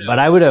and shit, but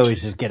I would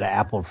always just get an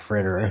apple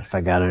fritter if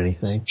I got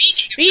anything.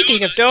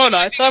 Speaking of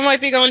donuts, I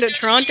might be going to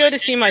Toronto to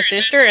see my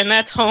sister, and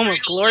that's home of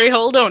Glory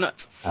Hole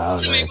Donuts.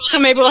 Oh, nice. So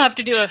maybe we'll have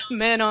to do a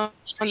man on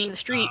the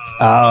street.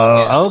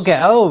 Oh, okay.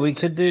 Oh, we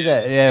could do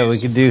that. Yeah,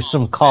 we could do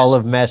some Call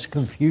of Mass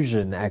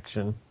Confusion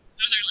action.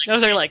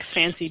 Those are like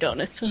fancy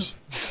donuts.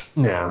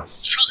 Yeah.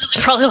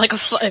 It's probably like a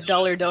 $5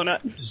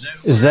 donut.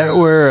 Is that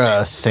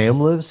where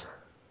Sam lives?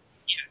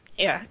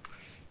 Yeah.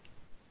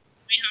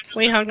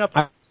 We hung up.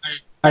 Are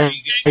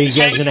you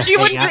guys gonna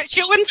hang out?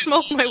 She wouldn't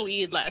smoke my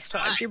weed last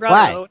time. She brought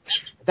Why? it out.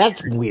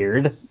 That's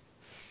weird.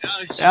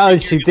 Oh,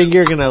 she think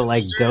you're gonna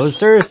like dose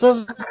her or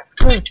something?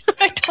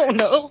 I don't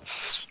know.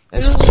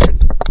 That's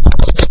weird.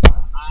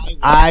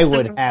 I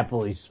would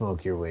happily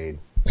smoke your weed.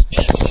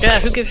 Yeah,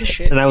 who gives a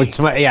shit? And I would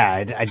smoke.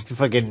 Yeah, I'd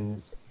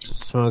fucking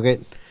smoke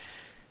it.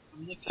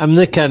 I'm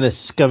the kind of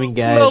scummy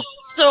guy. Smoke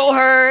so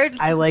hard.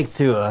 I like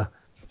to.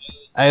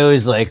 I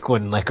always like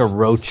when like a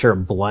roach or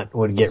blunt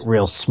would get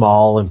real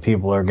small and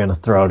people are gonna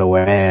throw it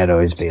away. I'd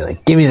always be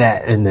like, "Give me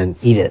that," and then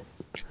eat it.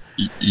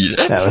 Eat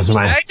it? That was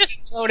my. I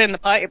just throw it in the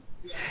pipe.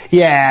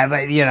 Yeah,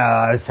 but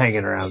I was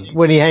hanging around.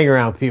 When you hang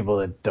around people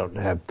that don't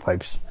have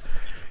pipes,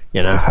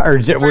 You know, or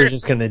we're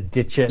just gonna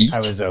ditch it. I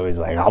was always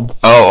like,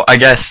 Oh, I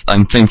guess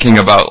I'm thinking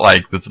about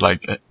like there's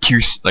like a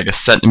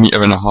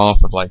centimeter and a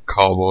half of like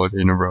cardboard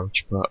in a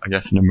roach, but I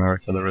guess in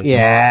America there isn't.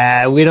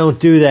 yeah, we don't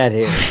do that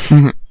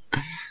here.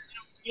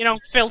 You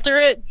don't filter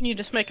it. You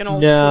just make an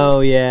old. No,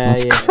 school.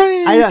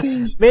 yeah.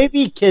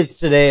 Maybe kids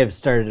today have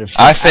started to.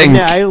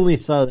 I only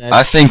saw that.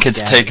 I think it's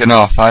taken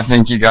off. I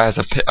think you guys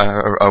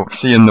are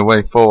seeing the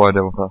way forward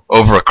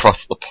over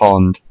across the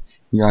pond.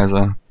 You guys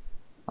are.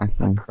 I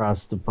think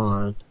across the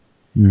pond.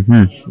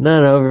 Mm-hmm.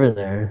 Not over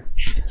there.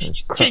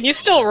 Can you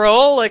still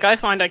roll? Like I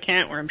find I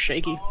can't where I'm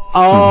shaky.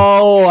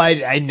 Oh,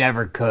 I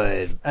never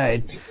could.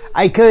 I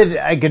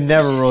could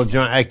never roll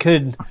joint. I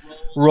could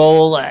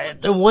roll.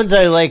 The ones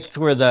I liked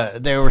were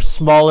they were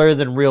smaller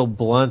than real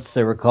blunts.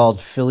 They were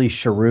called Philly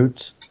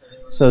Cheroots.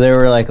 So they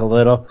were like a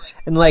little,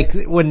 and like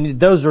when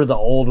those were the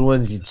old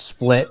ones, you'd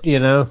split, you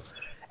know.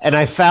 And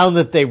I found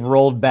that they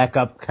rolled back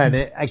up kind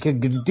of. I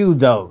could do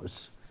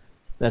those.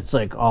 That's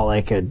like all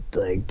I could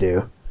like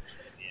do.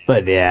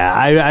 But yeah,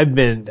 I've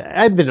been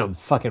a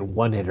fucking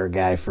one-hitter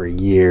guy for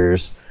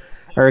years,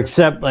 or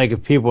except like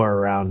if people are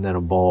around, then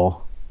a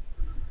bowl.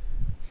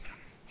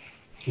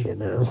 You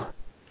know.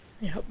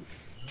 Yep.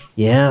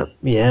 Yeah.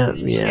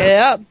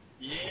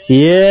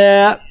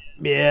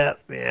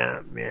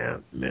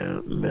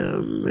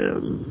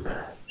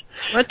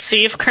 Let's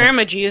see if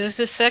Karma Jesus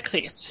is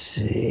sexy. Let's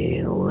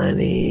see,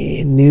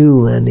 new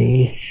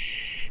Lenny.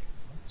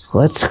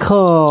 Let's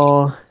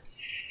call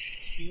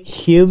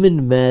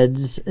Human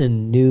Meds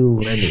and New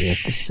Lenny at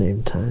the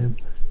same time.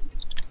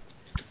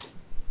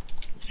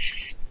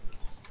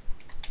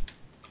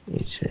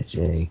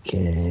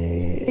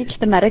 HIJK. Reach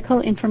the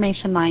medical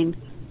information line.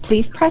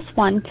 Please press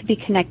 1 to be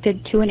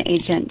connected to an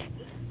agent.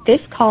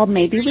 This call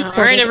may be recorded.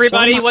 All right,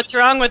 everybody, what's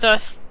wrong with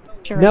us?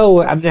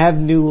 No, I'm gonna have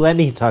New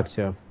Lenny talk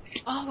to him.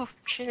 Oh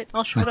shit!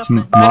 I'll shut up.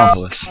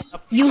 Marvelous.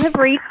 You have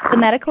reached the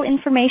medical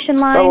information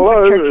line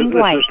Hello, of Church and this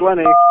Dwight. is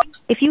Lenny.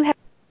 If you have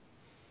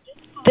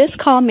this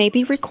call may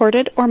be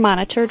recorded or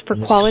monitored for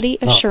quality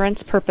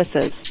assurance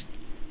purposes.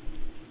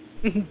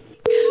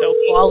 So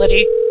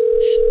quality.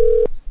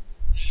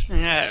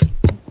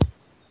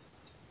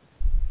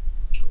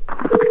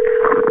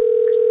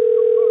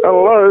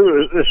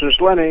 Hello, this is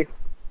Lenny.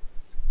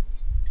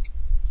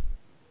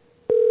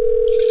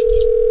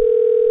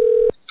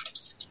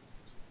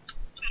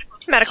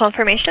 Medical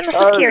information. This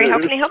is Kiri. How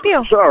can I help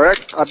you? Sorry,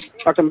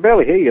 I can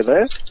barely hear you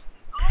there.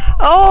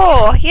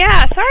 Oh,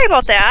 yeah. Sorry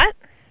about that.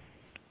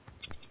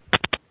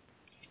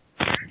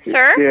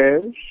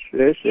 Sir?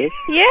 Yes.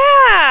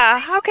 Yeah.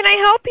 How can I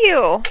help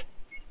you?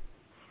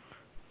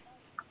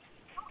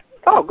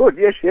 Oh, good.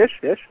 Yes.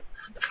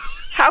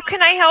 How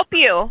can I help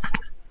you?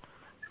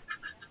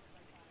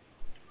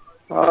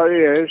 Oh,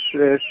 yes.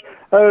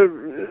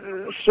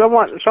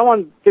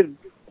 Someone did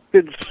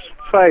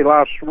say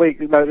last week.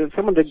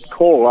 Someone did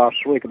call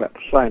last week about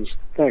the same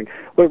thing.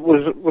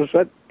 Was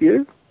that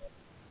you?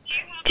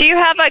 Do you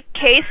have a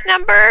case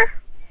number?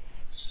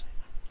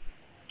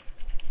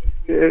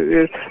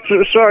 Yes.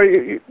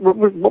 Sorry. What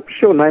was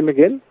your name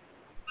again?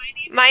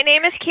 My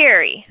name is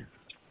Kiri.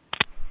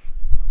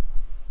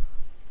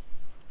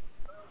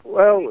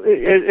 Well,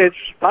 it's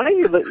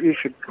funny that you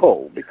should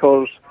call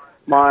because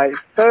my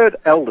third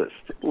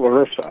eldest,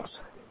 Larissa,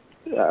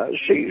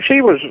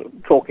 she was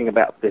talking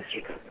about this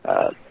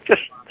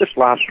just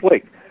last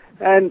week,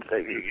 and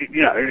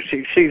you know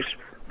she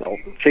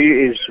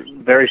is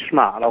very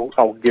smart.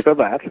 I'll give her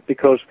that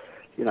because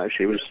you know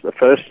she was the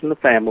first in the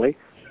family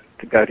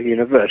to go to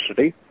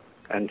university,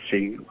 and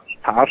she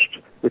passed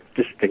with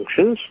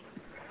distinctions.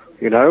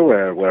 You know,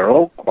 we're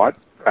all quite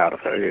proud of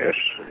her. Yes.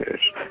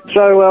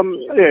 So,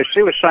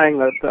 she was saying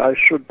that I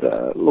should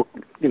look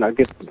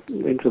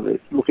into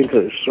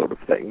this sort of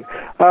thing.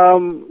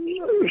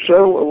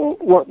 So,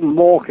 what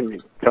more can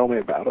you tell me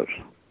about it?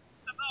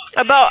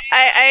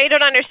 I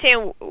don't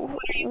understand.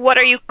 What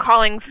are you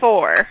calling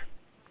for?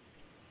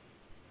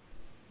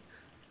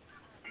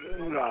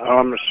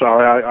 I'm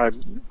sorry, I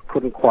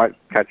couldn't quite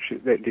catch you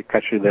there.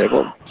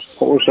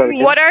 What was that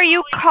again? What are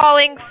you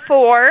calling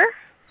for?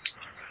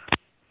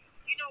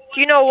 Do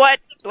you know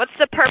what's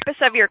the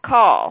purpose of your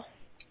call?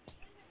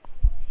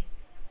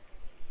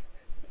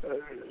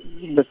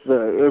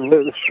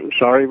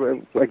 Sorry,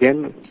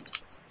 again?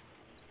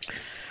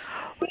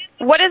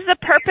 What is the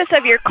purpose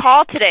of your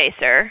call today,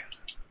 sir?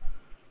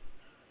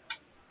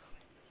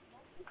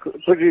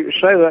 Could you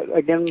say that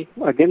again,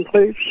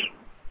 please?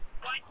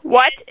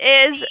 What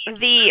is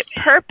the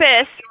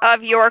purpose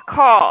of your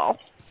call?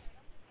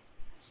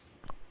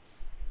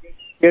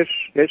 Yes.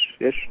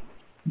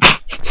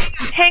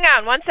 Hang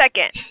on 1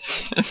 second.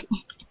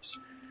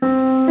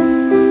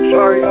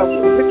 Sorry,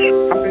 which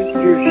company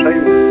did you say?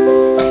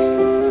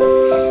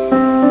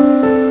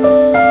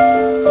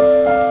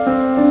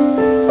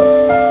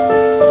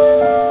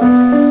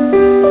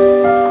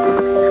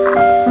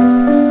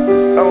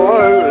 Hello,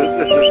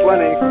 this is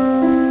Lenny.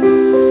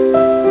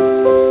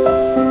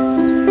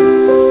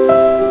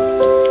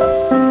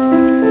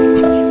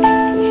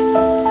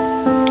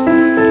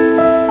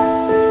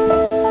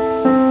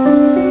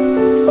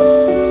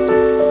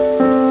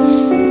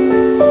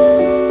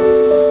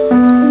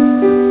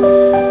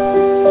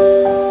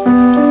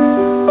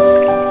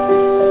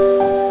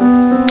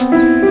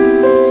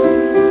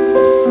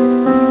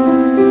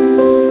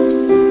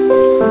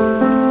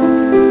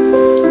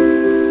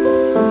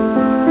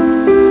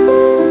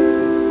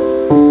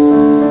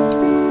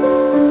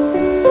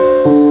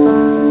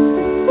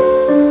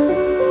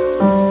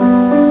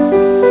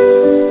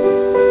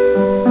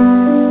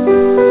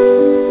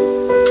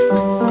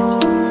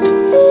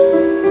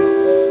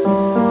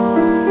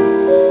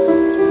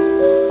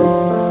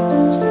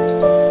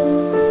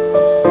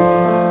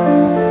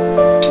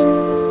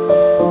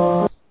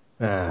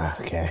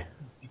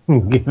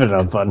 Give it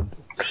up on.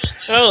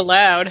 So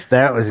loud.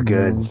 That was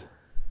good.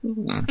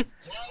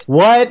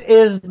 What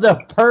is the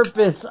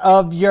purpose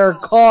of your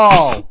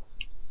call?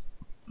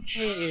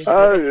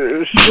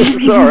 Sorry,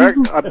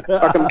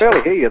 I can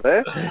barely hear you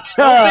there.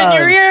 Open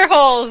your ear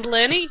holes,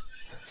 Lenny.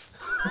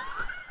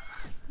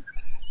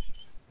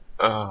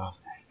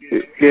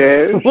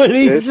 Yes. When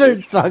he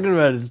starts talking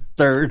about his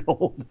third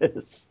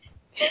oldest.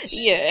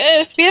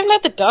 Yes, we haven't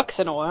had the ducks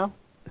in a while.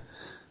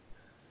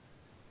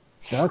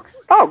 Ducks?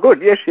 Oh,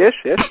 good. Yes.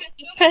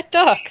 His pet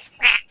ducks.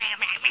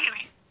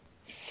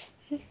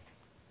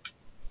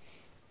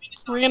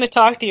 We're going to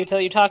talk to you till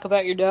you talk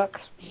about your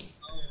ducks.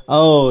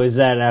 Oh, is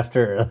that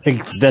after?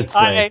 Like, that's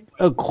like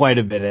quite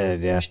a bit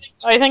in, yeah.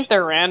 I think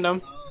they're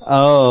random.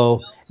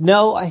 Oh,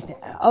 no,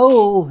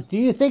 do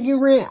you think he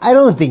ran? I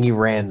don't think he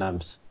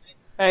randoms.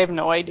 I have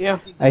no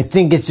idea. I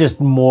think it's just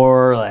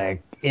more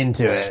like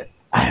into it.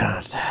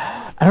 I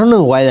don't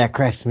know why that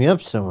cracks me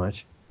up so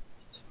much.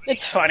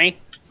 It's funny.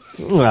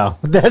 Well,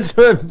 that's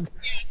what.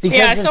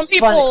 Yeah, some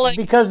people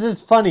because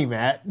it's funny,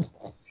 Matt.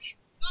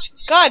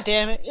 God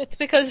damn it! It's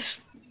because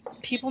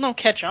people don't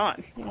catch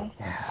on. You know?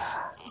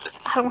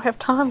 I don't have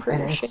time for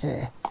this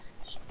shit.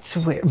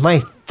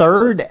 My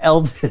third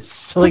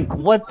eldest. Like,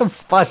 what the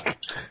fuck?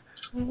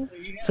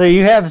 So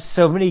you have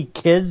so many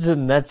kids,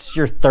 and that's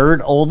your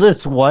third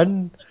oldest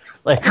one?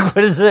 Like, what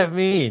does that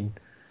mean?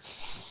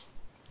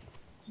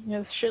 He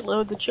has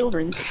shitloads of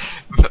children.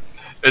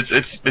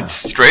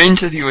 It's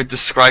strange that you would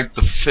describe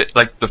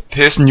the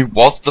person who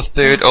was the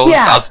third oldest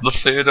as the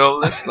third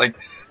oldest. Like,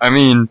 I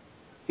mean,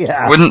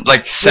 wouldn't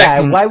like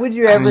second? Yeah, why would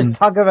you ever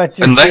talk about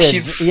your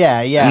kids?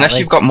 Unless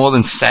you've got more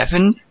than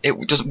 7, it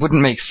just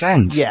wouldn't make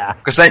sense. Yeah,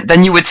 because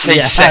then you would say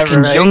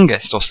second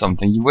youngest or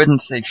something. You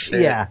wouldn't say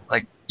third. Yeah,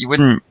 like you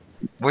wouldn't.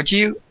 Would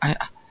you?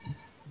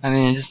 I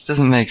mean, it just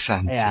doesn't make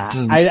sense. Yeah, I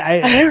don't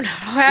know.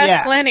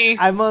 Ask Lenny.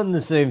 I'm on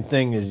the same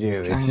thing as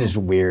you. It's just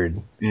weird.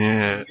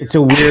 Yeah, it's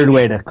a weird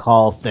way to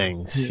call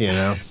things, you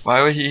know.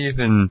 Why would you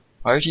even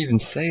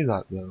say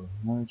that though?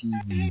 Why would you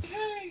even?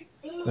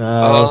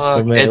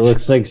 It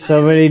looks like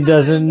somebody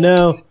doesn't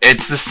know.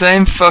 It's the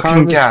same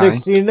fucking guy.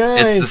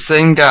 69. It's the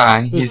same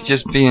guy. He's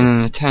just being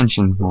an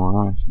attention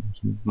whore. I think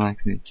he's like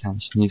the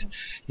attention.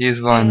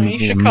 He's one. You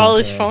should call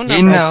his phone number.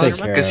 He knows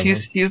because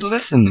he's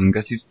listening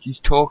because he's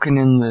talking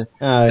in the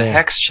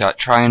hex chat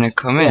trying to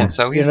come in.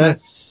 So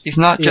he's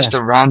not just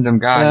a random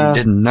guy who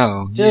didn't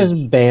know.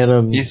 Just ban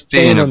him. He's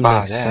being a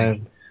bad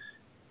egg.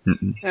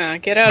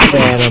 Get out of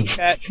the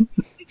chat.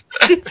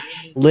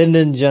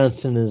 Lyndon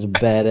Johnson is a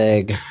bad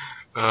egg.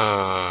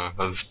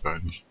 That's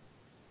funny.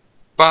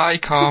 Bye,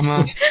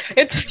 Karma.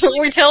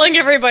 We're telling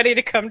everybody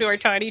to come to our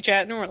tiny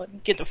chat, and we're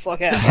like, get the fuck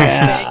out.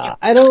 Yeah,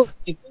 I don't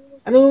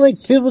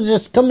like people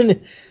just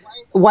coming.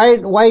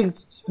 Why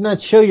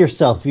not show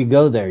yourself if you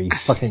go there? You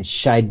fucking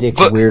shy dick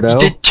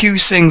weirdo. You did 2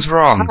 things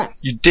wrong.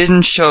 You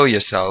didn't show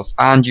yourself,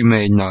 and you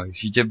made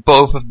noise. You did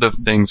both of the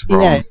things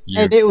wrong.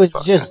 Yeah, and it was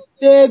just.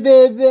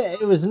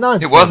 It was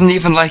nonsense. It wasn't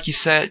even like you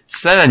said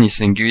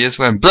anything. You just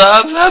went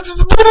blah blah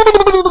blah.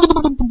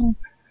 Blah.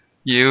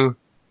 You.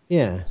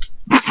 Yeah.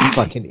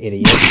 Fucking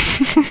idiot.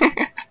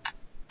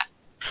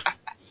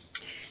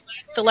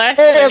 The last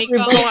Lenny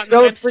call on the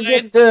don't website.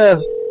 Forget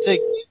to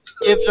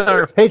give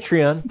our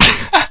Patreon.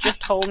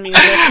 Just hold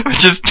music. We're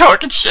just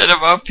talking shit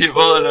about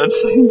people and then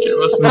saying give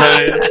us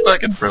money. It's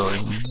fucking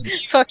brilliant.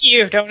 Fuck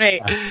you,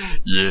 donate.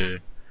 Yeah.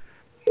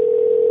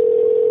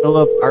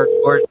 Philip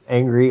Harcourt,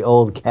 angry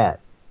old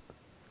cat.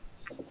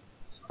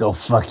 Go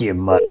fuck you,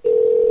 mutt.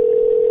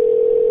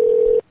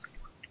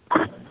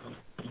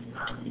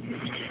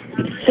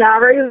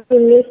 Sorry we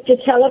missed your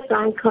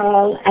telephone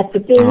call at the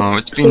beach. Oh,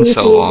 it's been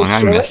so long.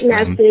 I miss him.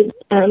 Message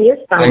on your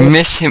phone. I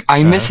miss him.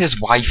 I miss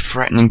his wife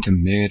threatening to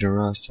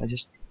murder us. I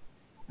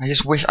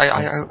just wish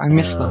I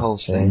miss the whole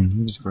thing.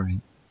 It was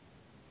great.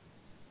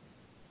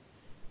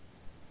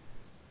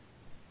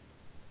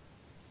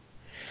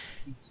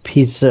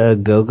 Pizza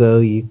Go-Go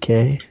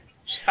UK.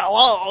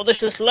 Hello,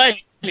 this is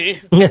Lenny.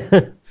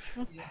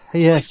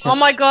 Yes. Oh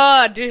my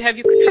god, have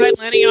you tried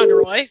Lenny on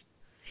Roy?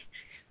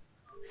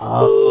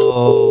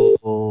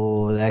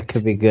 Oh, that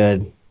could be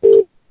good.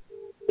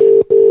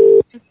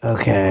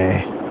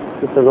 Okay.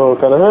 Go,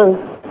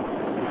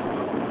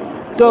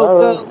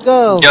 go,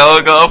 go.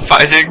 Go,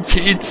 fighting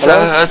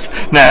pizzas.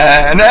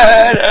 Na, na,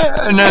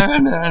 na,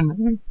 na,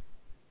 na.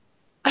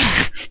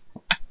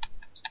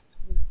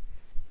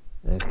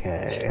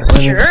 Okay.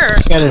 Sure.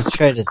 I gotta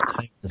try to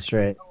type this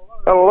right.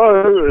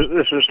 Hello,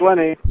 this is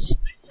Lenny.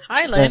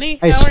 Hi, Lenny.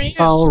 I How are you?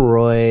 call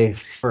Roy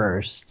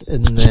first,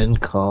 and then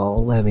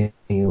call Lenny,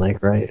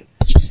 like, right?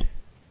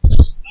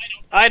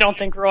 I don't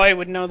think Roy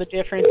would know the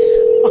difference.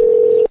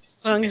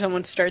 As long as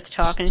someone starts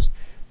talking.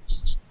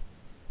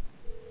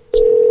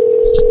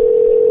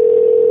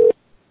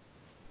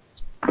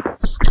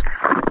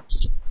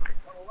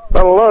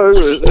 Hello,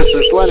 this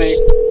is Lenny.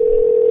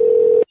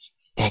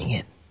 Dang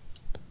it.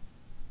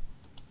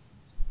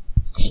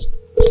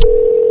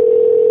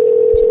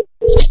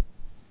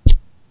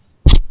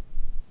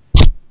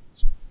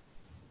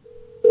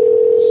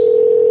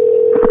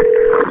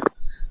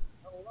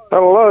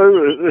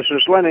 Hello, this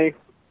is Lenny.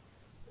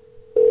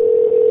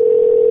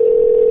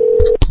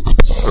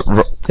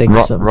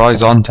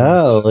 Rise on.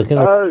 Oh, look at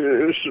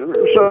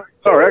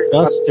Sorry,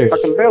 Dusters. I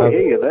can barely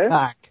hear you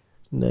there.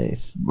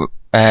 Nice.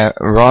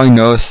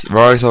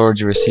 Roy's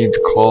already received a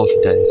call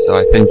today, so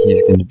I think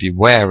he's going to be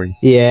wary.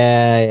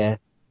 Yeah.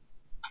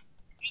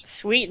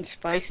 Sweet and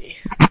spicy.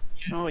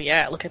 Oh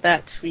yeah, look at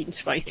that, sweet and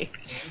spicy.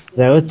 Is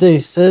that what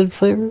they said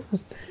flavor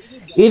was?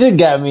 Eda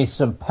got me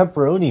some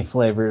pepperoni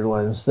flavored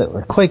ones that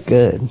were quite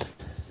good.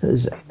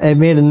 I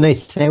made a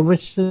nice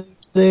sandwich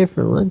today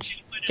for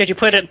lunch. Did you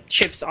put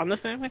chips on the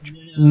sandwich?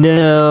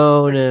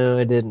 No,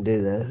 I didn't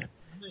do that.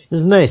 It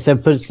was nice. I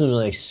put some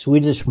like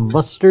Swedish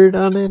mustard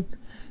on it,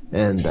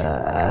 and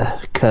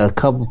a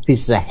couple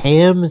pieces of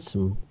ham and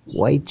some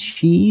white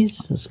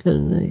cheese. It's kind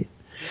of nice.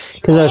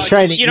 Because I was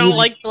trying to. You don't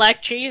like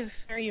black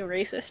cheese? Are you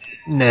racist?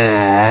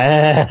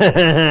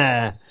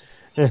 Nah.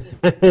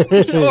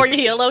 Or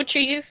yellow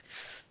cheese?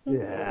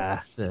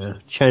 Yeah, no.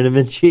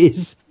 Chinaman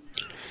cheese.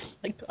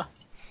 Like that.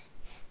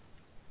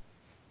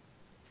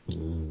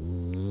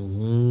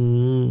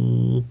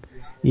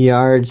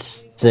 Yard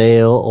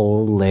sale,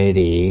 old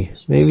lady.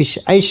 Maybe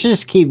I should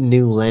just keep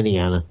New Lenny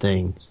on a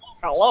thing.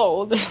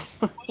 Hello.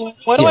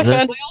 What do I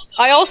find?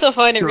 I also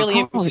find it really.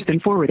 Your call has been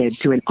forwarded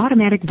to an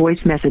automatic voice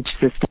message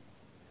system.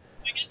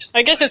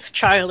 I guess it's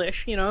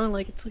childish,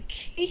 like it's like,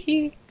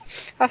 hee,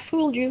 I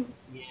fooled you.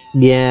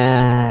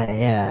 Yeah,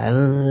 I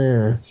don't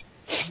know.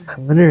 I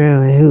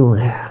wonder who.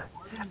 I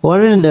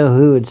want to know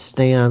who would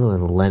stay on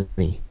with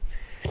Lenny.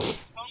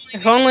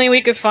 If only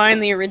we could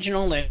find the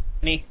original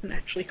Lenny and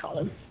actually call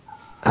him.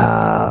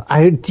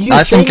 I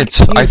think it's.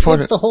 I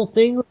thought the whole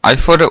thing. I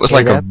thought it was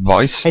like a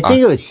voice. I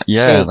think it was.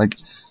 Yeah, fake. like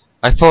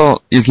I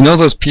thought. You know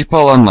those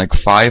people on like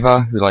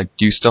Fiverr who like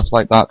do stuff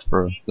like that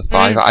for the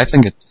Fiverr. I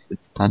think it's.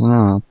 I don't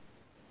know.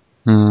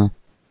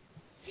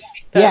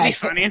 That'd be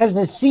funny. Because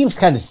it seems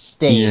kind of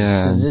staged.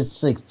 Yeah. Because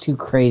it's like too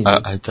crazy.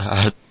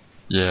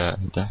 Yeah,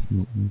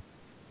 definitely.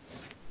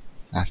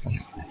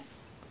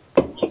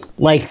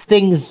 Like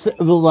things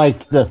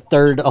like the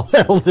third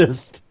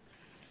eldest.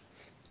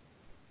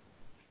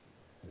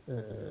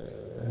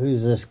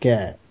 Who's this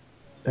cat?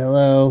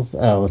 Hello?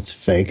 Oh, it's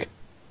fake.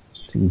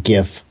 It's a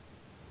GIF.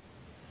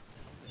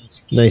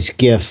 Nice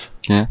GIF.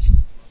 GIF?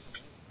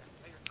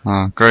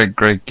 Oh, great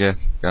GIF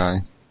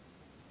guy.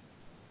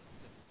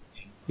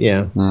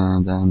 Yeah.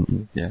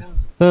 Then, yeah.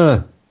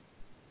 Huh.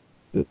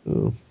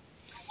 Uh-oh.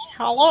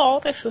 Hello,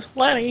 this is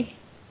Lenny.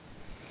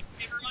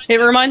 It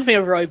reminds me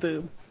of Roy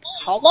Boob.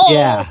 Hello.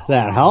 Yeah,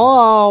 that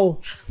hello.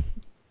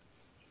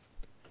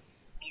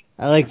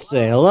 I like to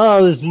say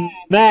hello. This is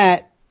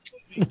Matt.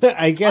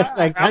 I guess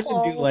I kind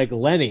of do like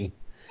Lenny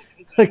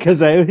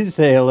because I always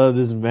say hello.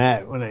 This is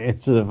Matt when I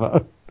answer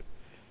the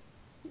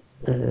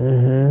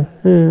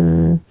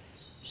phone.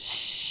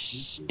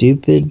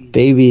 Stupid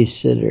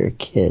babysitter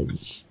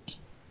kids.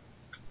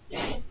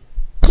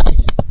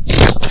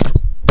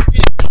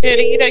 Did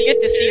Eda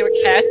get to see your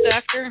cats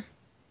after?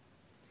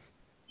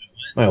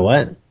 My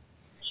what?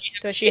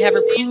 Does she have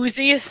her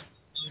poozies?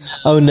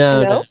 Oh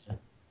no.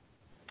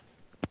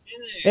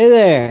 Hey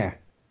there.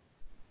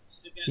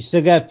 You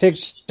still got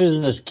pictures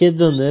of those kids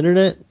on the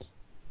internet?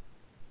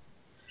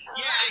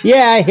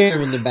 Yeah, I hear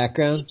them in the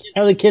background.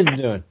 How are the kids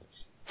doing?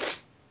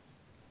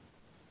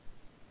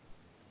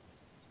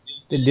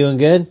 They're doing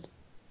good?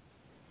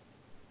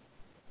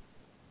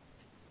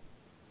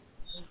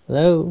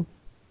 Hello?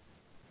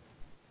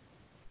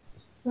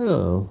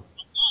 Oh.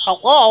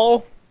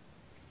 Hello?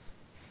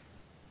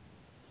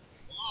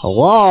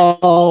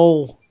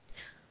 Hello?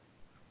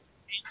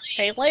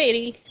 Hey,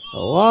 lady.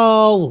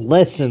 Hello?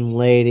 Listen,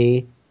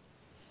 lady.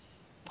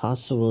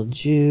 Possible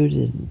Jew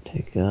didn't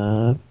pick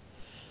up.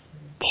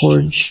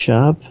 Porn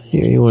shop.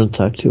 Here, you want to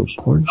talk to a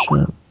porn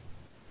shop?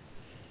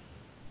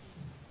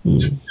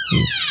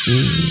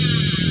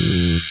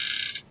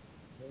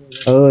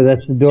 Oh,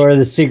 that's the door of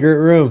the secret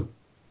room.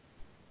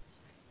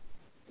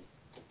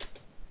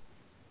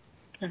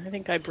 I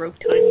think I broke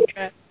Tiny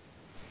Chat.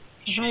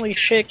 Holy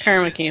shit,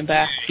 Karma came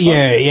back. Fuck.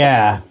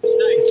 Yeah.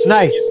 It's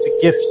nice. The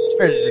gift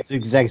started at the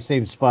exact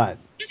same spot.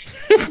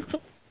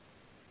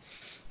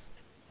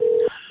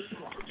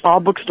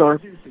 All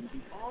bookstore.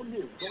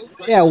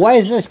 Yeah,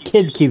 why does this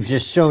kid keep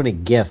just showing a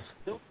GIF?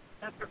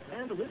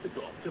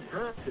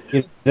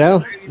 You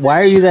know?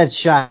 Why are you that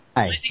shy?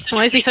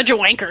 Why is he such a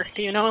wanker?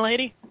 Do you know,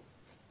 lady?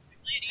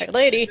 Hey,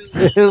 lady.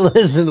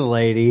 Listen,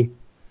 lady.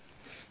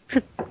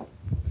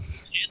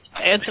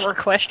 Answer her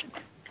question.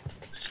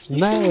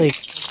 Not like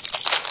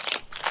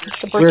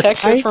The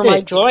protector for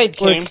my droid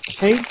came.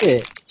 Take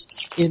it,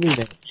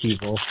 internet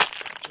people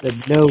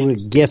that know a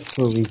GIF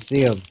when we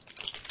see them.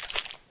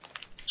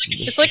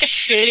 It's like a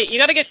shitty. You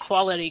gotta get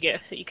quality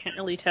GIF that you can't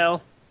really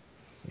tell.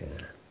 Yeah.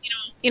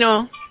 You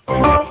know.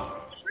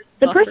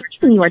 The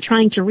person you are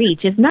trying to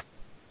reach is not.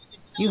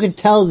 You can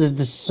tell that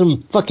this is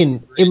some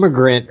fucking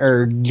immigrant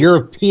or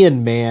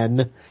European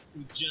man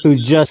who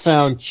just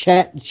found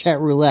chat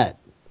roulette.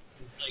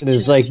 And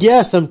is like,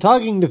 yes, I'm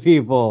talking to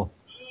people.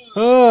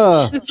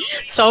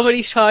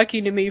 Somebody's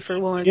talking to me for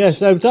once.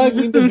 Yes, I'm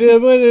talking to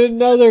people in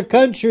other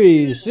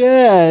countries.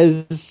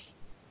 Yes.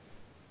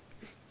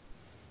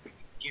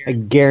 I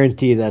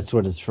guarantee that's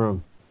what it's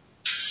from.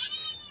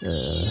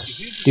 Do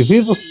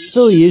people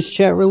still use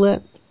chat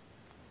roulette?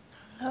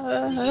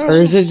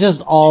 Or is it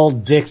just all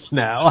dicks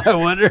now? I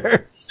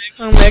wonder.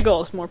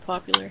 Omegle is more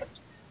popular.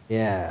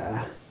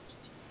 Yeah.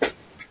 Why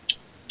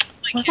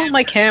won't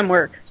my cam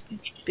work?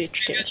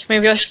 Bitch tits.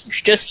 Maybe I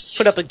should just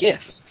put up a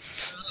GIF.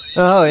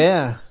 Oh,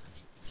 yeah.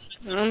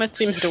 Well, that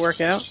seems to work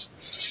out.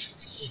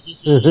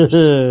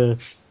 Oh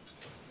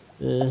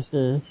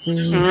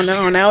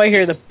no, now I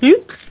hear the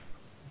bloop.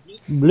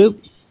 Bloop.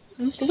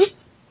 Bloop.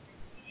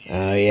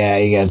 Oh, yeah,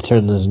 you gotta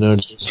turn those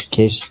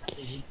notifications.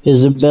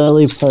 Is a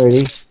belly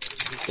party.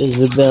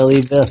 Is a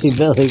belly.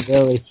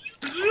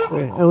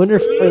 I wonder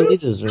if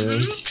Carlita's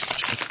around.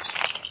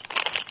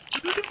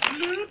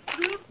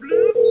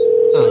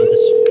 Oh,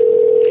 this.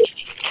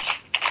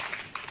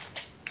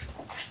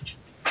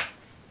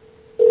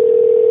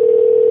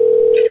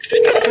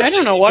 I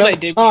don't know what I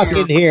did.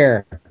 Talking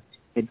here.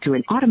 To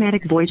an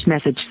automatic voice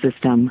message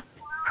system.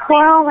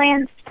 Coral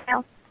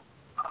Lansdale.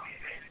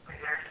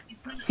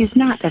 Is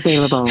not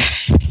available.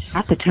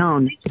 At the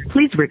tone,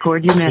 please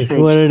record your message.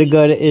 Wanted to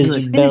go to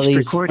Isabelle's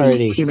recording.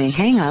 Party. You may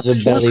hang up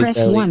Isabelle, or press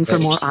 1 for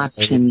more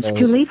options.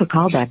 To leave a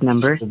callback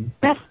number,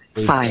 press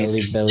 5.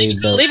 Leave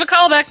a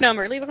callback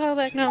number. Leave a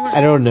callback number. I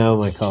don't know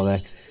my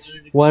callback.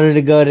 Wanted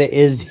to go to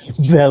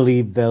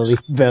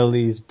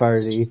Belly's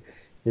party.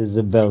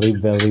 Isabelle.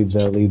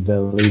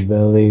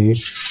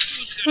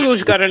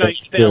 Who's got a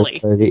nice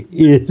belly?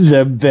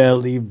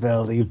 Isabelle. We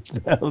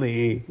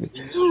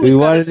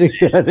wanted to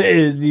go to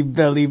Izzy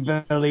Belly's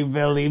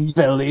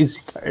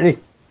party.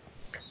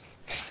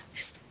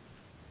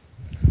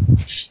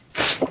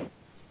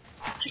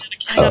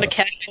 I got a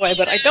cat toy,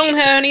 but I don't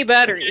have any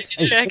batteries.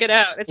 Check it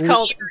out. It's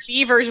called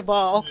Beaver's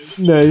Ball.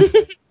 Nice.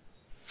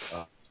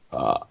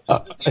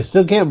 I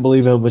still can't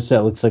believe how much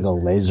that looks like a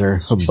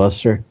laser, a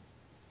buster.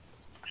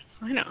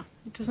 I know.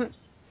 It doesn't...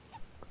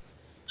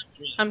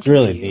 It's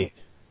really neat.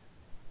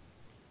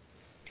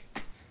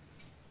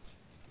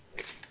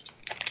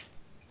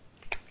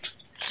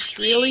 It's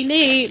really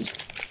neat.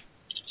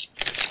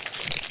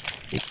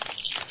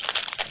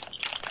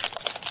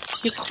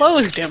 You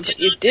closed him, but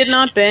you did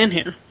not ban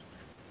him.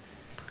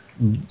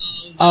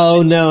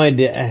 Oh, no, I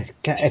did.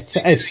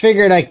 I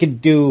figured I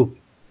could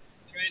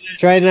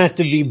try not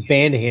to be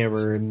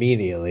Banhammer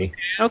immediately.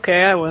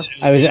 Okay, I will.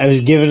 I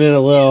was giving it a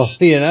little,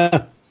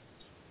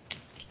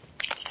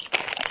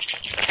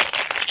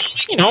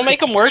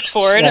 make him work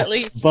for it, at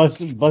least.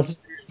 Buster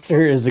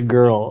is a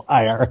girl,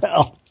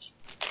 IRL.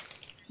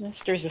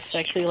 Buster's a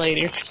sexy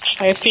lady.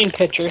 I have seen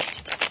pictures.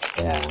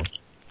 Yeah.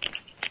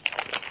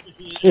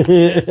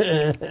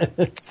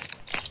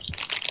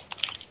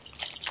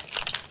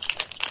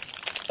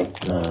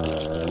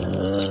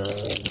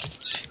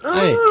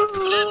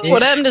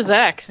 What happened to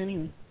Zach's,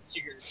 anyway?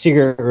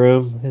 Secret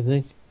room, I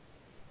think.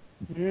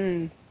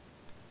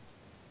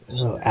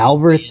 Oh,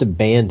 Albert the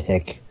Band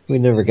Hick. We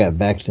never got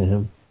back to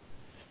him.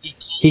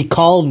 He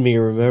called me,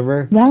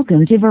 remember?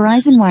 Welcome to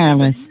Verizon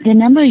Wireless. The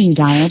number you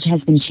dialed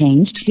has been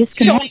changed.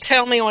 Don't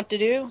tell me what to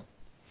do.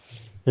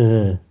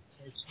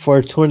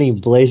 420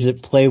 Blaze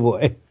It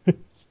Playboy.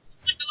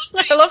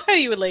 I love how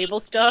you would label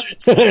stuff.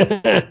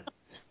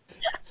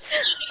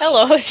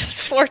 Hello, is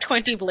this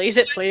 420 Blaze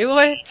It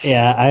Playboy?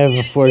 Yeah, I have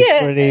a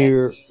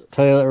 420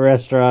 toilet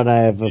restaurant. I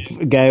have a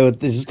guy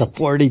with just a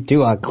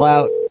 42 on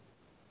Clout.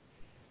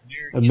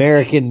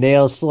 American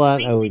Nail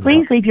Salon. Oh,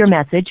 please leave your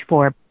message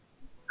for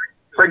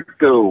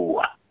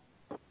Franco.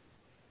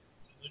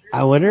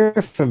 I wonder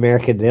if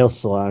American Nail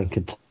Salon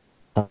could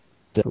talk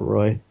to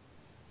Roy.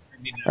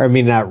 Or, I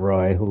mean, not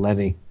Roy,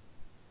 Lenny.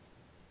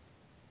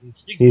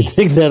 You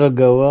think that'll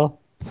go well?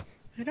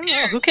 I don't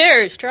know. Who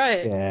cares? Try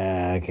it.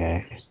 Yeah,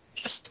 okay.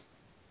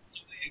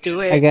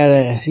 Do it.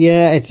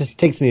 It just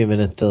takes me a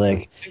minute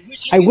to,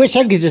 I wish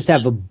I could just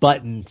have a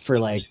button for,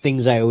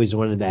 things I always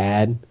wanted to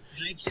add.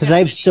 Because I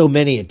have so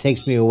many, it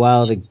takes me a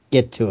while to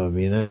get to them,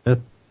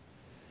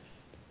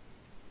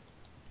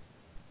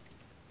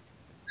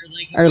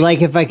 Or,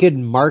 if I could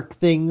mark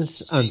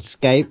things on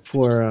Skype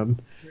for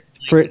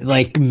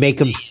make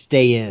them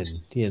stay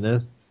in,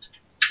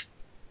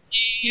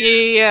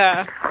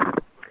 Yeah.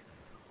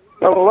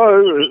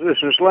 Hello, this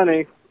is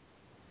Lenny.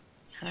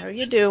 How are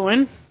you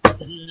doing?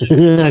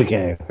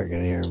 Okay, we're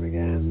gonna hear him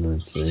again.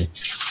 Let's see.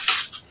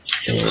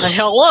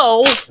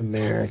 Hello.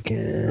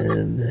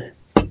 American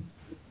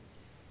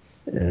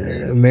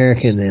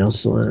Nail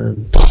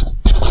Salon.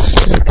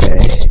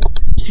 Okay.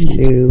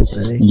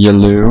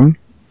 Yellow.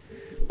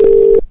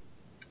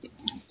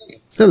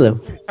 Hello.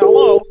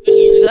 Hello, this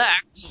is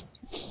Zach.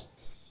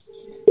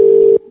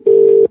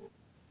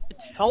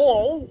 It's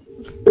hello.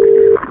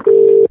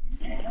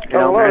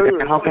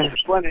 Hello, this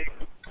is Lenny.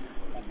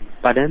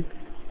 Pardon?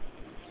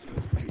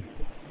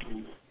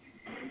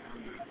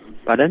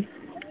 Pardon?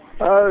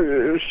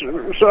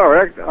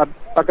 Sorry,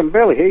 I can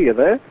barely hear you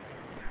there.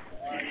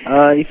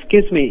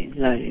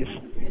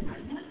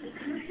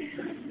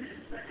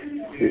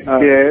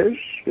 Yes.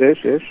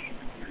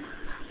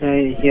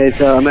 Here's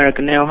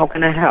American Nail. How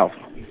can I help?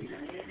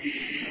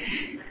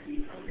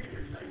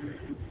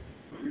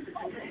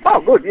 Oh,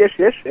 good. Yes.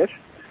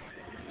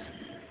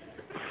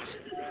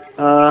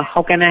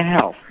 How can I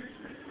help?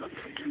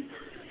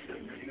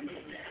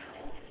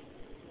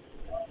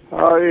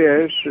 Oh,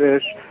 yes.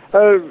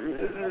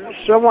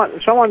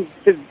 Someone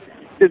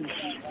did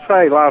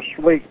say last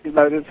week,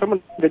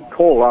 someone did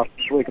call last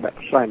week about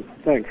the same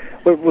thing.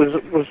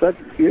 Was that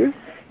you?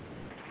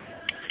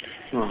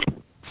 Oh.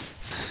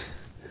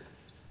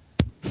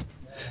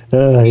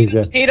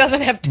 He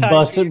doesn't have time.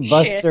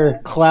 Buster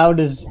Cloud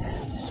is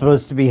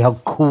supposed to be how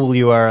cool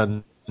you are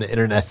on the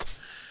internet.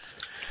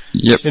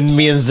 Yep. And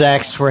me and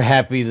Zax were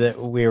happy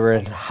that we were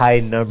in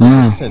high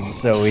numbers, and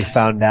so we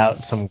found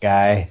out some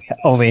guy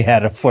only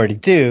had a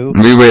 42.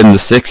 We were in the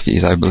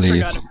 60s, I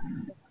believe.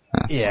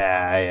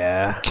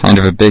 Yeah. Kind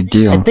of a big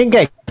deal. I think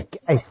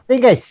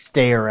I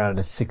stay around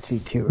a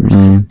 62 or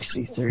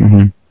 63.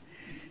 Mm-hmm.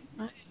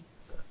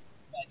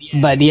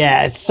 But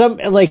yeah, it's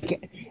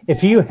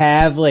if you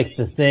have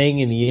the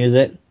thing and you use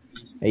it,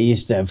 I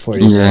used to have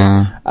 42.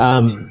 Yeah.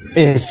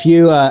 If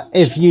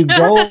you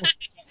go,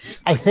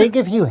 I think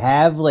if you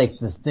have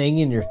the thing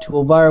in your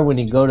toolbar when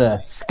you go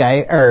to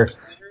Skype or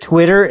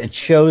Twitter, it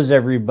shows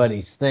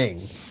everybody's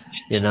thing.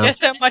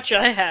 Guess how much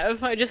I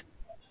have? I just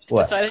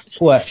decided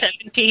to What?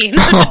 17.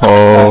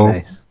 Oh.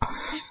 Nice.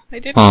 I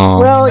didn't. Oh.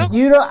 Well,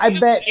 I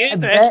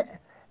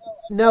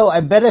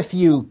bet if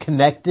you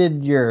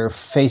connected your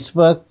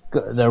Facebook,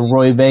 the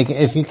Roy Bacon,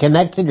 if you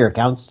connected your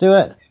accounts to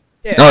it.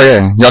 Yeah. Oh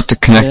yeah, you have to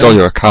connect all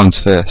your accounts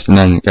first, and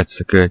then it gets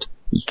the good.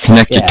 You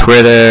connect your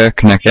Twitter,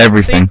 connect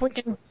everything, See if we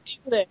can do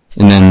this.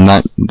 and then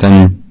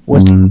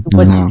What's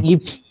no.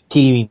 EP?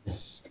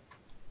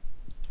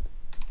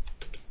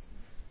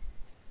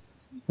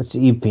 What's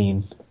EP?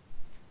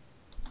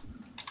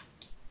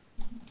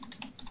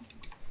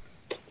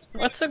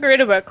 What's so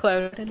great about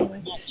Cloud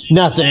anyway?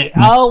 Nothing.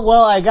 Oh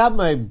well, I got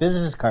my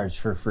business cards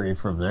for free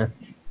from there.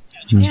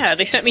 Yeah,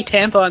 they sent me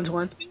tampons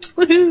once.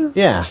 Woohoo!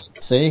 Yeah.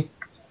 See.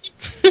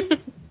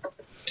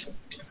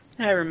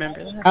 I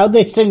remember that. How'd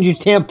they send you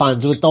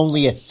tampons with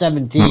only a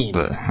 17?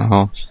 What the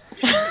hell?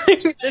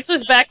 This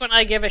was back when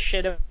I gave a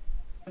shit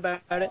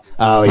about it.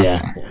 Oh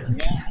yeah.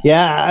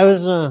 Yeah, I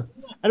was.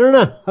 I don't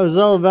know. I was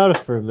all about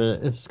it for a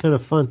minute. It was kind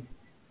of fun.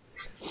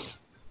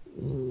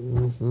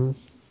 Mm-hmm.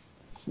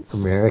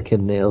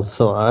 American Nail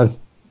Salon.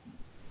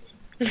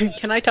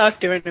 Can I talk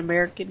to an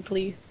American,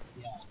 please?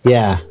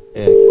 Yeah.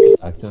 You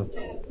can talk to him.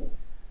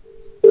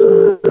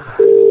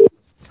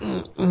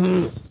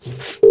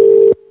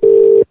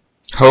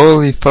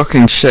 Holy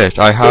fucking shit!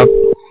 I have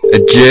a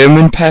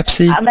German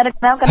Pepsi.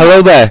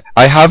 Hello there.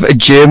 I have a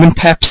German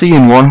Pepsi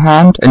in one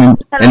hand and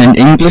an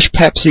English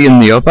Pepsi in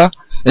the other,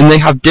 and they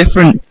have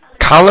different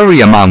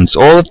calorie amounts.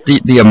 All of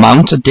the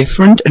amounts are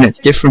different, and it's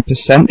different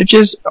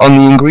percentages on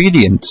the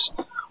ingredients.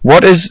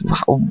 What?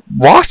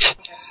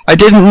 I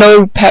didn't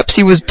know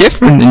Pepsi was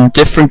different in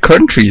different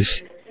countries.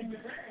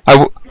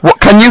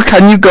 Can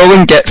you go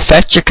and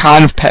fetch a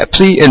can of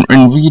Pepsi and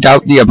read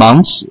out the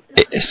amounts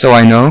so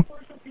I know?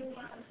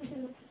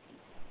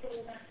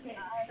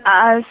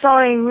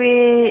 Sorry,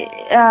 we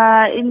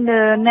in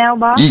the nail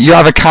bar. You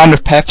have a can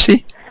of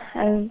Pepsi?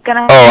 Can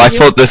I? Oh, I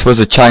thought this was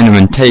a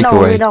Chinaman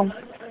takeaway. No, we don't.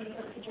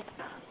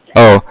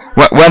 Oh,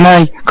 when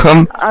I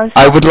come,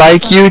 I would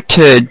like you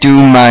to do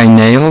my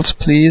nails,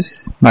 please.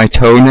 My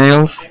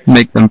toenails,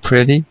 make them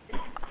pretty.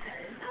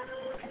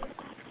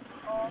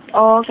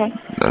 Oh, okay.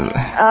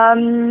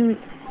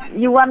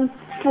 You want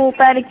full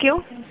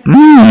pedicure?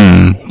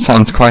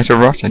 Sounds quite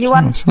erotic. You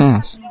want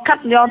yes.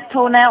 cut your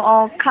toenail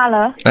or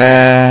color?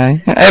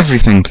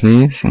 Everything,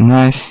 please.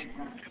 Nice.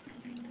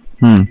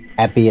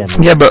 Happy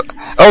ending. Yeah, but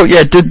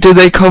do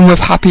they come with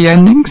happy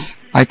endings?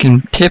 I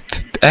can tip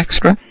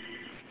extra.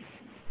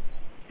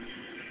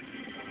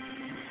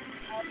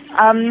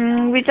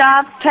 We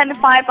charge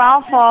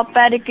 £25 for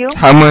pedicure.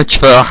 How much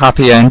for a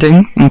happy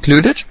ending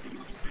included?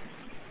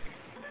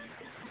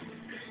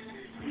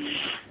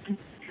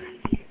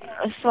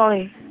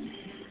 Sorry.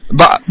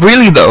 But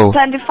really though,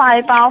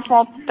 £25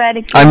 for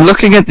pedicure. I'm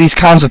looking at these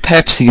cans of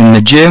Pepsi, and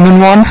the German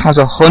one has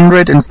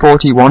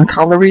 141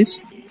 calories,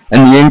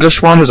 and the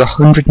English one is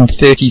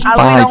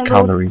 135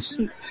 calories.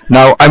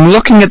 Now, I'm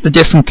looking at the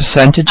different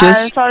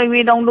percentages. Sorry,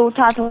 we don't do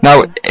tattoo.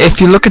 Now, if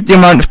you look at the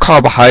amount of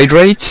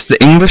carbohydrates, the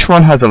English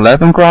one has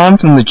 11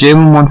 grams, and the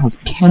German one has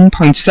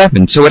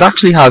 10.7. So it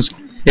actually has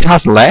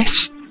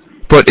less,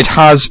 but it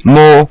has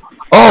more.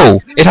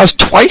 Oh, it has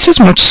twice as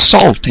much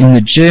salt in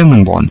the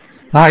German one.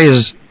 That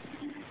is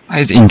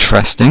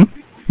interesting.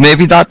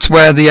 Maybe that's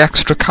where the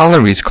extra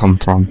calories come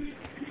from.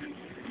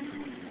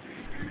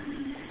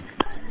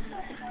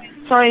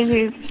 Sorry,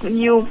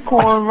 you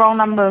call wrong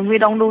number. We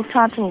don't do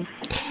tattoo.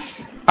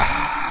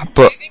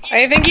 But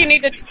I think you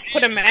need to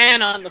put a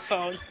man on the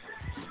phone.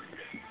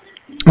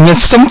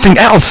 there's something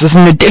else. There's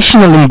an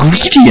additional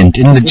ingredient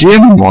in the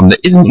German one that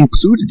isn't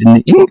included in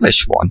the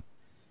English one.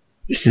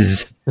 This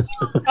is...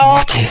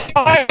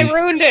 I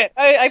ruined it.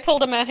 I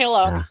pulled a Matt Hill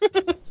out.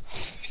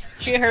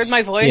 She heard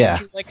my voice and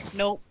she was like,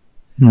 nope.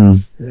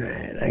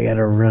 Alright, I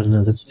gotta run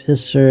another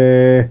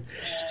pisser.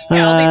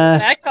 Yeah, I'll be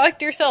back. Talk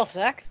to yourself,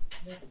 Zach.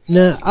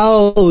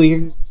 No,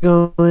 you're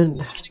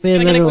going... Man,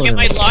 I'm gonna go get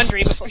my wanna...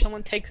 laundry before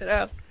someone takes it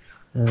out.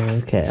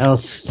 Okay, I'll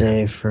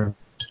stay for...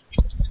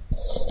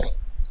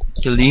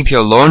 You leave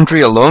your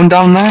laundry alone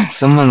down there?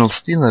 Someone will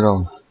steal it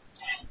all.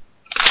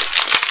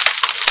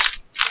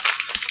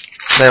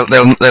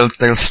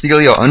 They'll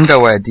steal your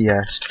underwear,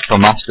 DS, for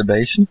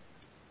masturbation.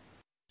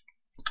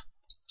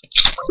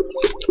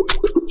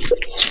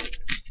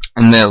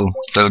 And they'll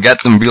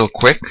get them real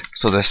quick,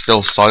 so they're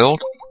still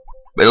soiled.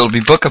 But it'll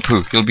be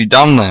Bookapoo, he'll be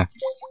down there.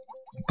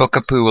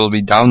 Bookapoo will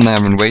be down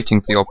there and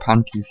waiting for your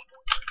panties.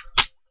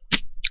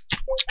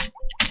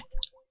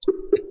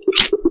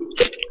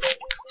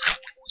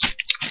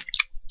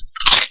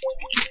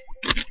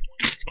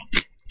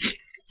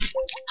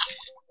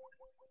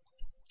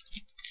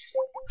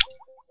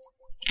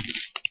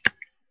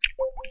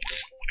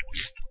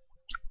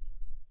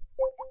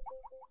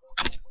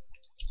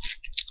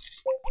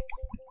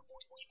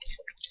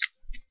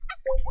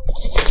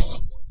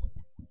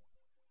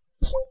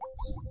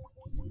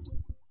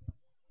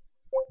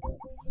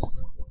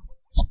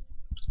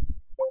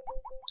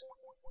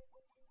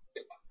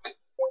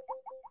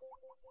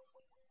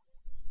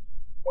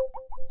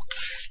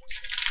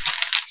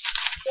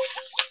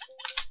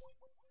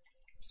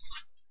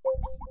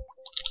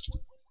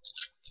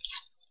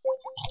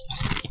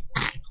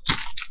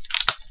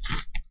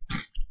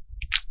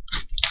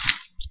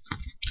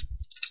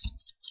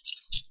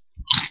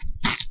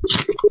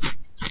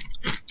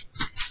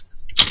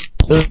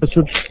 The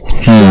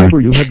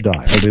subscriber you have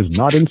dialed is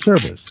not in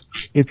service.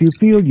 If you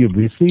feel you've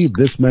received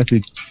this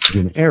message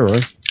in error,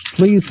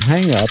 please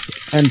hang up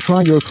and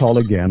try your call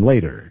again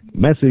later.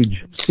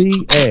 Message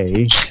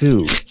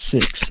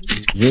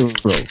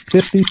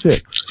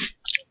CA26056.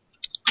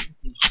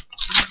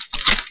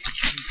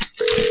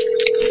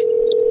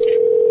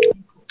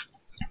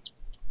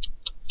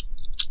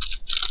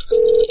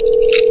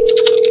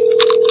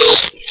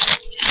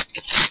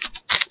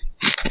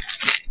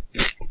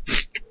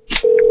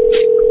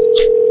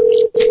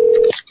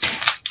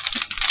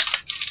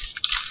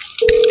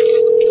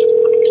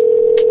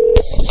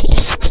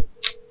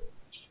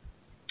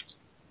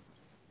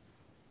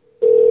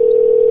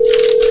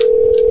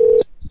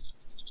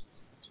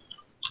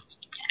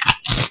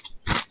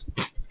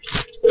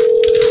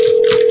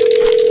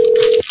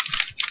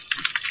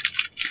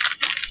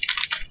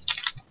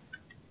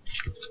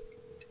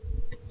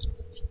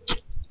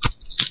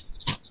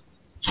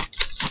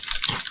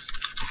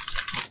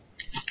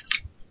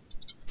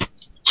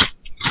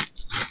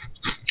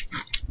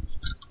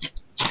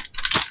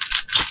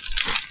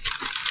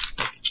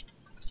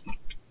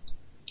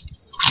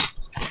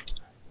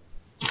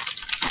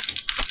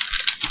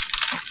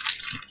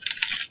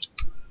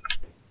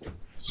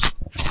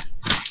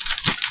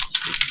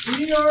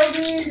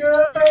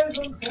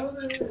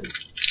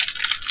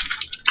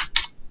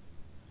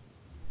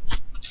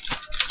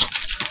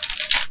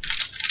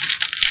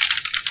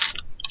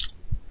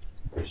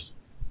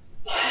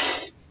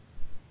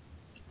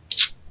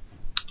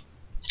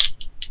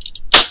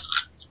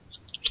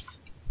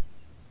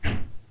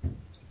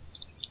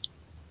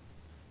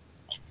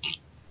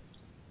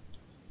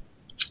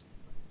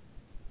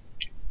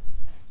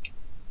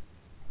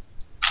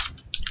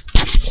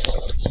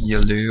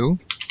 Yellow.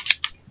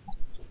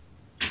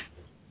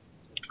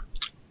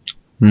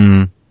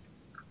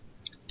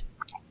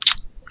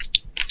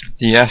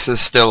 DS is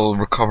still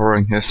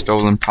recovering her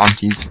stolen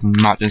panties, and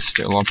Matt is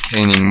still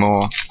obtaining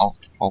more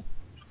alcohol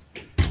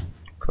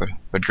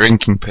for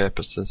drinking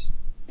purposes.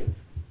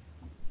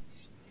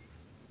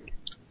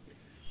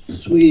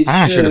 Sweet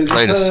I should have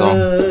played a song.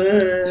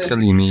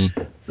 Silly me.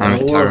 I'm a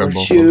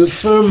terrible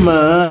host.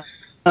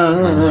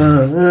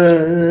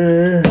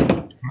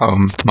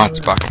 Matt's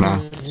back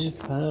now.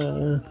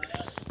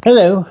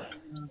 Hello.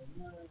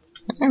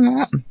 Hey,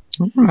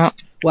 Matt.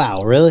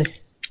 Wow, really?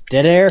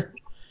 Dead air?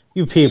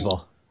 You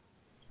people.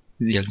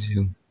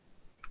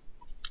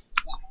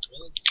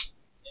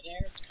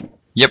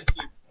 Yep.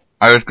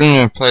 I was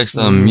going to play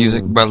some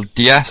music. Well,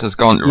 DS has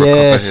gone to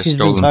recover his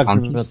stolen been talking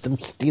panties. about them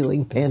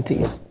stealing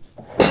panties.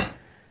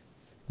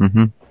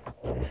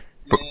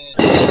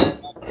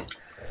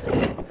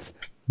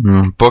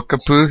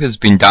 Bookapoo has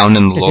been down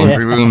in the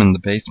laundry room in the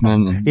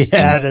basement. And,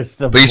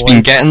 but he's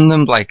been getting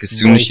them like as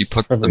soon as she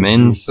puts them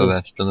in, so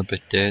they're still a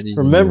bit dirty.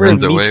 Remember in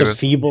Meet the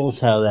Feebles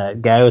how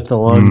that guy with the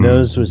long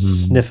nose was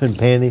sniffing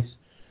panties?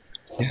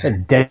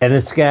 That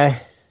dentist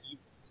guy.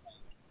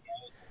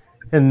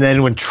 And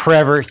then when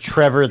Trevor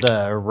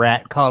the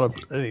rat called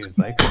him, he was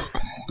like,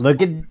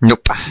 look at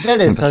that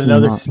is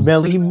another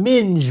smelly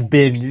minge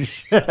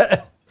binge.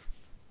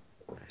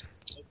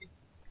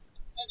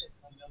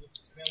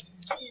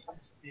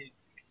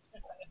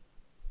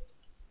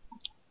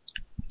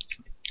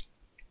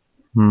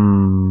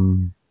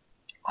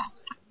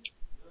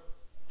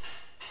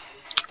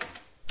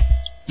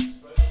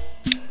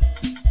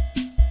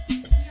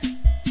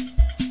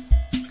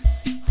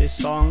 This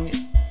song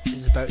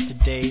is about the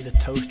day the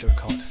toaster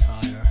caught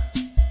fire.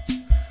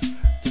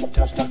 The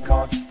toaster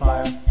caught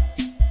fire.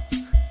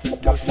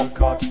 toaster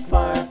caught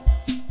fire.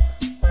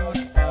 Caught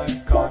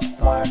fire, caught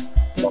fire.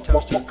 The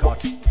toaster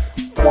caught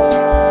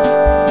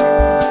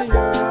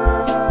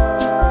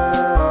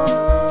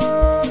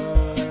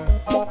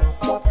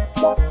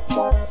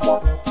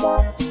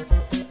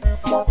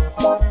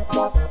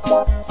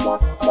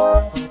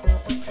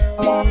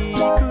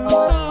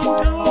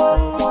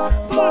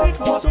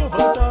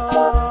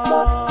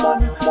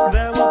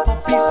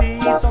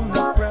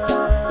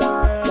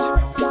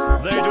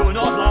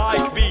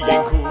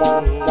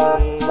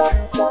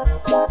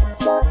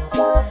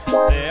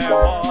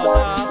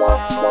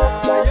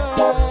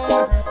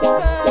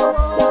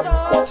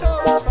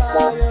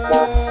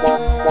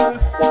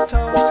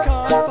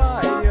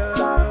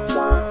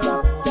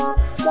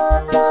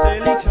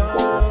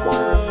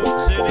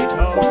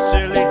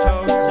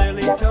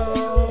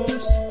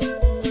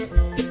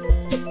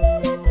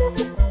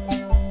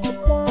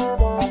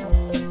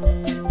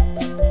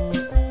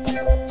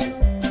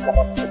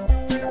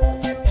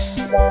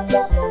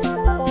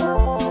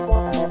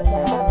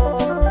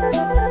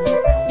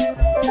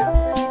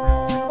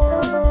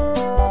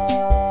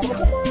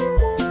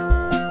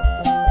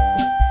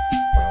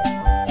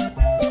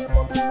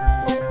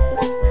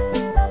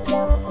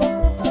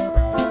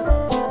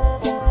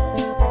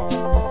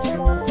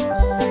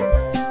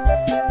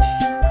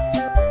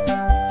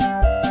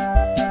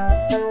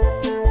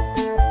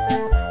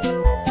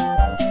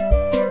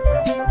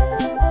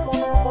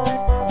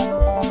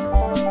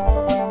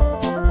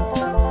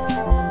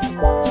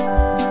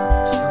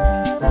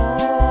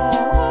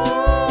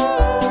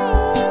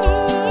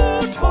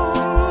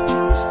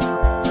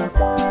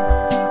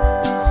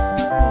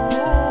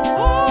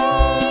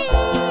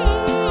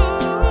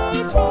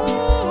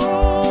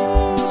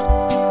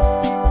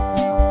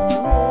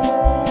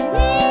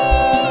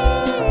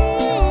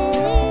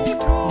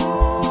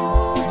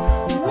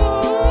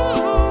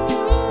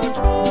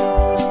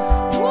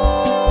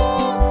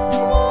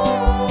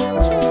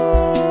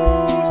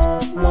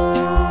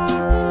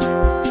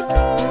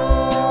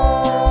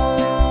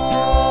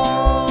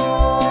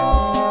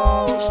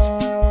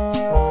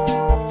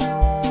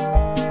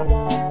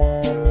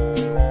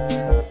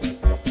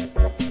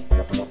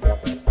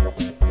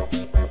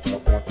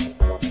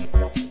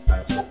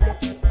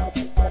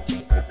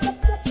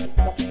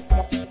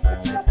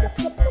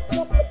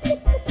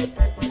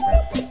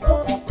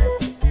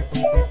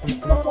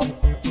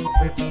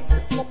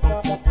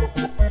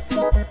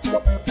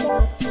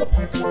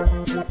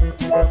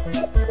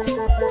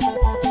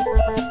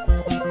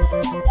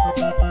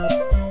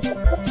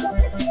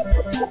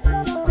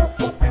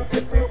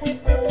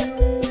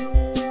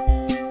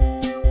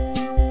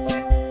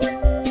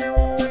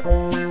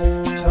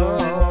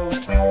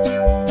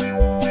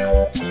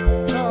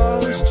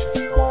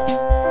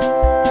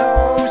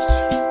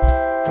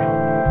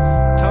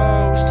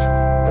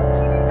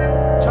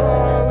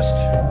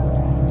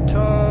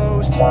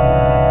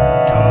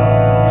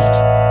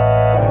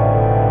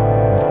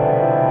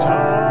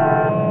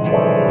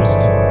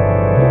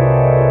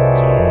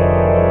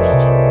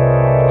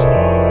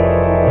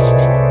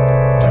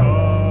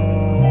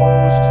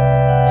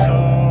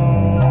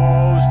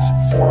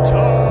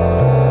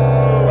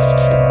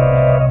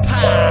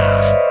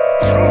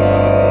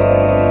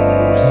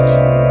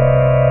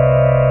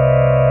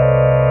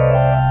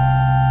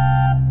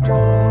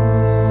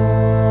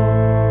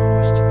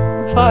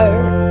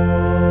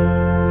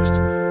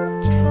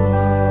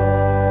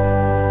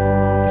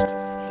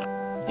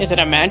Is it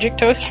a magic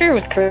toaster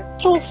with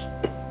crystals?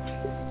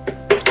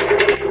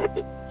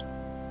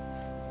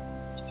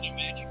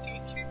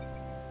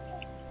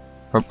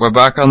 We're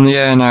back on the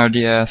air now,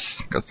 DS.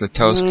 Got the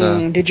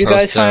toaster. Did you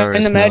guys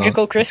find the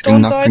magical crystal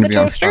inside the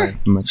toaster?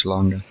 For much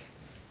longer.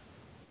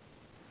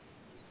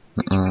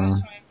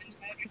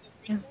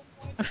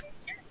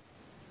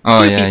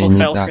 Oh yeah, you need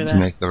that to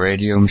make the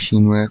radio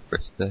machine work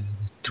with the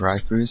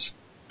drive-thrus.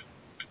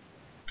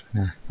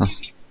 Yeah.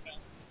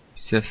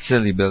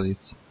 Silly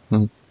billies.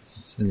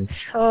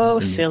 So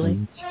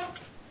silly.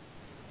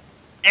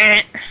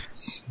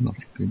 It's not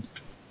good.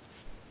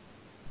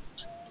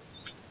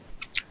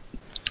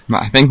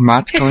 I think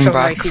Matt's coming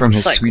back from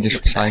his Swedish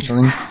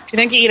cycling. Do you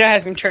think Ida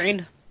has him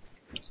trained?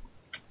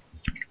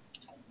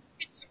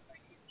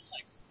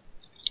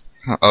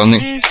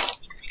 Only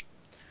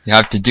you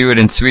have to do it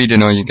in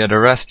Sweden or you get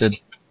arrested.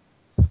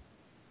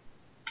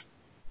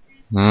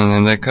 And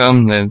then they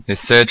come, they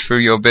search through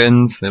your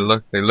bins, they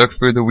look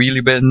through the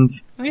wheelie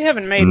bins. We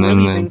haven't made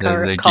wheelie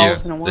bin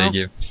calls in a while. They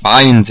give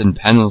fines and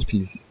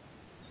penalties.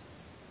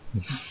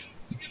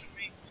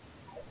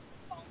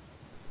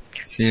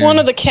 One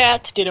of the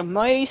cats did a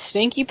mighty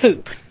stinky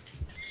poop.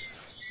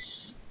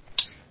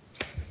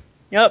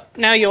 Yup,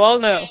 now you all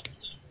know.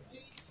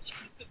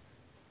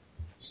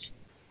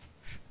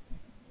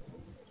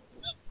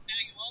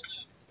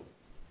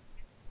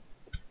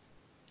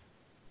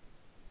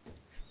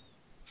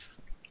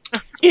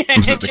 Yeah,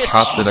 the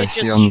cat that I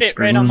see on the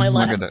screen.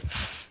 Look at it.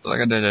 Look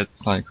at it,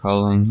 it's like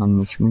calling on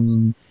the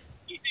screen.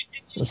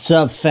 What's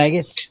up,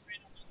 faggots?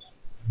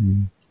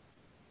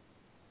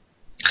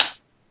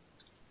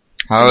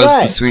 How is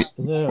Right. the sweet?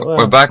 Well,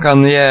 We're back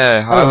on the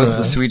air. How I is don't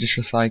the know. Swedish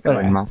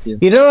recycling, Matthew?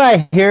 You know,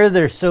 I hear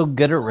they're so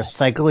good at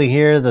recycling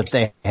here that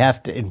they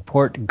have to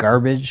import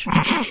garbage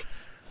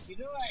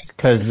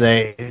because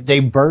they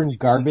burn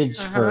garbage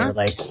for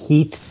like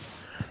heat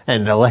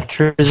and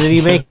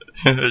electricity making.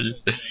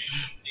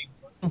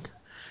 I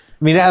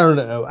mean, I don't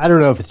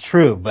know if it's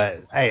true,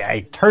 but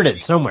I heard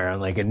it somewhere on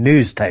like a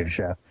news type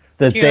show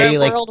that Do you they have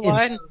like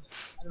worldwide?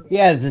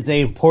 that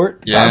they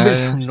import garbage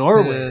from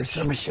Norway or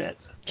some shit.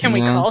 Can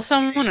we call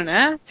someone and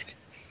ask?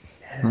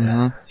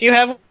 Mm-hmm. Do you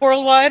have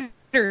worldwide,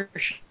 or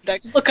should I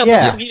look up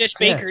Yeah. a Swedish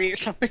bakery or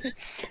something?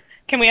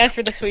 Can we ask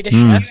for the Swedish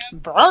Hmm. chef?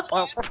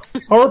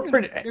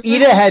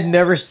 Ida had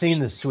never seen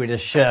the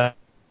Swedish Chef,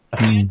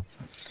 and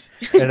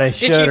I Did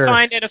showed you her.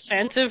 find it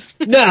offensive?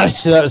 No,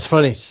 that was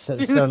funny. She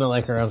said it sounded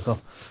like her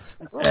uncle.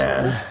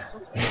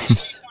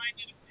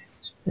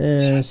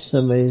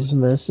 Somebody's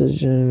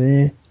messaging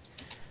me.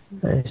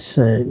 I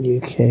sent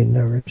UK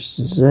numbers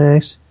to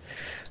Zax.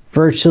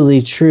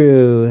 Virtually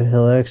true.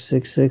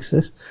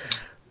 Hillex666.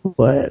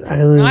 What?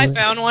 I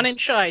found one in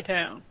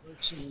Chi-Town.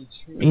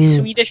 A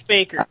Swedish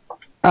baker.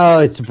 Oh,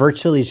 it's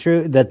virtually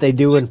true that they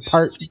do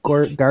impart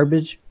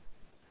garbage.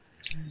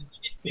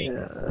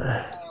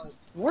 Yeah.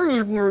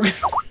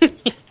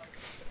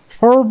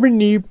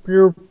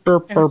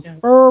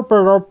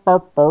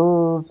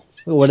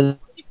 What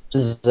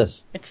is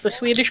this? It's the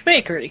Swedish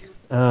bakery.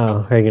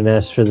 Oh, I can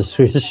ask for the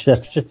Swedish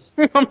Chef. Just...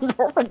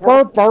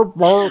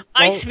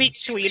 I speak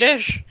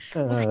Swedish. Oh,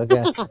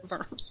 okay.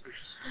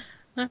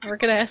 We're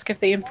gonna ask if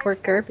they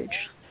import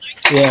garbage.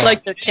 Yeah.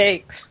 Like their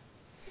cakes.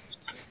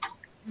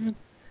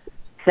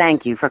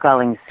 Thank you for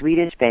calling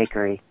Swedish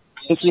Bakery.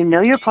 If you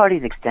know your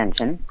party's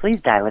extension,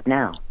 please dial it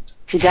now.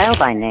 To dial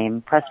by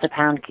name, press the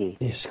pound key.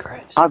 Jesus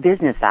Christ. Our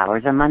business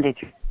hours are Monday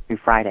through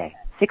Friday,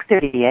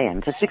 6:30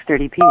 a.m. to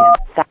 6:30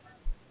 p.m.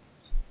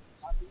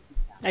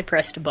 I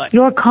pressed a button.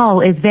 Your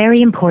call is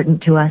very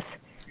important to us.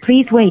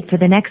 Please wait for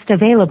the next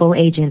available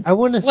agent. I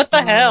want to. What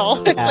the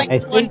hell? It's like I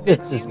think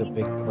this is a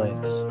big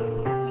place.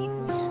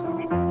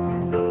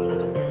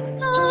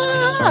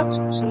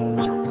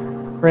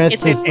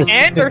 Francis, It's in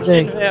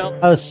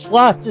Andersonville.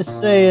 Sloth is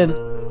saying,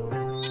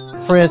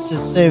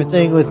 Francis, same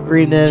thing with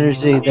green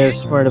energy. They're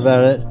smart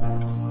about it.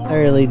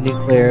 Entirely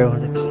nuclear.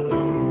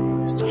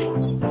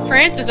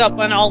 France is up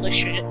on all the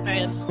shit,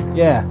 man.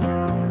 Yeah.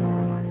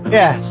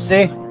 Yeah,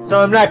 see?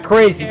 So I'm not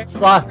crazy.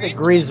 Sloth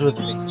agrees with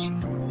me.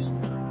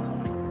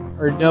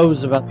 Or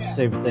knows about the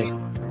same thing.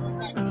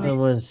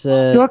 Someone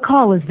said... Your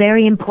call is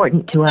very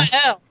important to us.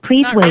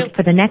 Please Not wait really.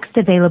 for the next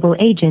available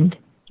agent.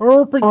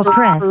 Or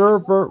press.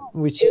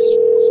 We should...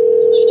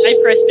 I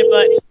pressed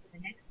a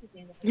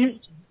button.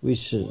 We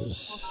should...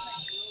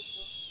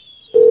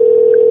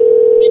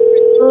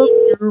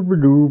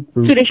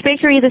 Swedish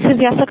Bakery, this is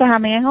Jessica. How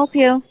may I help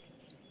you?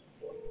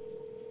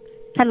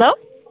 Hello?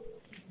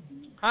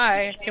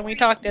 Hi, can we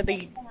talk to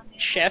the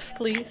chef,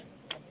 please?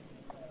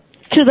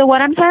 To the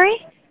what, I'm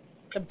sorry?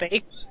 The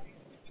bake.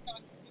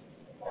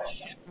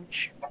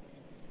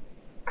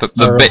 The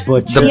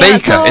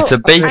baker. so, It's a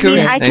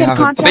bakery. I They can have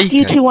a contact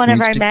you baker. to one of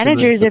You our speak to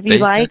managers the if you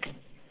baker. like.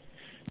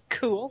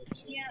 Cool.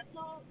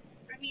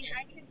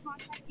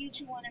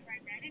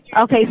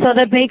 Okay, so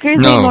the bakers,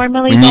 No, they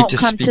normally we need don't to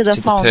come speak to the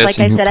to the phones. Like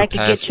I person said, who I could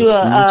prepares get you the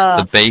food,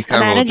 the baker a or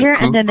the manager,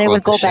 and then they cook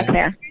would or go the back chef.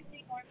 there.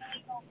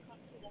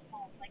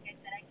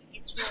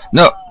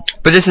 No,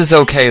 but this is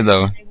okay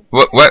though.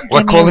 We're Give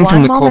me calling from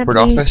one the moment, corporate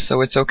please. office, so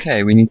it's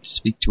okay. We need to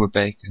speak to a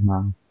baker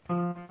now.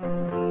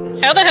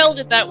 How the hell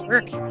did that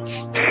work?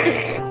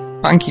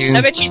 Thank you.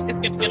 I bet she's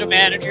just gonna get a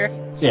manager.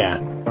 Yeah.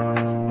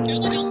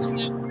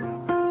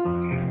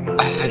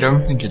 I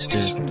don't think it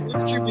did.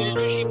 What's your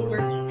manager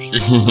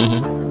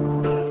work?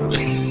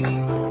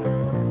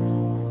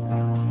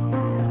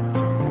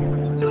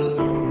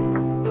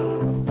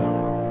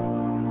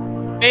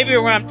 Maybe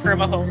we're on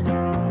perma-hold.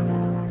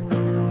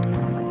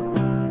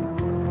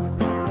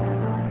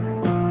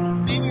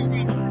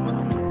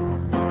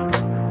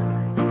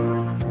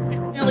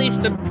 At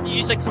least the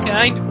music's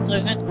kind of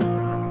pleasant.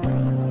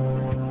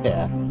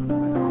 Yeah.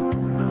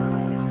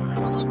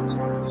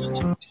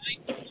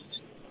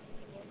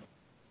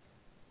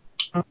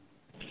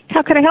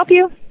 How can I help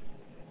you?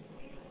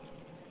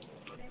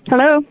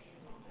 Hello?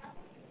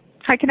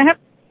 How can I help?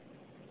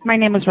 My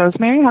name is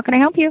Rosemary. How can I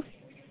help you?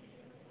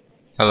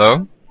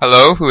 Hello?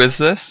 Hello? Who is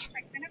this?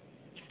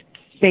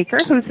 Baker,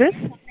 who's this?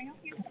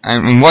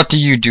 And what do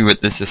you do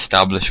at this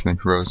establishment,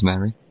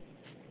 Rosemary?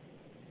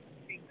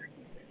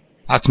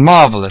 That's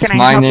marvelous. Can I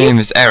My help you? name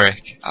is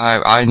Eric.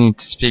 I need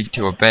to speak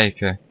to a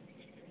baker.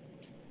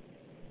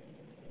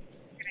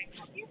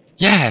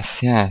 Yes,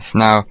 yes.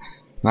 Now,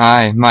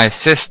 my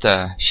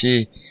sister,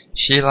 she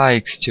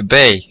likes to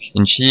bake,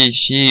 and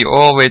she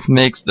always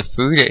makes the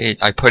food.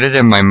 I put it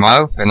in my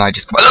mouth, and I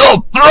just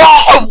go,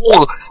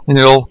 and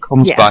it all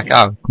comes Yeah. back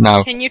out.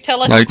 Now, Can you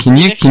tell us now in can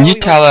you Swedish how we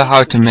tell her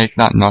how to make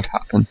that not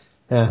happen?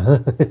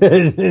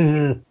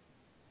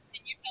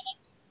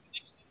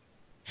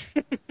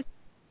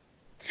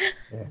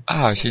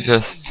 Oh, she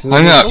just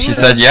hung up. She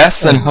said yes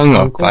and hung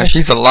up.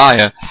 She's a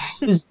liar.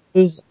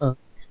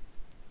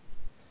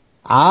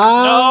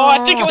 Ah. No,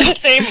 I think it was the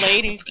same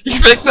lady.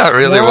 You think that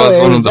really No, was it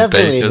one was of the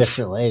definitely a bakers?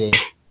 different lady.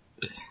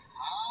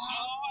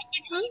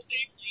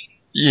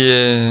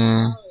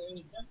 Yeah.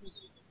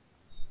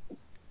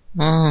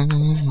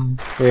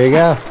 There you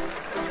go.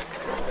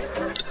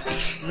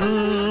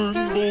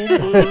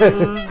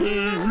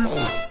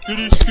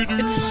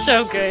 It's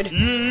so good.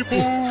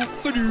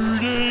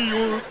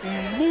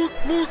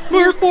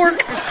 Bork, bork.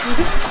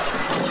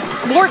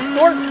 Bork,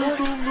 bork,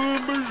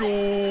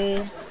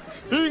 bork.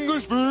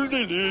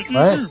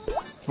 What?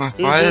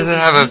 Why does it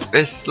have a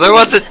fist? Look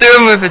what it's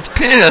doing with its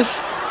penis.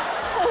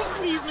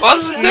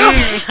 What's it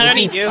doing? How did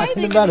he do?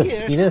 Talking about a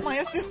penis? My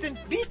assistant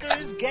Beaker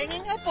is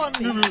ganging up on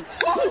me.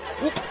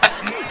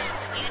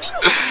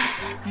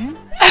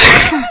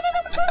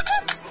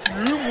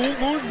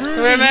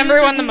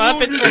 Remember when the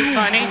Muppets were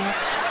funny?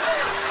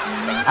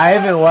 I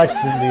haven't watched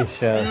the new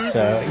show,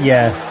 so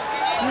yeah,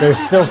 they're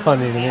still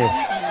funny to me.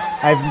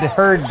 I've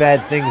heard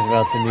bad things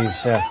about the new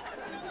show.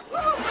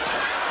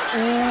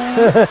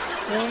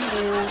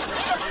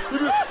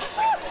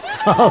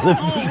 Oh, the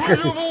Beakers.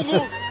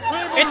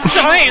 It's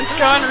science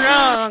gone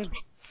wrong.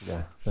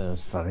 Yeah, that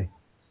was funny.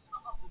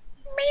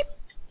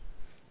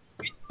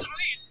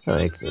 I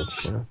like this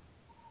show.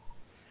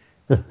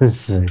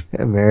 This is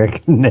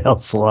American Nail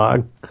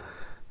Salon.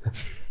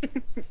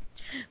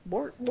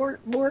 Bork, bork,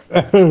 bork.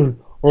 Felix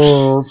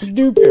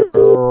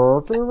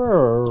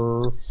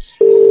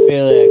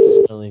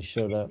accidentally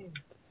showed up.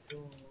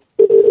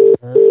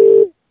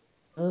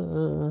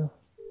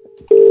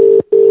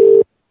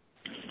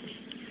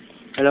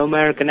 Hello,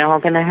 American. Now, how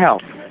can I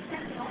help?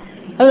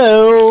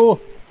 Hello.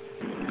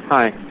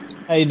 Hi.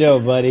 How you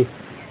doing, buddy?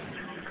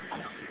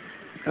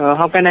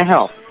 How can I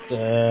help?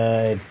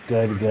 Good.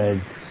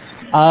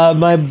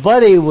 My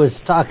buddy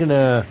was talking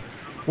to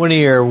one of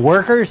your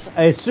workers.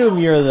 I assume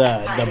you're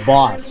the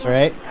boss,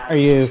 right? Are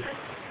you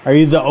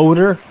the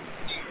owner?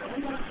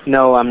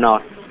 No, I'm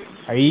not.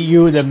 Are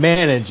you the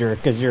manager?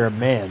 Because you're a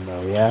man,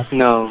 though, yeah.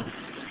 No.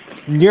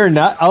 You're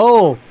not.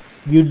 Oh,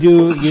 you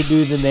do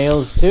the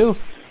nails too?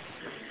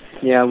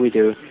 Yeah, we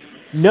do.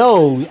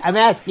 No, I'm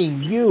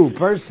asking you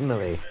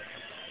personally.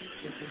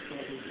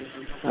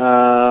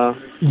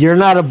 You're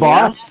not a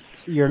boss.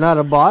 Yeah. You're not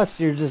a boss.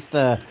 You're just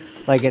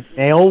like a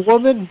nail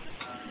woman.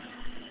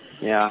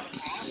 Yeah.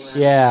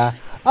 Yeah.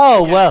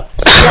 Oh well.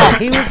 Yeah.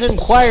 He was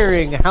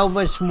inquiring how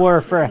much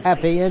more for a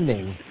happy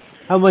ending.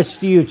 How much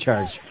do you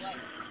charge?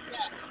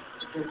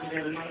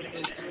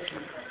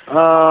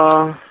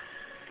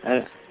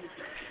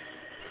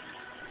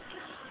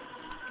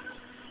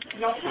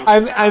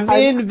 I'm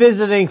in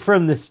visiting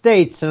from the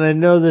States, and I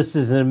know this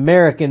is an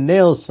American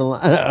nail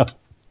salon.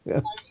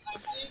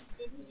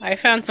 I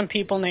found some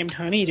people named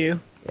Honeydew.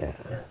 Yeah.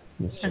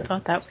 I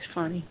thought that was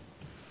funny.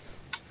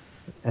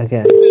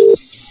 Okay.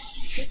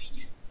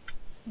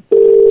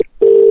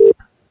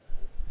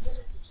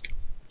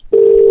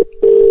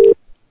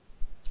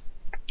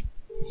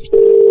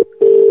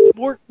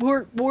 Bork,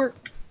 bork, bork.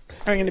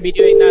 I'm going to be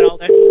doing that all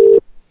day.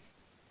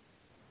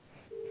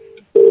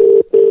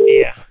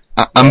 Yeah.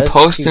 I'm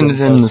posting it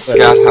in the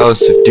Scat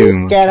House of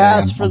Doom. Scat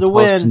House for the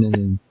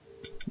win.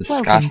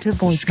 Posting it in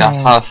the Scat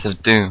House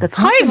of Doom.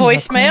 Hi,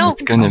 voicemail.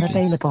 It's gonna be.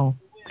 Available.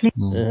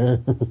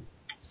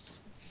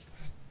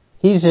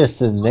 He's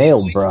just a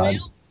nail broad.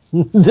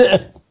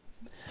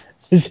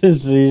 He's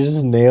just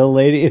a nail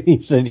lady, and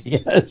he said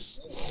yes.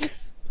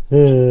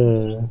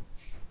 Nail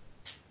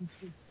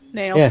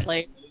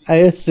slave. I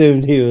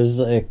assumed he was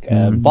like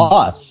a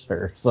boss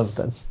or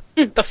something.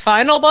 The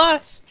final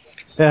boss?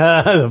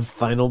 The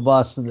final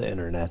boss of the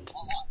internet.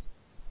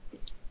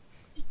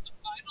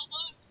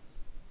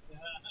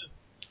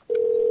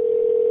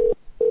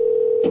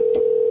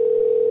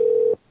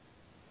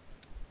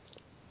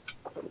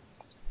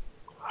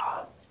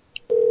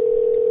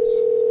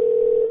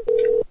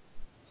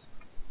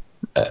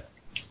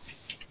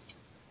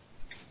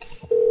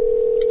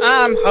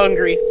 I'm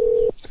hungry.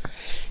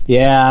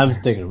 Yeah,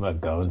 I'm thinking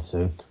about going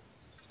soon.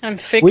 I'm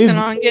fixing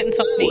on getting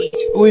something to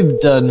eat.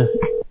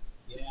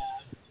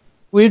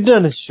 We've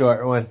done a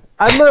short one.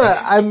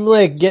 I'm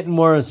like getting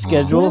more on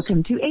schedule.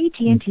 Welcome to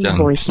AT&T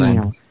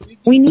voicemail.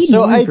 We need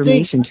more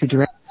information to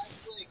direct.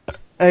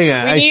 We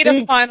need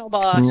a final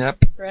boss.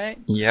 Yep. Right?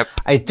 Yep.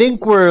 I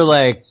think we're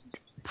like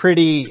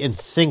pretty in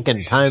sync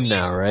in time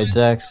now, right,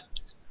 Zax?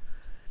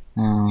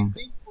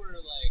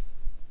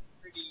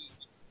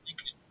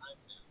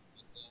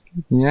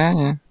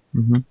 Yeah.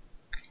 Mm-hmm.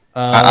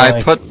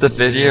 I put the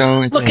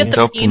video. It's Look at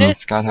the up in the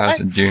penis. Scat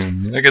House of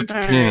Doom. Look at the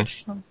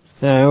penis.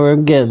 Yeah, we're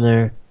getting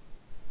there.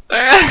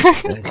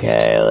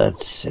 Okay,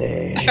 let's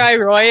see. Try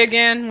Roy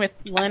again with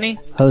Lenny.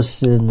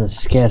 Hosted in the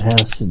Scat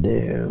House of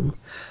Doom.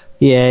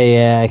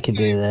 Yeah, I could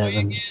do that.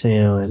 Let me see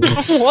how it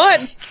is.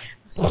 What?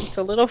 It's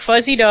a little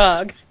fuzzy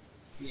dog.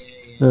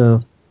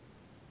 Oh.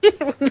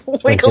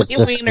 Wiggly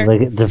wiener.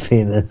 Look at the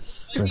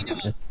penis.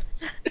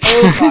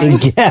 Oh, fine.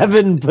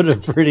 Gavin put a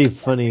pretty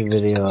funny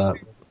video up.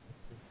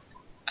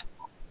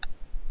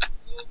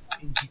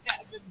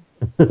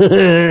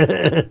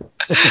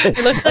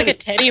 It looks like a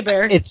teddy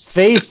bear. Its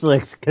face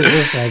looks, because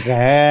it's like,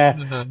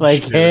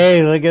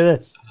 hey, look at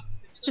this.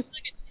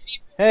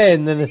 Hey,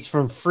 and then it's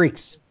from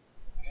Freaks.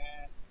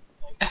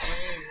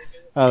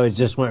 Oh, it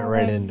just went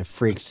right into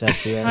Freaks at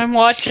the end. I'm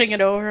watching it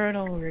over and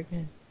over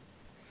again.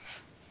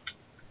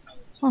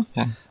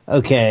 Okay.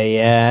 Okay,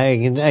 yeah,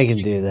 I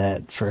can do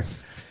that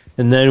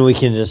and then we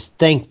can just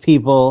thank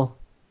people.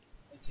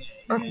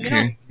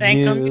 Okay.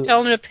 Thank them. You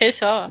tell them to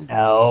piss off.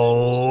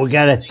 No, we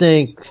gotta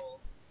think.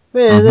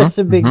 Man, that's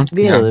a big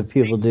deal that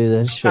people do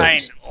that shit.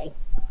 I know.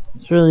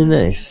 It's really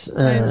nice.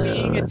 I'm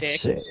being a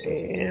Let's dick. see.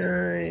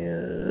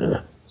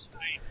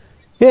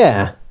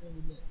 Yeah,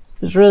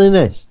 it's really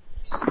nice.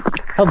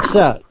 Helps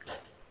out.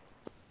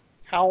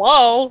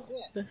 Hello?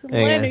 This is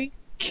Hang on. Lenny.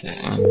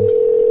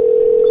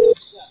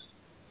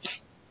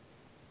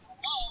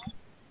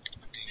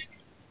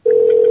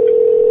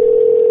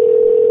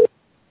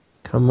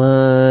 Come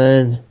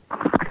on.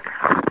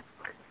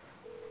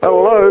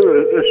 Hello,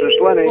 this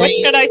is Lenny. What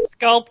should I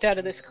sculpt out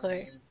of this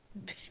clay?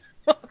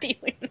 Yeah,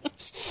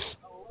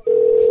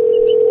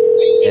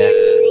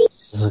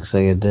 this looks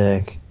like a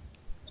dick.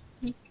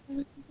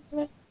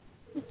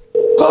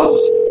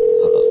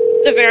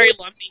 It's a very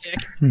lumpy dick.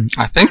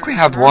 I think we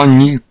had one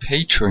new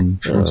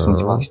patron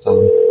since last time.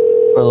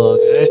 Hello,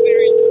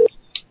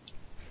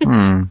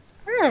 Hmm.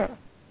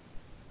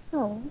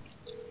 Oh.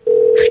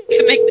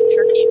 To make the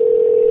turkey.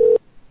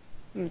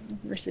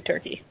 Where's the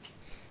turkey?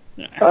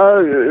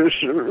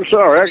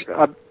 Sorry,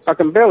 I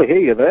can barely hear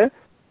you there.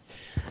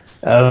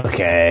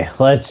 Okay,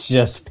 let's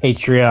just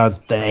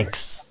Patreon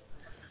thanks.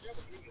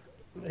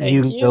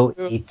 You can go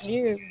eat.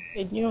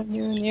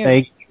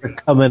 Thanks for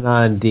coming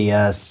on,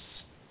 DS.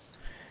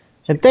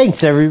 And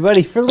thanks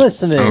everybody for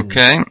listening.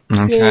 Okay.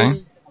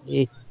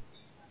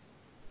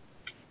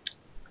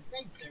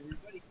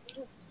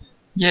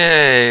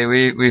 Yay,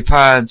 we've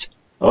had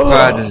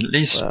at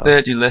least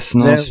 30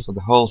 listeners for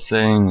the whole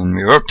thing, and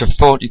we were up to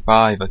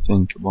 45, I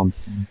think, at one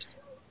point.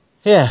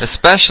 Yeah.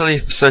 Especially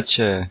for such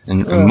a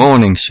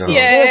morning show.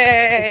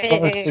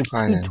 Yay!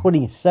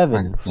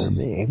 27 for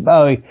me.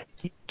 Oh,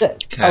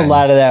 a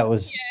lot of that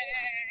was...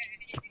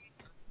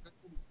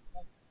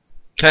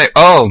 Okay,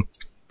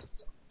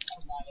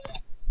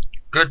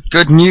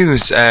 Good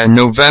news.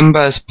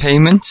 November's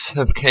payments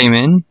have came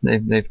in.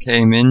 They've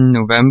came in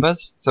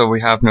November's, so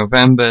we have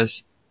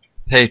November's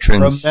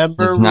patrons.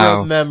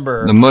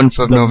 Remember the month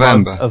of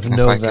November. Month of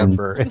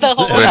November. If I can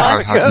work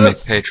out how to make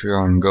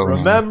Patreon go.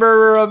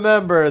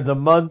 Remember the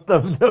month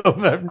of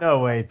November. No,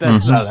 wait,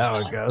 that's not how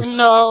it goes.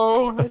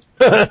 No.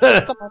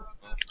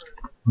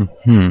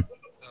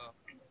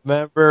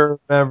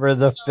 Remember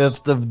the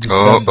 5th of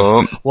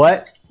December.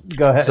 What?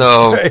 Go ahead.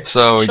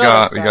 So we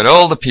got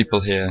all the people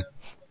here.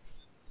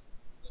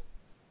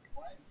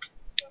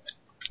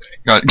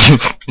 We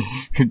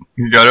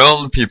got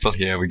all the people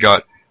here. We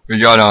got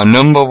our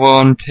number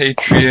one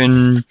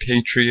patron.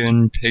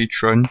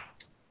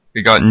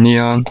 We got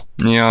Neon.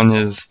 Neon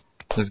has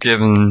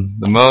given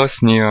the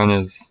most. Neon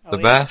is the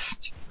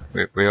best.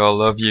 We all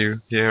love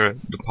you here at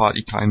the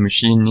Party Time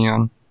Machine,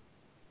 Neon.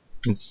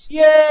 It's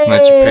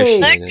much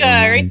appreciated. That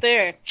guy right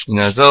there. You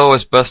know, there's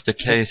always Buster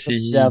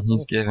Casey.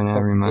 He's given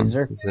every month.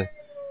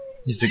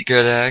 He's a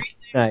good egg.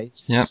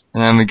 Nice. Yep.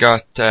 And then we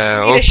got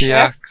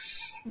Ophiax.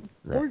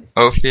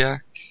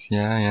 Ophiax.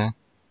 Yeah.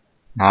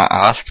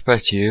 Askper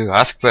too.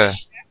 Askper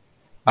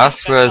has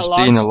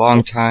been a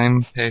long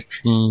time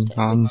patron.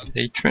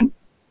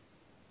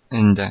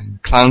 And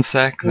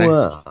Clownsec.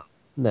 Wow.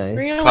 Nice.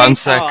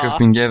 Clownsec have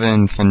been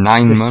given for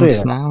 9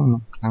 months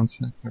now.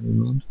 Clownsec every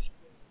month.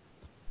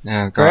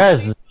 Yeah, we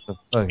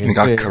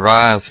got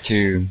Karaz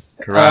too.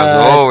 Karaz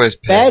always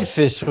pays.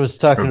 Badfish was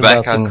talking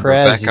about the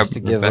Karaz used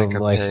to give him,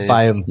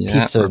 buy him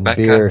pizza and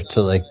beer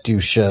to, do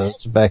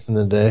shows back in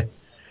the day.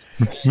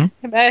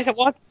 I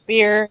want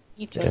beer,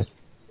 pizza.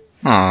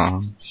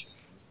 Aww.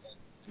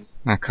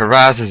 Now,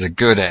 Karaz is a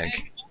good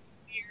egg.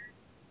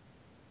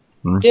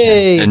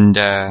 Yay! And,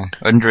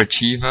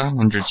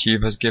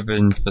 Underachiever's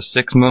given for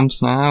 6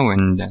 months now,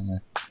 and,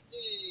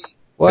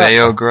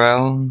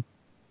 Beogrel,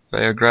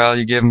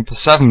 you give him for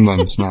 7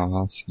 months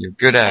now. You're a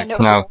good egg.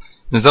 Now,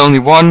 there's only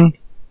one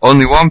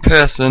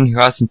person who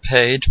hasn't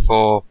paid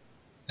for,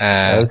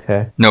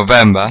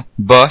 November,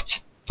 but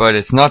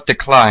it's not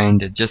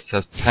declined, it just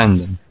says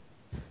pending.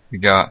 We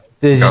got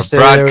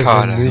Brad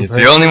Carter. He's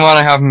the only one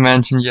I haven't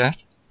mentioned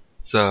yet.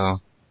 So,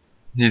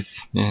 he's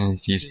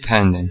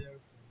pending.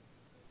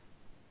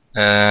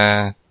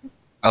 That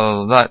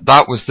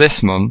was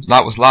this month,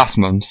 that was last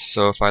month,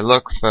 so if I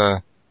look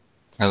for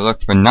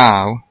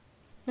now,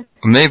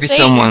 or maybe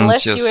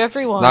someone's just,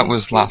 that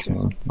was last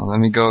month. Now let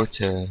me go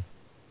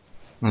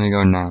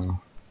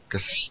now.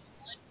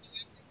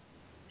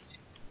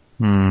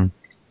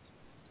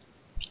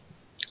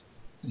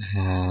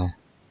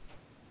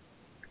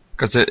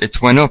 Cause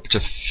it's went up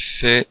to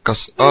there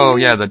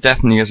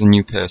definitely is a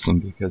new person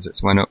because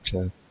it's went up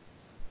to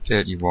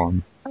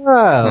 31.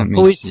 Oh,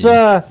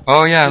 Lisa.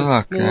 Oh yeah,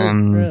 look,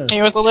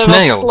 he was a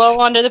little slow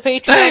onto the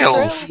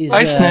Patreon.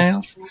 Hi,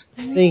 Snails.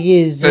 I think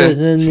he's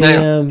in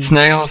the,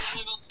 Snails.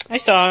 I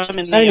saw him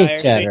in the tiny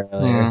IRC. chat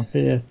earlier.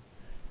 Yeah.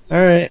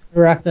 Alright,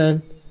 rock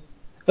on.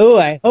 Oh,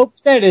 I hope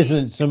that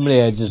isn't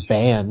somebody I just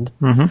banned.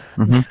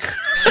 Mm-hmm. Mm-hmm.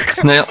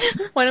 Snail.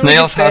 Why don't we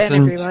Snails just ban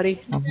hasn't.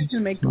 everybody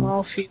and make them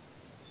all feel?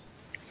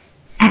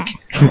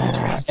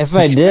 If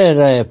I did,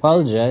 I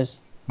apologize.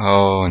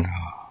 Oh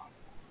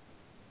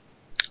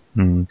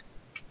no.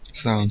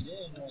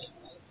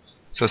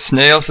 So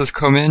Snails has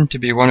come in to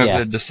be one of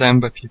the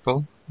December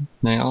people.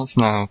 Snails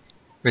now.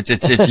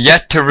 It's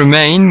yet to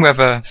remain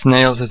whether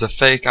Snails is a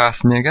fake ass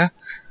nigger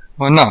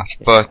or not.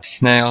 But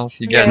Snails,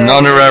 you get an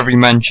honorary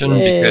mention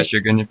because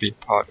you're going to be a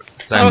part of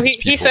December. Oh,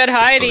 he said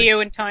hi to you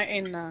in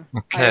time.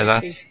 Okay,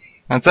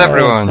 that's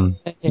everyone.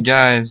 You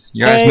guys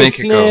Hey, make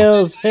it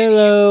go. Snails.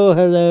 Hello,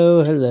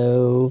 hello,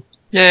 hello.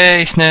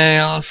 Yay,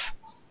 Snails.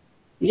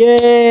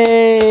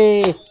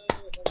 Yay!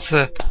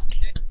 So,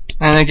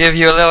 and I give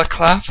you a little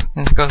clap.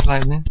 It goes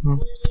like this.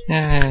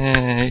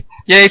 Yay!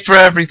 Yay for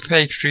every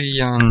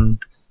Patreon.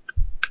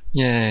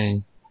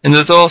 Yay! And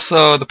there's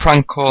also the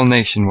Prank Call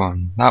Nation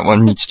one. That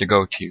one needs to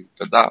go to.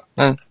 But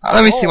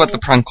let me see what the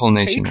Prank Call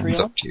Nation one's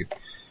up to.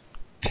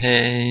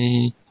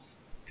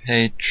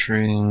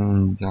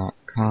 Patreon.com.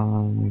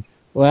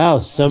 Wow,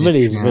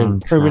 somebody's been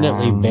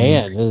permanently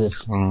banned.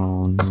 This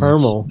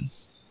Carmel.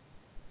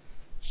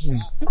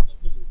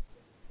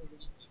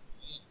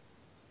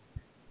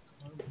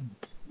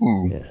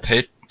 Ooh,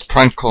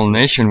 Prank Call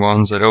Nation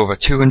one's at over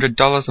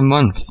 $200 a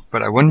month.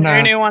 But I wonder.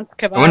 Ernie wants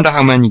kebabs. I wonder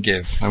how many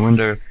give. I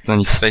wonder if there's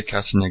any fake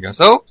ass niggas.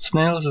 Oh,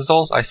 Snails is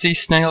also. I see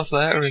Snails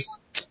there. Is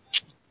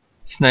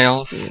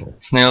Snails?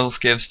 Snails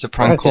gives to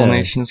Prank Call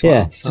Nation as well.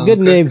 Yeah, it's a good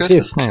name good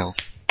too. To Snails.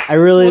 I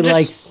really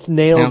like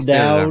Snail Snails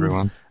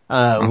Down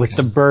with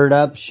the Bird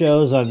Up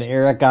shows on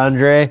Eric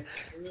Andre.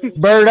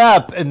 Bird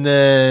Up, and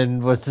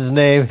then what's his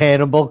name?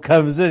 Hannibal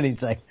comes in.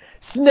 He's like,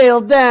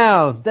 Snail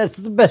Down. That's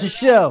the best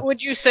show.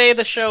 Would you say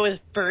the show is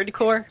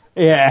Birdcore?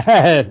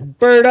 Yeah,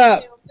 Bird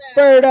Up,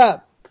 Bird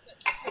Up.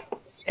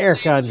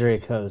 Eric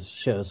Andre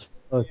shows.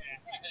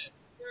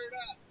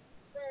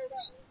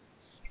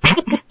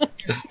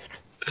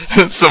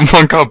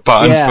 Someone got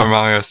banned from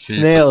IRC.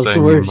 Snails,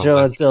 we're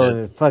showing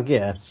television. Fuck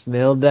yeah,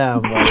 Snail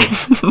Down, buddy.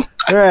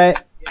 All right,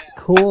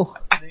 cool.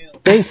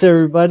 Thanks,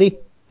 everybody.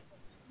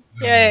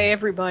 Yay,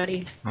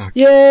 everybody.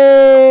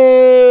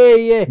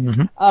 Yay!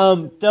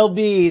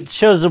 Yay!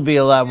 Shows will be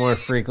a lot more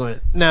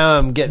frequent. Now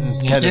I'm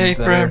getting kind Yay of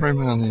for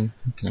everybody.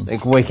 Okay.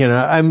 like waking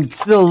up. I'm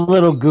still a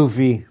little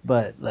goofy,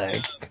 but like,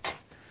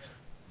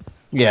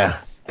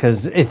 yeah,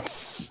 because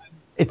it's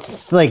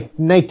like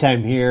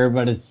nighttime here,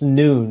 but it's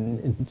noon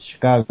in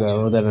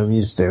Chicago that I'm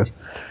used to,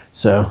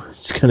 so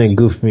it's kind of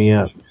goofed me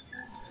up.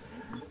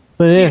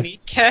 But yeah, You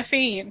need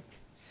caffeine.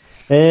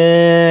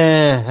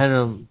 I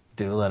don't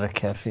do a lot of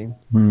caffeine.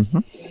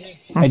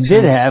 I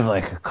did have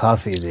like a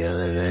coffee the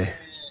other day.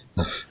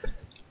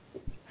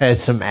 I had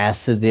some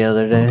acid the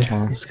other day.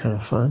 It was kind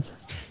of fun.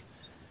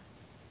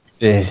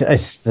 Yeah,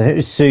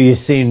 so you've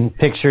seen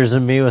pictures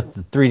of me with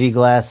the 3D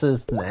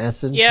glasses and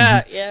acid?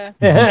 Yeah,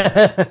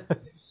 yeah.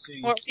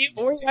 Were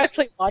you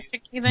actually watching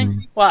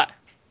anything? What?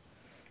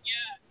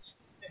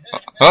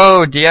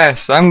 Oh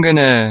yes, I'm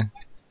gonna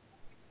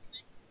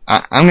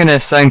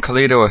send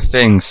Colito a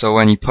thing. So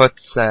when he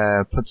puts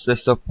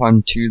this up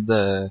onto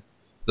the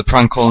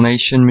Prank Call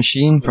Nation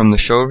machine from the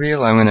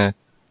showreel, I'm gonna,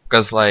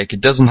 cause like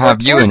it doesn't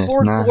have you in it,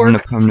 and I'm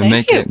gonna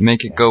make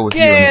it go with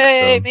you in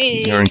it.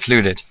 So you're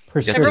included.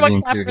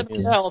 Everyone clap for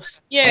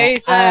themselves. Yay,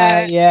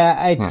 Zach. Yeah,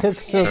 I took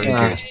some.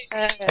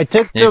 I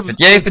took some.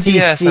 Yay for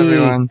DS,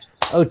 everyone.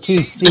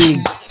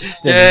 OTC.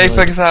 Yay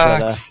for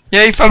Zach.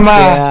 Yay for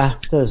Matt. Yeah,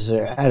 those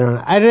are.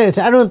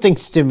 I don't think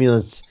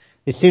stimulants.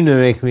 They seem to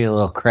make me a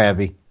little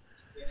crabby.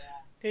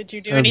 Did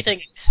you do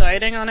anything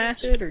exciting on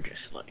acid, or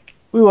just like?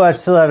 We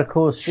watched a lot of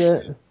cool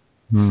shit.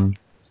 You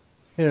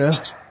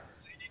know,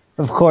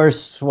 of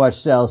course,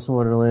 watched Alice in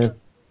Wonderland.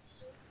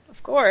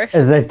 Of course.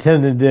 As I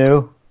tend to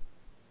do.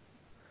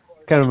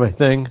 Kind of my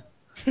thing.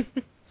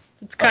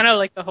 It's kind of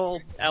like the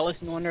whole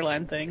Alice in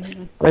Wonderland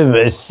thing.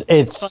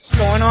 It's what's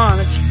going on.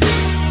 It's